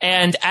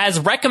 And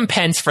as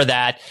recompense for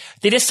that,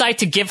 they decide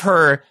to give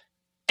her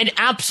an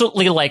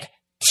absolutely, like,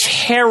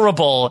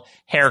 terrible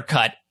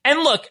haircut. And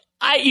look,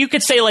 you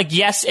could say, like,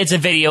 yes, it's a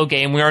video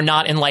game. We are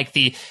not in, like,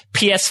 the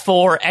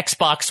PS4,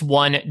 Xbox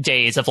One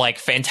days of, like,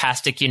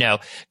 fantastic,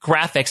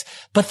 graphics.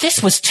 But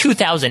this was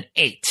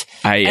 2008.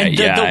 And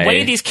the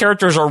way these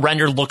characters are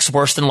rendered looks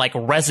worse than, like,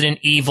 Resident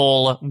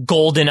Evil,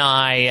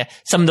 GoldenEye,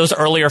 some of those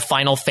earlier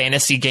Final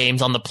Fantasy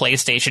games on the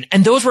PlayStation.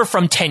 And those were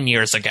from 10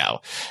 years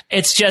ago.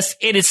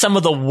 It is some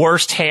of the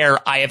worst hair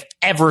I have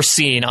ever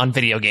seen on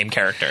video game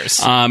characters.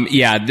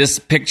 This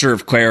picture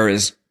of Claire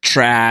is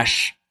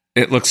trash.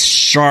 It looks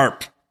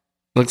sharp.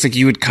 Looks like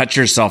you would cut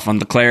yourself on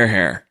the Claire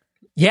hair.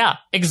 Yeah,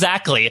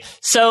 exactly.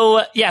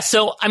 So,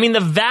 I mean, the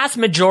vast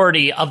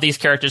majority of these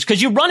characters, because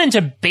you run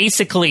into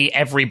basically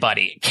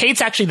everybody.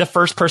 Kate's actually the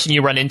first person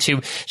you run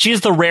into. She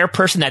is the rare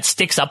person that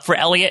sticks up for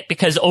Elliot,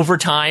 because over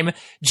time,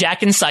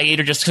 Jack and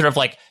Saeed are just sort of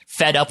like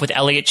fed up with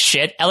Elliot's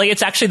shit.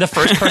 Elliot's actually the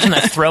first person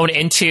that's thrown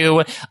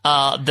into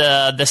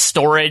the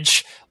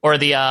storage or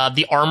the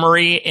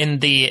armory in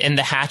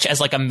the hatch as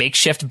like a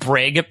makeshift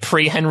brig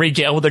pre-Henry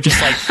Gill. They're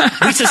just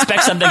like, we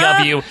suspect something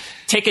of you.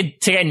 Take a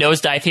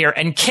nosedive here.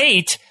 And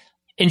Kate,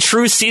 in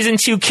true season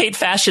 2 Kate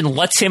fashion,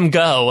 lets him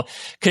go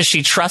because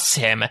she trusts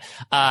him.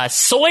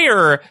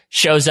 Sawyer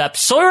shows up.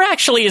 Sawyer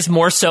actually is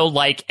more so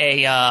like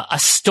a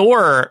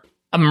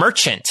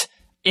merchant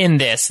in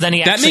this than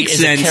he actually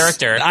is a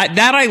character.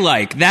 That I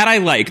like.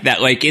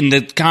 That, like, in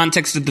the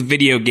context of the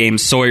video game,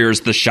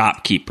 Sawyer's the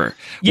shopkeeper.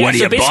 Yeah, what are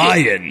you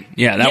buying?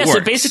 Yeah, that works. So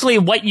basically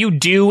what you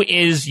do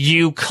is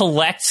you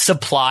collect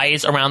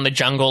supplies around the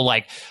jungle,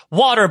 like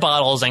water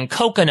bottles and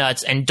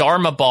coconuts and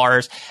Dharma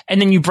bars, and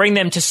then you bring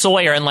them to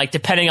Sawyer, and, like,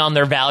 depending on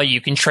their value,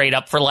 you can trade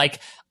up for, like,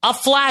 a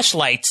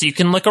flashlight so you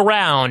can look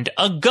around,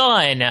 a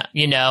gun,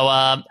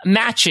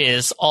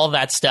 matches, all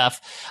that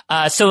stuff.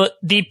 So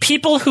the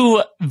people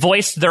who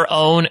voiced their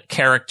own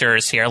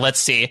characters here,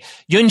 let's see.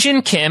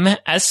 Yoonjin Kim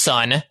as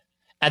Sun,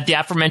 the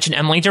aforementioned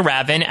Emily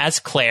DeRavin as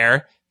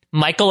Claire,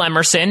 Michael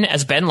Emerson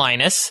as Ben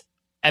Linus,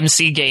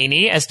 MC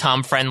Gainey as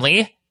Tom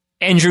Friendly,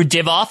 Andrew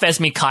Divoff as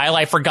Mikhail.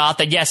 I forgot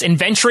that, yes, in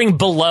venturing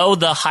below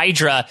the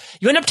Hydra,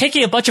 you end up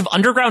taking a bunch of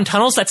underground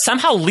tunnels that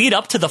somehow lead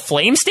up to the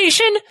Flame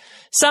Station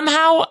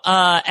somehow.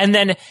 And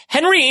then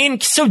Henry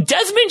Ian, so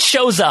Desmond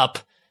shows up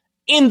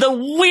in the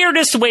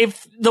weirdest way,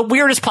 the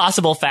weirdest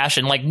possible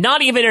fashion, like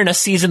not even in a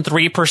season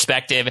 3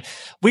 perspective.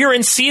 We are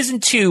in season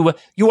 2.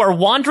 You are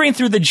wandering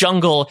through the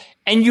jungle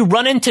and you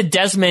run into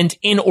Desmond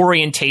in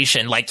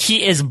orientation. Like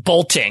he is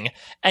bolting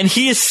and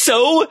he is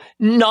so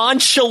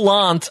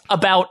nonchalant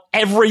about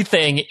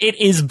everything. It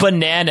is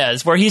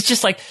bananas where he's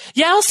just like,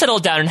 yeah, I'll settle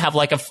down and have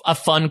like a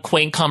fun,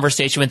 quaint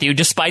conversation with you,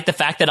 despite the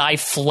fact that I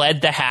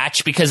fled the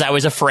hatch because I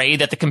was afraid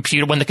that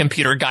when the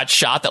computer got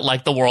shot, that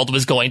like the world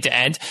was going to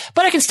end.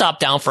 But I can stop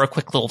down for a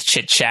quick little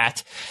chit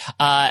chat.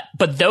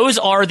 But those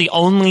are the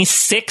only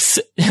 6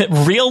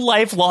 real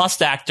life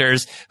Lost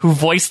actors who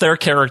voice their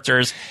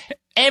characters.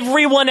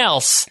 Everyone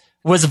else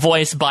was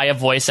voiced by a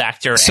voice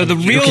actor. So the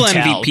real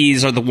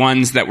MVPs are the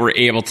ones that were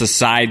able to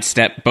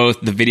sidestep both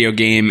the video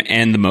game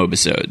and the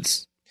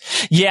mobisodes.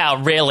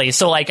 Yeah, really.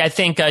 So like, I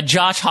think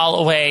Josh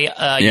Holloway,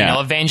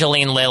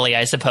 Evangeline Lilly,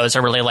 I suppose,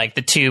 are really like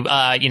the two.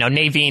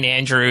 Naveen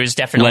Andrews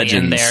definitely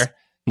in there.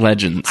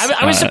 Legends.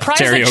 I was surprised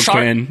Terry that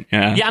O'Quinn.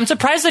 Yeah, I'm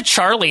surprised that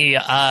Charlie,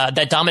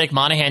 that Dominic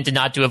Monaghan did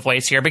not do a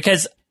voice here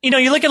because you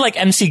look at like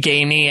MC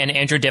Gainey and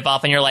Andrew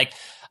Divoff, and you're like,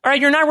 all right,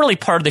 you're not really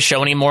part of the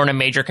show anymore in a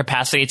major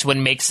capacity. It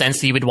wouldn't make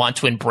sense that you would want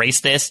to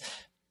embrace this.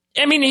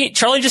 I mean,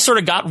 Charlie just sort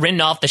of got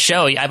written off the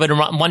show. I would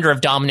wonder if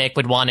Dominic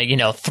would want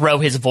to, throw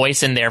his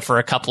voice in there for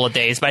a couple of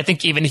days. But I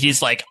think even he's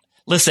like,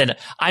 listen,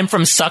 I'm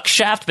from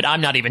Suckshaft, but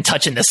I'm not even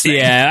touching this thing.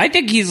 Yeah, I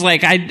think he's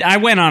like, I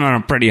went on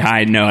a pretty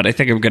high note. I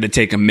think I'm going to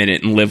take a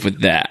minute and live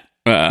with that.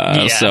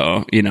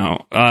 So,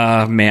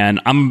 man,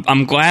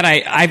 I'm glad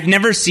I've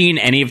never seen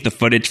any of the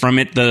footage from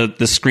it. The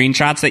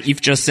screenshots that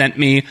you've just sent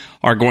me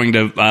are going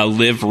to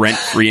live rent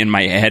free in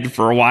my head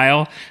for a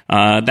while.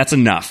 That's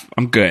enough.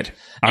 I'm good.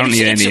 I don't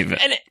need any of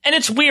it. And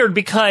it's weird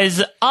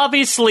because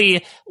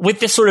obviously with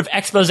this sort of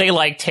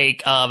expose-like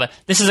take of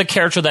this is a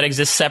character that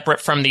exists separate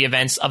from the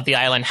events of the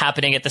island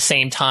happening at the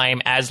same time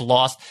as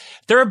Lost,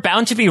 there are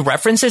bound to be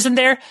references in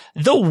there.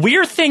 The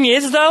weird thing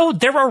is, though,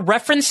 there are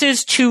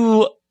references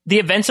to the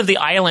events of the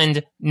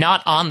island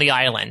not on the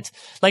island.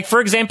 Like, for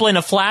example, in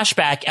a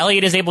flashback,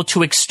 Elliot is able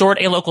to extort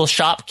a local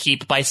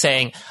shopkeep by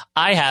saying,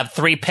 I have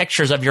 3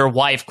 pictures of your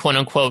wife, quote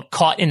unquote,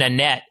 caught in a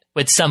net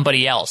with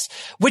somebody else.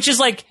 Which is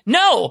like,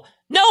 no.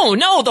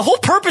 The whole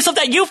purpose of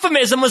that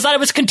euphemism was that it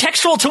was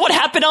contextual to what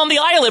happened on the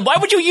island. Why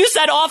would you use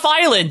that off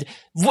island?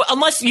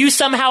 Unless you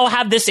somehow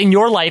have this in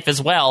your life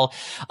as well.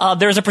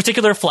 There's a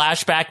particular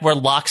flashback where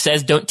Locke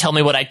says, don't tell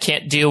me what I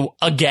can't do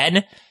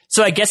again.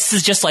 So I guess this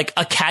is just like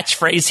a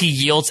catchphrase he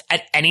yields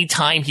at any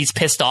time he's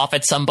pissed off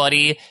at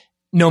somebody,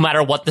 no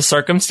matter what the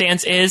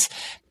circumstance is.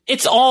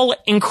 It's all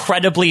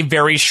incredibly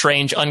very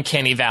strange,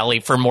 uncanny valley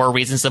for more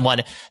reasons than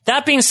one.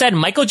 That being said,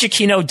 Michael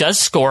Giacchino does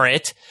score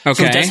it.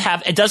 Okay. So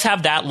it does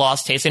have that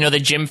Lost taste. I know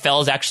that Jim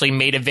Fells actually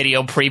made a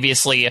video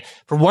previously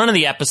for one of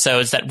the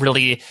episodes that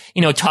really,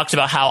 talks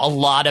about how a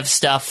lot of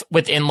stuff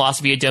within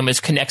Lost Via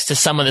Domus connects to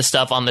some of the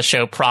stuff on the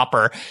show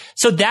proper.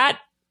 So that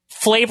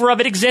flavor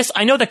of it exists.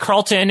 I know that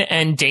Carlton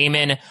and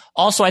Damon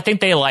also, I think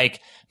they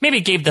maybe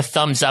gave the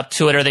thumbs up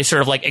to it, or they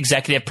sort of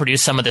executive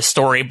produced some of the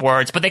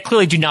storyboards, but they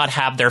clearly do not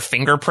have their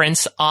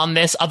fingerprints on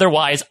this.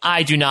 Otherwise,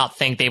 I do not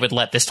think they would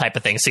let this type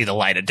of thing see the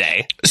light of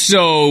day.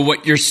 So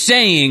what you're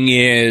saying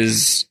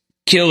is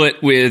kill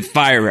it with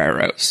fire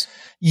arrows.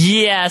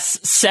 Yes,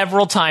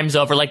 several times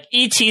over, like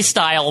E.T.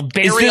 style,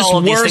 bury all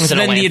of these things in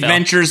a landfill. Is this worse than the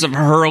adventures of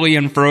Hurley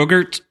and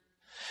Frogurt?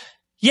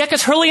 Yeah,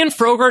 because Hurley and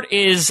Frogurt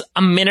is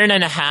a minute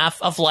and a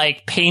half of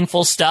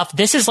painful stuff.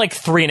 This is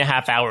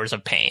 3.5 hours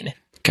of pain.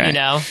 Okay.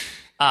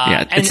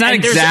 Yeah, it's not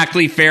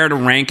exactly fair to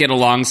rank it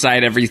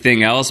alongside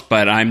everything else,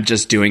 but I'm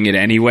just doing it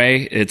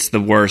anyway. It's the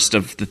worst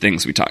of the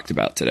things we talked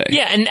about today.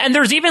 Yeah, and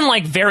there's even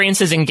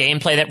variances in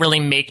gameplay that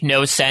really make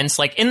no sense.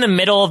 Like in the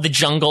middle of the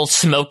jungle,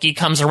 Smokey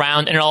comes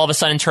around and it all of a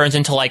sudden turns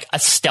into a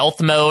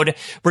stealth mode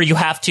where you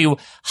have to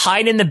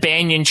hide in the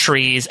banyan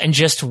trees and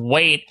just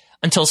wait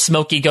until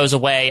Smokey goes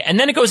away. And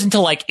then it goes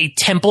into a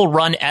Temple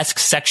Run-esque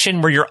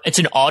section where it's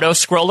an auto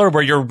scroller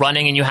where you're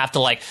running and you have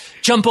to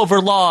jump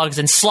over logs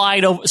and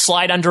slide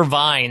under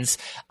vines.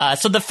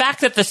 So the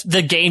fact that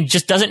the game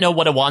just doesn't know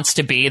what it wants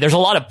to be, there's a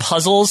lot of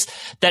puzzles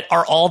that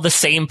are all the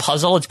same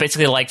puzzle. It's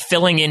basically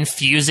filling in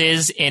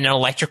fuses in an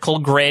electrical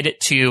grid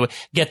to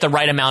get the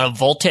right amount of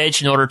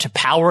voltage in order to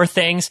power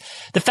things.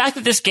 The fact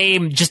that this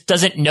game just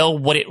doesn't know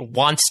what it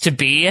wants to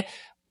be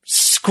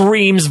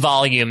screams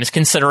volumes,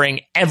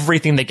 considering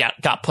everything that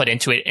got put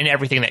into it and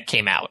everything that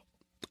came out.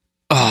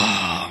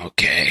 Oh,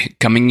 okay.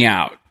 Coming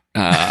out.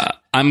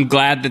 I'm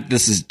glad that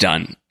this is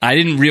done. I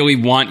didn't really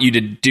want you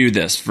to do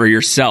this for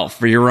yourself,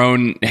 for your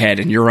own head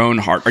and your own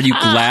heart. Are you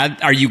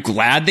glad? Are you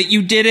glad that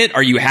you did it?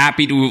 Are you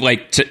happy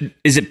to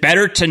is it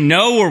better to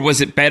know, or was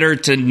it better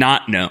to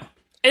not know?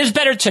 It was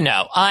better to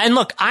know. And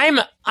look, I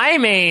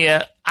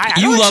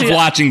you love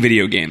watching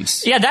video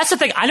games. Yeah, that's the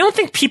thing. I don't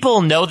think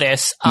people know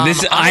this.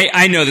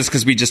 I know this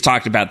because we just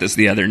talked about this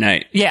the other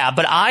night. Yeah,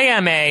 but I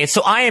am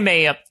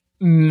a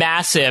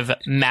massive,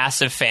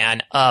 massive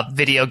fan of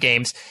video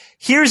games.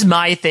 Here's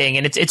my thing,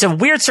 and it's a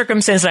weird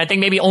circumstance that I think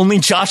maybe only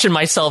Josh and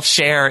myself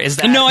share. Is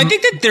that no? I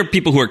think that there are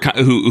people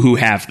who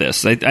have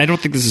this. I don't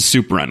think this is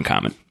super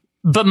uncommon.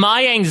 But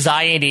my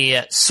anxiety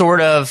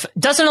sort of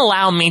doesn't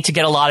allow me to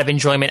get a lot of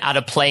enjoyment out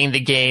of playing the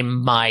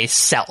game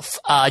myself.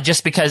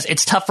 Just because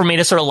it's tough for me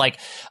to sort of like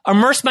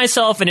immerse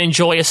myself and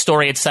enjoy a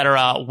story,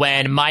 etc.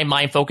 when my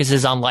mind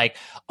focuses on like,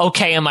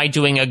 okay, am I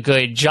doing a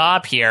good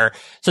job here?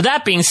 So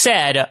that being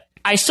said,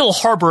 I still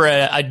harbor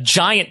a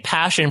giant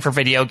passion for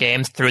video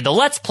games through the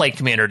Let's Play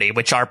community,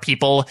 which are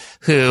people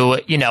who,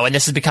 and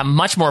this has become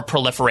much more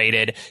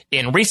proliferated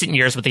in recent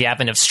years with the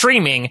advent of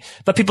streaming,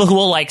 but people who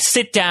will like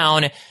sit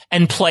down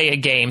and play a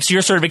game. So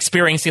you're sort of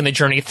experiencing the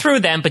journey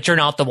through them, but you're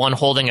not the one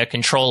holding a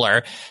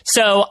controller.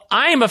 So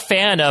I am a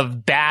fan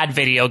of bad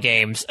video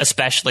games,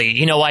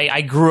 especially.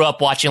 I grew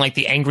up watching like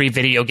the Angry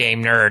Video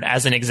Game Nerd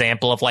as an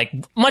example of like,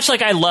 much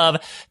like I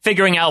love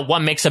figuring out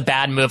what makes a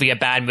bad movie,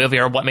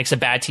 or what makes a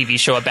bad TV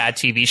show a bad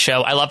TV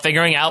show. I love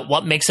figuring out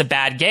what makes a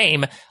bad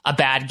game a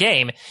bad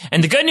game.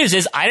 And the good news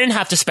is I didn't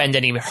have to spend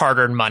any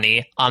hard-earned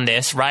money on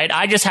this, right?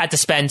 I just had to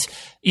spend,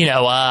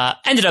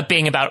 ended up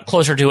being about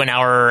closer to an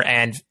hour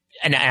and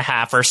a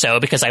half or so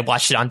because I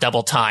watched it on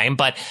double time,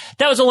 but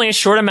that was only a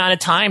short amount of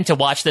time to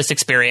watch this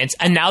experience.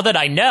 And now that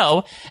I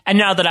know,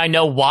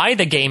 why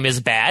the game is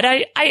bad,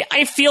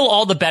 I feel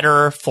all the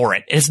better for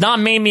it. It's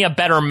not made me a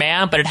better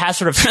man, but it has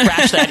sort of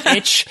scratched that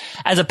itch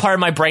as a part of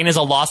my brain as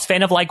a Lost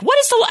fan of like, what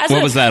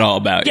was that all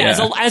about? Yeah.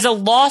 As a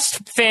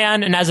Lost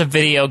fan and as a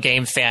video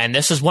game fan,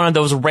 this is one of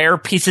those rare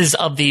pieces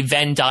of the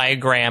Venn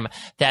diagram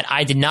that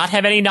I did not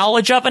have any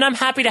knowledge of. And I'm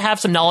happy to have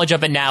some knowledge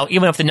of it now,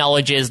 even if the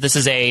knowledge is this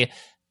is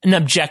an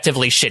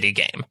objectively shitty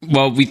game.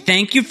 Well, we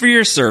thank you for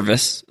your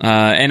service,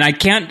 and I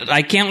can't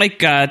like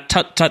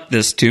tut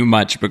this too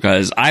much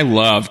because I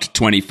loved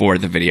 24,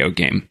 the video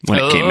game, when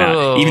it came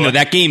out. Even though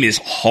that game is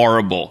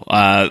horrible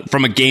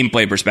from a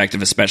gameplay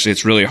perspective, especially,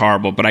 it's really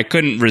horrible. But I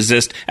couldn't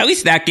resist. At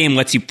least that game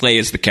lets you play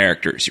as the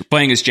characters. You're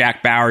playing as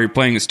Jack Bauer. You're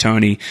playing as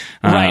Tony.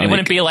 Right. It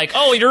wouldn't be like,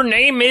 oh, your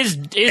name is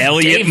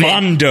Elliot David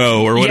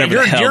Mondo or whatever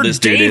the hell this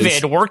dude is. You're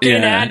David working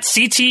at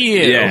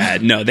CTU. Yeah.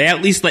 No, they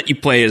at least let you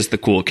play as the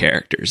cool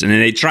characters, and then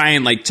they try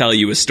and like tell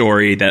you a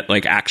story that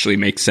like actually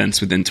makes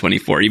sense within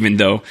 24, even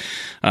though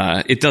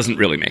it doesn't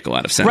really make a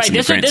lot of sense. Right.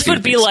 This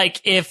would be like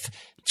if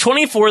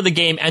 24 the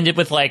game ended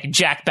with like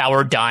Jack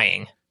Bauer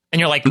dying, and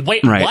you're like,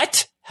 wait,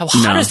 what?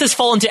 How does this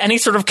fall into any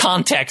sort of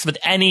context with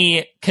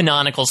any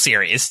canonical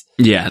series?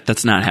 Yeah,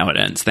 that's not how it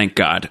ends. Thank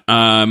God.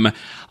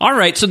 All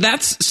right, so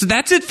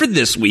that's it for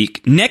this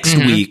week. Next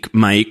week,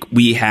 Mike,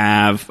 we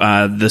have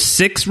the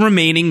 6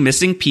 remaining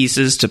missing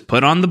pieces to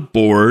put on the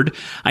board.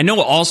 I know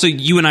also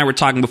you and I were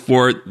talking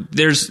before,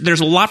 there's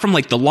a lot from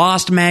like the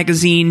Lost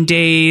magazine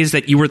days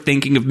that you were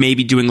thinking of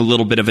maybe doing a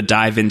little bit of a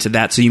dive into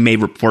that, so you may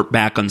report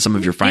back on some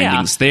of your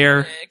findings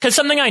there. Because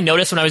something I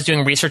noticed when I was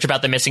doing research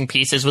about the missing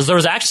pieces was there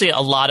was actually a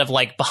lot of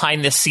like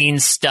behind the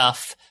scenes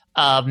stuff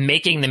of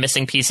making the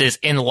missing pieces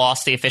in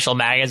Lost, the official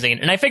magazine.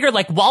 And I figured,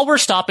 like, while we're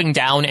stopping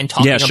down and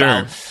talking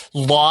about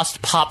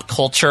Lost pop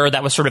culture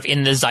that was sort of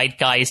in the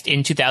zeitgeist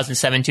in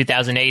 2007,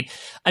 2008,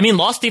 I mean,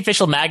 Lost, the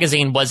official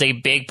magazine was a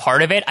big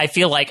part of it. I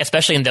feel like,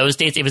 especially in those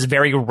days, it was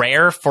very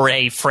rare for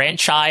a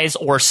franchise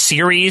or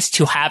series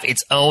to have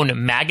its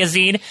own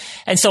magazine.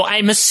 And so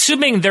I'm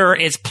assuming there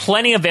is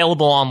plenty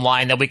available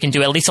online that we can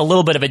do at least a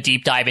little bit of a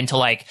deep dive into,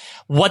 like,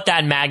 what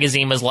that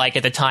magazine was like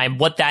at the time,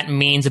 what that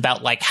means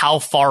about, like, how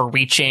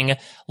far-reaching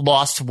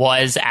Lost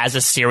was as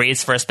a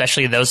series for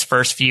especially those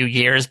first few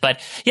years. But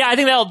yeah, I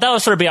think that'll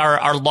sort of be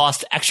our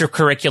Lost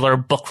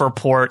extracurricular book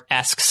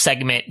report-esque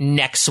segment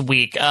next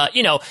week.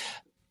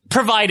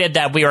 Provided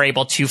that we are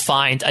able to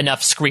find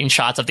enough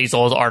screenshots of these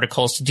old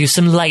articles to do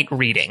some light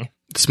reading.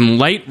 Some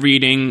light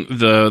reading,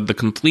 the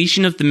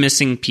completion of the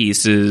missing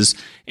pieces,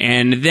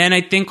 and then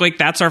I think like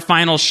that's our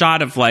final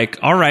shot of like,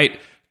 all right,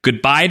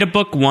 goodbye to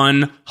book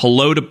 1,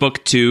 hello to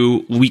book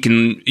 2. We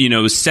can,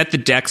 set the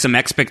deck some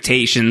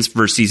expectations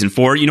for season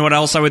 4. You know what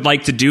else I would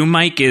like to do,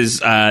 Mike,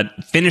 is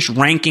finish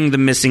ranking the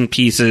missing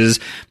pieces,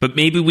 but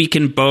maybe we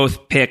can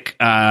both pick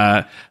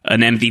an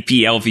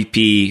MVP,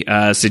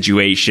 LVP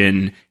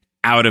situation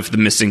out of the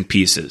missing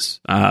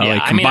pieces.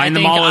 Combine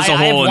them all as a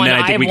whole, and then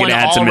I think we could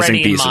add some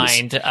missing pieces. I have one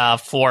already in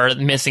mind for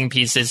missing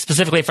pieces,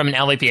 specifically from an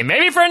LVP, and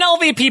maybe for an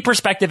LVP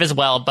perspective as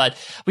well, but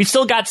we've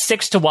still got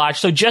 6 to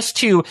watch. So just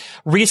to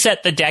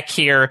reset the deck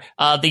here,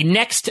 the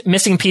next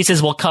missing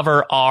pieces we'll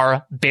cover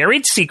are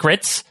Buried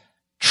Secrets,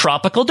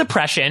 Tropical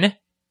Depression,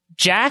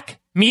 Jack,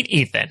 meet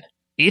Ethan.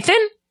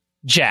 Ethan?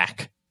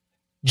 Jack.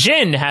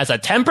 Jin has a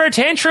temper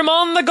tantrum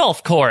on the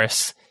golf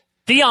course.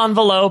 The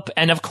Envelope,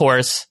 and of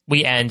course,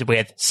 we end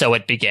with So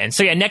It Begins.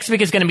 So yeah, next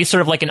week is going to be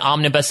sort of like an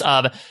omnibus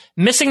of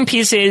missing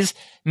pieces,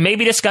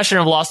 maybe discussion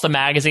of Lost the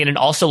Magazine, and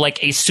also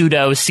like a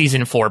pseudo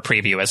season 4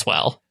 preview as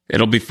well.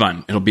 It'll be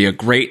fun. It'll be a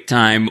great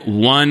time.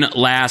 One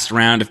last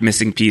round of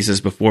missing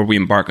pieces before we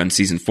embark on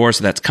season 4.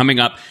 So that's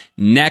coming up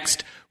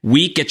next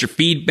week. Get your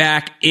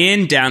feedback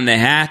in down the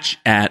hatch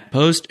at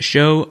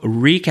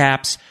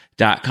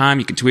postshowrecaps.com.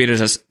 You can tweet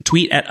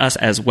at us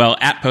as well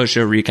at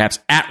postshowrecaps,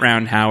 at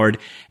Round Howard,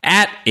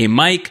 at a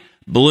Mike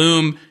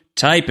Bloom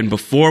type. And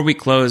before we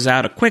close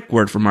out, a quick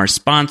word from our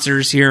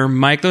sponsors here.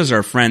 Mike, those are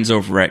our friends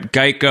over at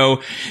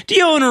Geico. Do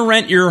you own or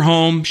rent your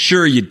home?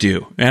 Sure you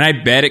do. And I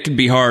bet it can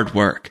be hard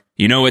work.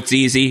 You know what's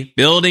easy?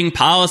 Building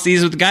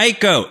policies with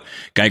Geico.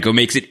 Geico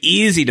makes it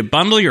easy to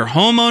bundle your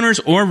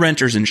homeowners or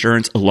renters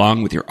insurance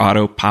along with your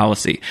auto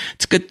policy.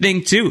 It's a good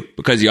thing, too,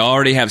 because you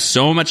already have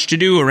so much to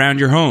do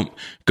around your home.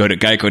 Go to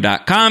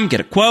geico.com,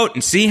 get a quote,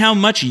 and see how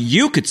much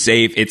you could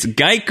save. It's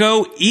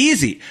Geico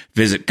easy.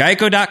 Visit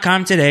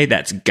geico.com today.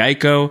 That's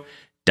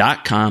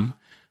geico.com.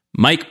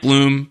 Mike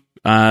Bloom.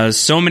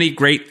 So many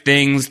great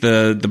things.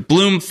 The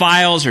Bloom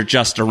files are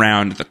just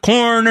around the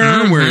corner.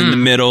 Mm-hmm. We're in the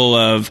middle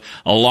of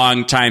a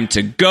long time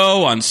to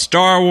go on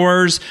Star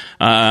Wars.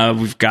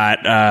 We've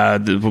got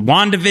the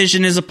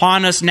WandaVision is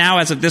upon us now.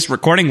 As of this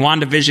recording,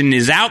 WandaVision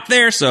is out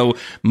there. So,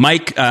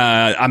 Mike,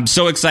 I'm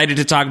so excited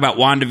to talk about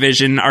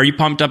WandaVision. Are you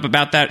pumped up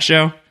about that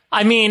show?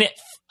 I mean,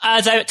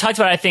 as I talked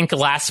about, I think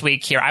last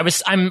week here, I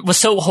was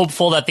so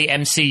hopeful that the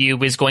MCU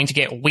was going to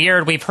get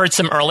weird. We've heard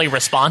some early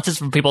responses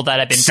from people that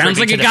have been. Sounds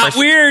like it got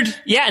weird.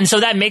 Yeah, and so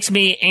that makes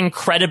me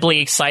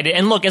incredibly excited.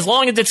 And look, as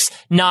long as it's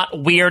not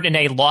weird in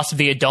a Los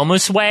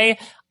Viadomos way,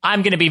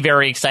 I'm going to be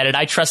very excited.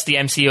 I trust the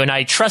MCU, and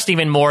I trust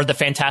even more the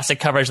fantastic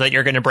coverage that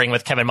you're going to bring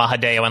with Kevin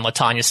Mahadeo and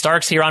LaTanya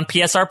Starks here on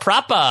PSR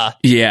Propa.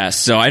 Yeah,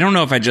 so I don't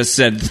know if I just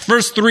said the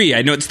first 3.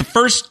 I know it's the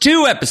first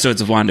 2 episodes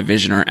of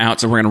WandaVision are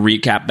out, so we're going to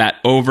recap that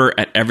over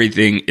at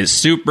Everything is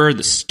Super.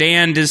 The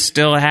Stand is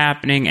still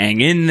happening. Hang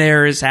In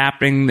There is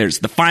happening. There's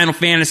the Final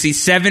Fantasy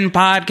VII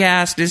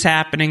podcast is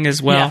happening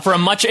as well.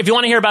 Yeah, if you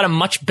want to hear about a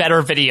much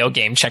better video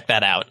game, check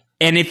that out.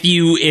 And if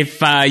you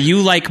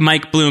like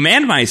Mike Bloom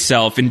and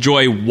myself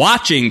enjoy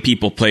watching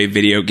people play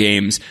video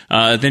games,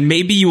 then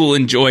maybe you will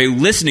enjoy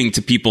listening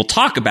to people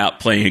talk about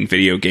playing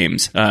video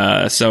games.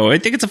 So I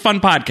think it's a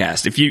fun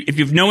podcast. If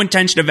you've no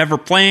intention of ever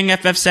playing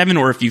FF7,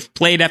 or if you've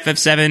played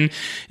FF7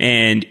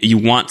 and you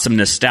want some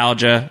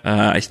nostalgia,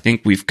 I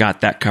think we've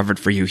got that covered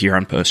for you here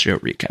on Post Show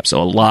Recap.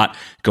 So a lot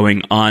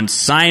going on.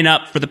 Sign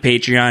up for the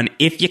Patreon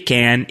if you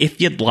can,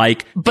 if you'd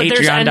like.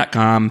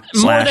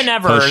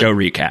 Patreon.com/Post Show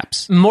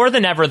Recaps. More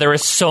than ever, there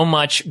is so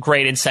much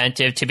great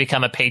incentive to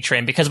become a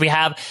patron, because we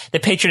have the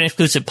patron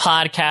exclusive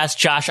podcast.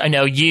 Josh, I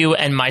know you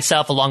and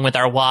myself, along with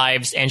our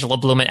wives, Angela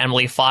Bloom and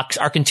Emily Fox,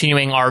 are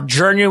continuing our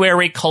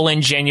January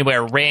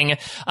ring.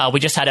 We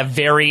just had a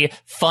very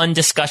fun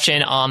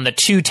discussion on the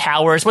Two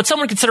Towers, what some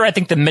would consider, I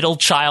think, the middle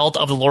child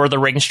of the Lord of the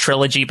Rings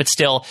trilogy, but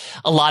still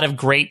a lot of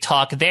great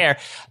talk there.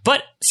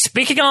 But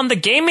speaking on the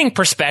gaming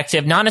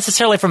perspective, not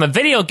necessarily from a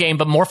video game,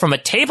 but more from a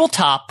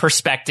tabletop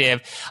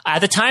perspective, at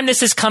the time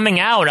this is coming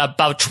out,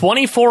 about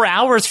 24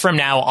 hours from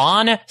now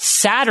on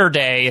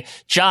Saturday,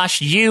 Josh,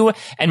 you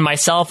and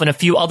myself and a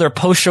few other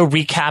post-show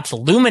recaps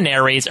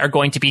luminaries are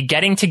going to be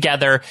getting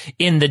together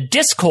in the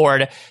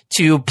Discord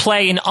to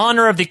play in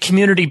honor of the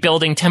community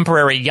building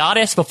temporary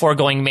Yadis before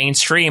going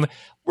mainstream.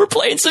 We're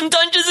playing some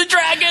Dungeons &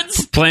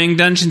 Dragons. Playing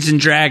Dungeons &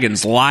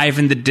 Dragons live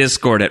in the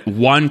Discord at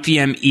 1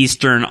 p.m.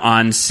 Eastern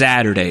on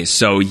Saturday.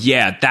 So,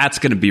 yeah, that's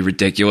going to be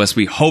ridiculous.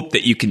 We hope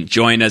that you can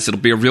join us.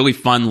 It'll be a really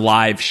fun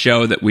live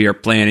show that we are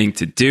planning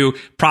to do.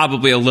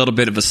 Probably a little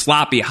bit of a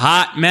sloppy,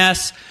 hot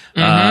mess.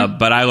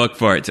 But I look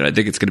forward to it. I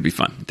think it's going to be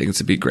fun. I think it's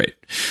going to be great.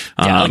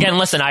 Yeah, again,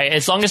 listen,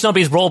 as long as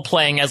nobody's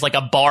role-playing as like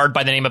a bard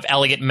by the name of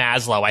Elliot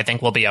Maslow, I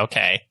think we'll be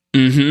okay.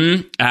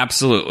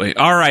 Absolutely.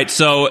 All right,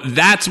 so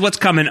that's what's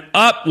coming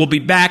up. We'll be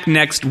back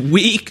next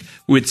week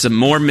with some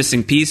more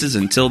missing pieces.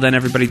 Until then,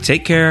 everybody,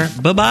 take care.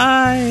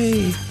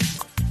 Bye-bye.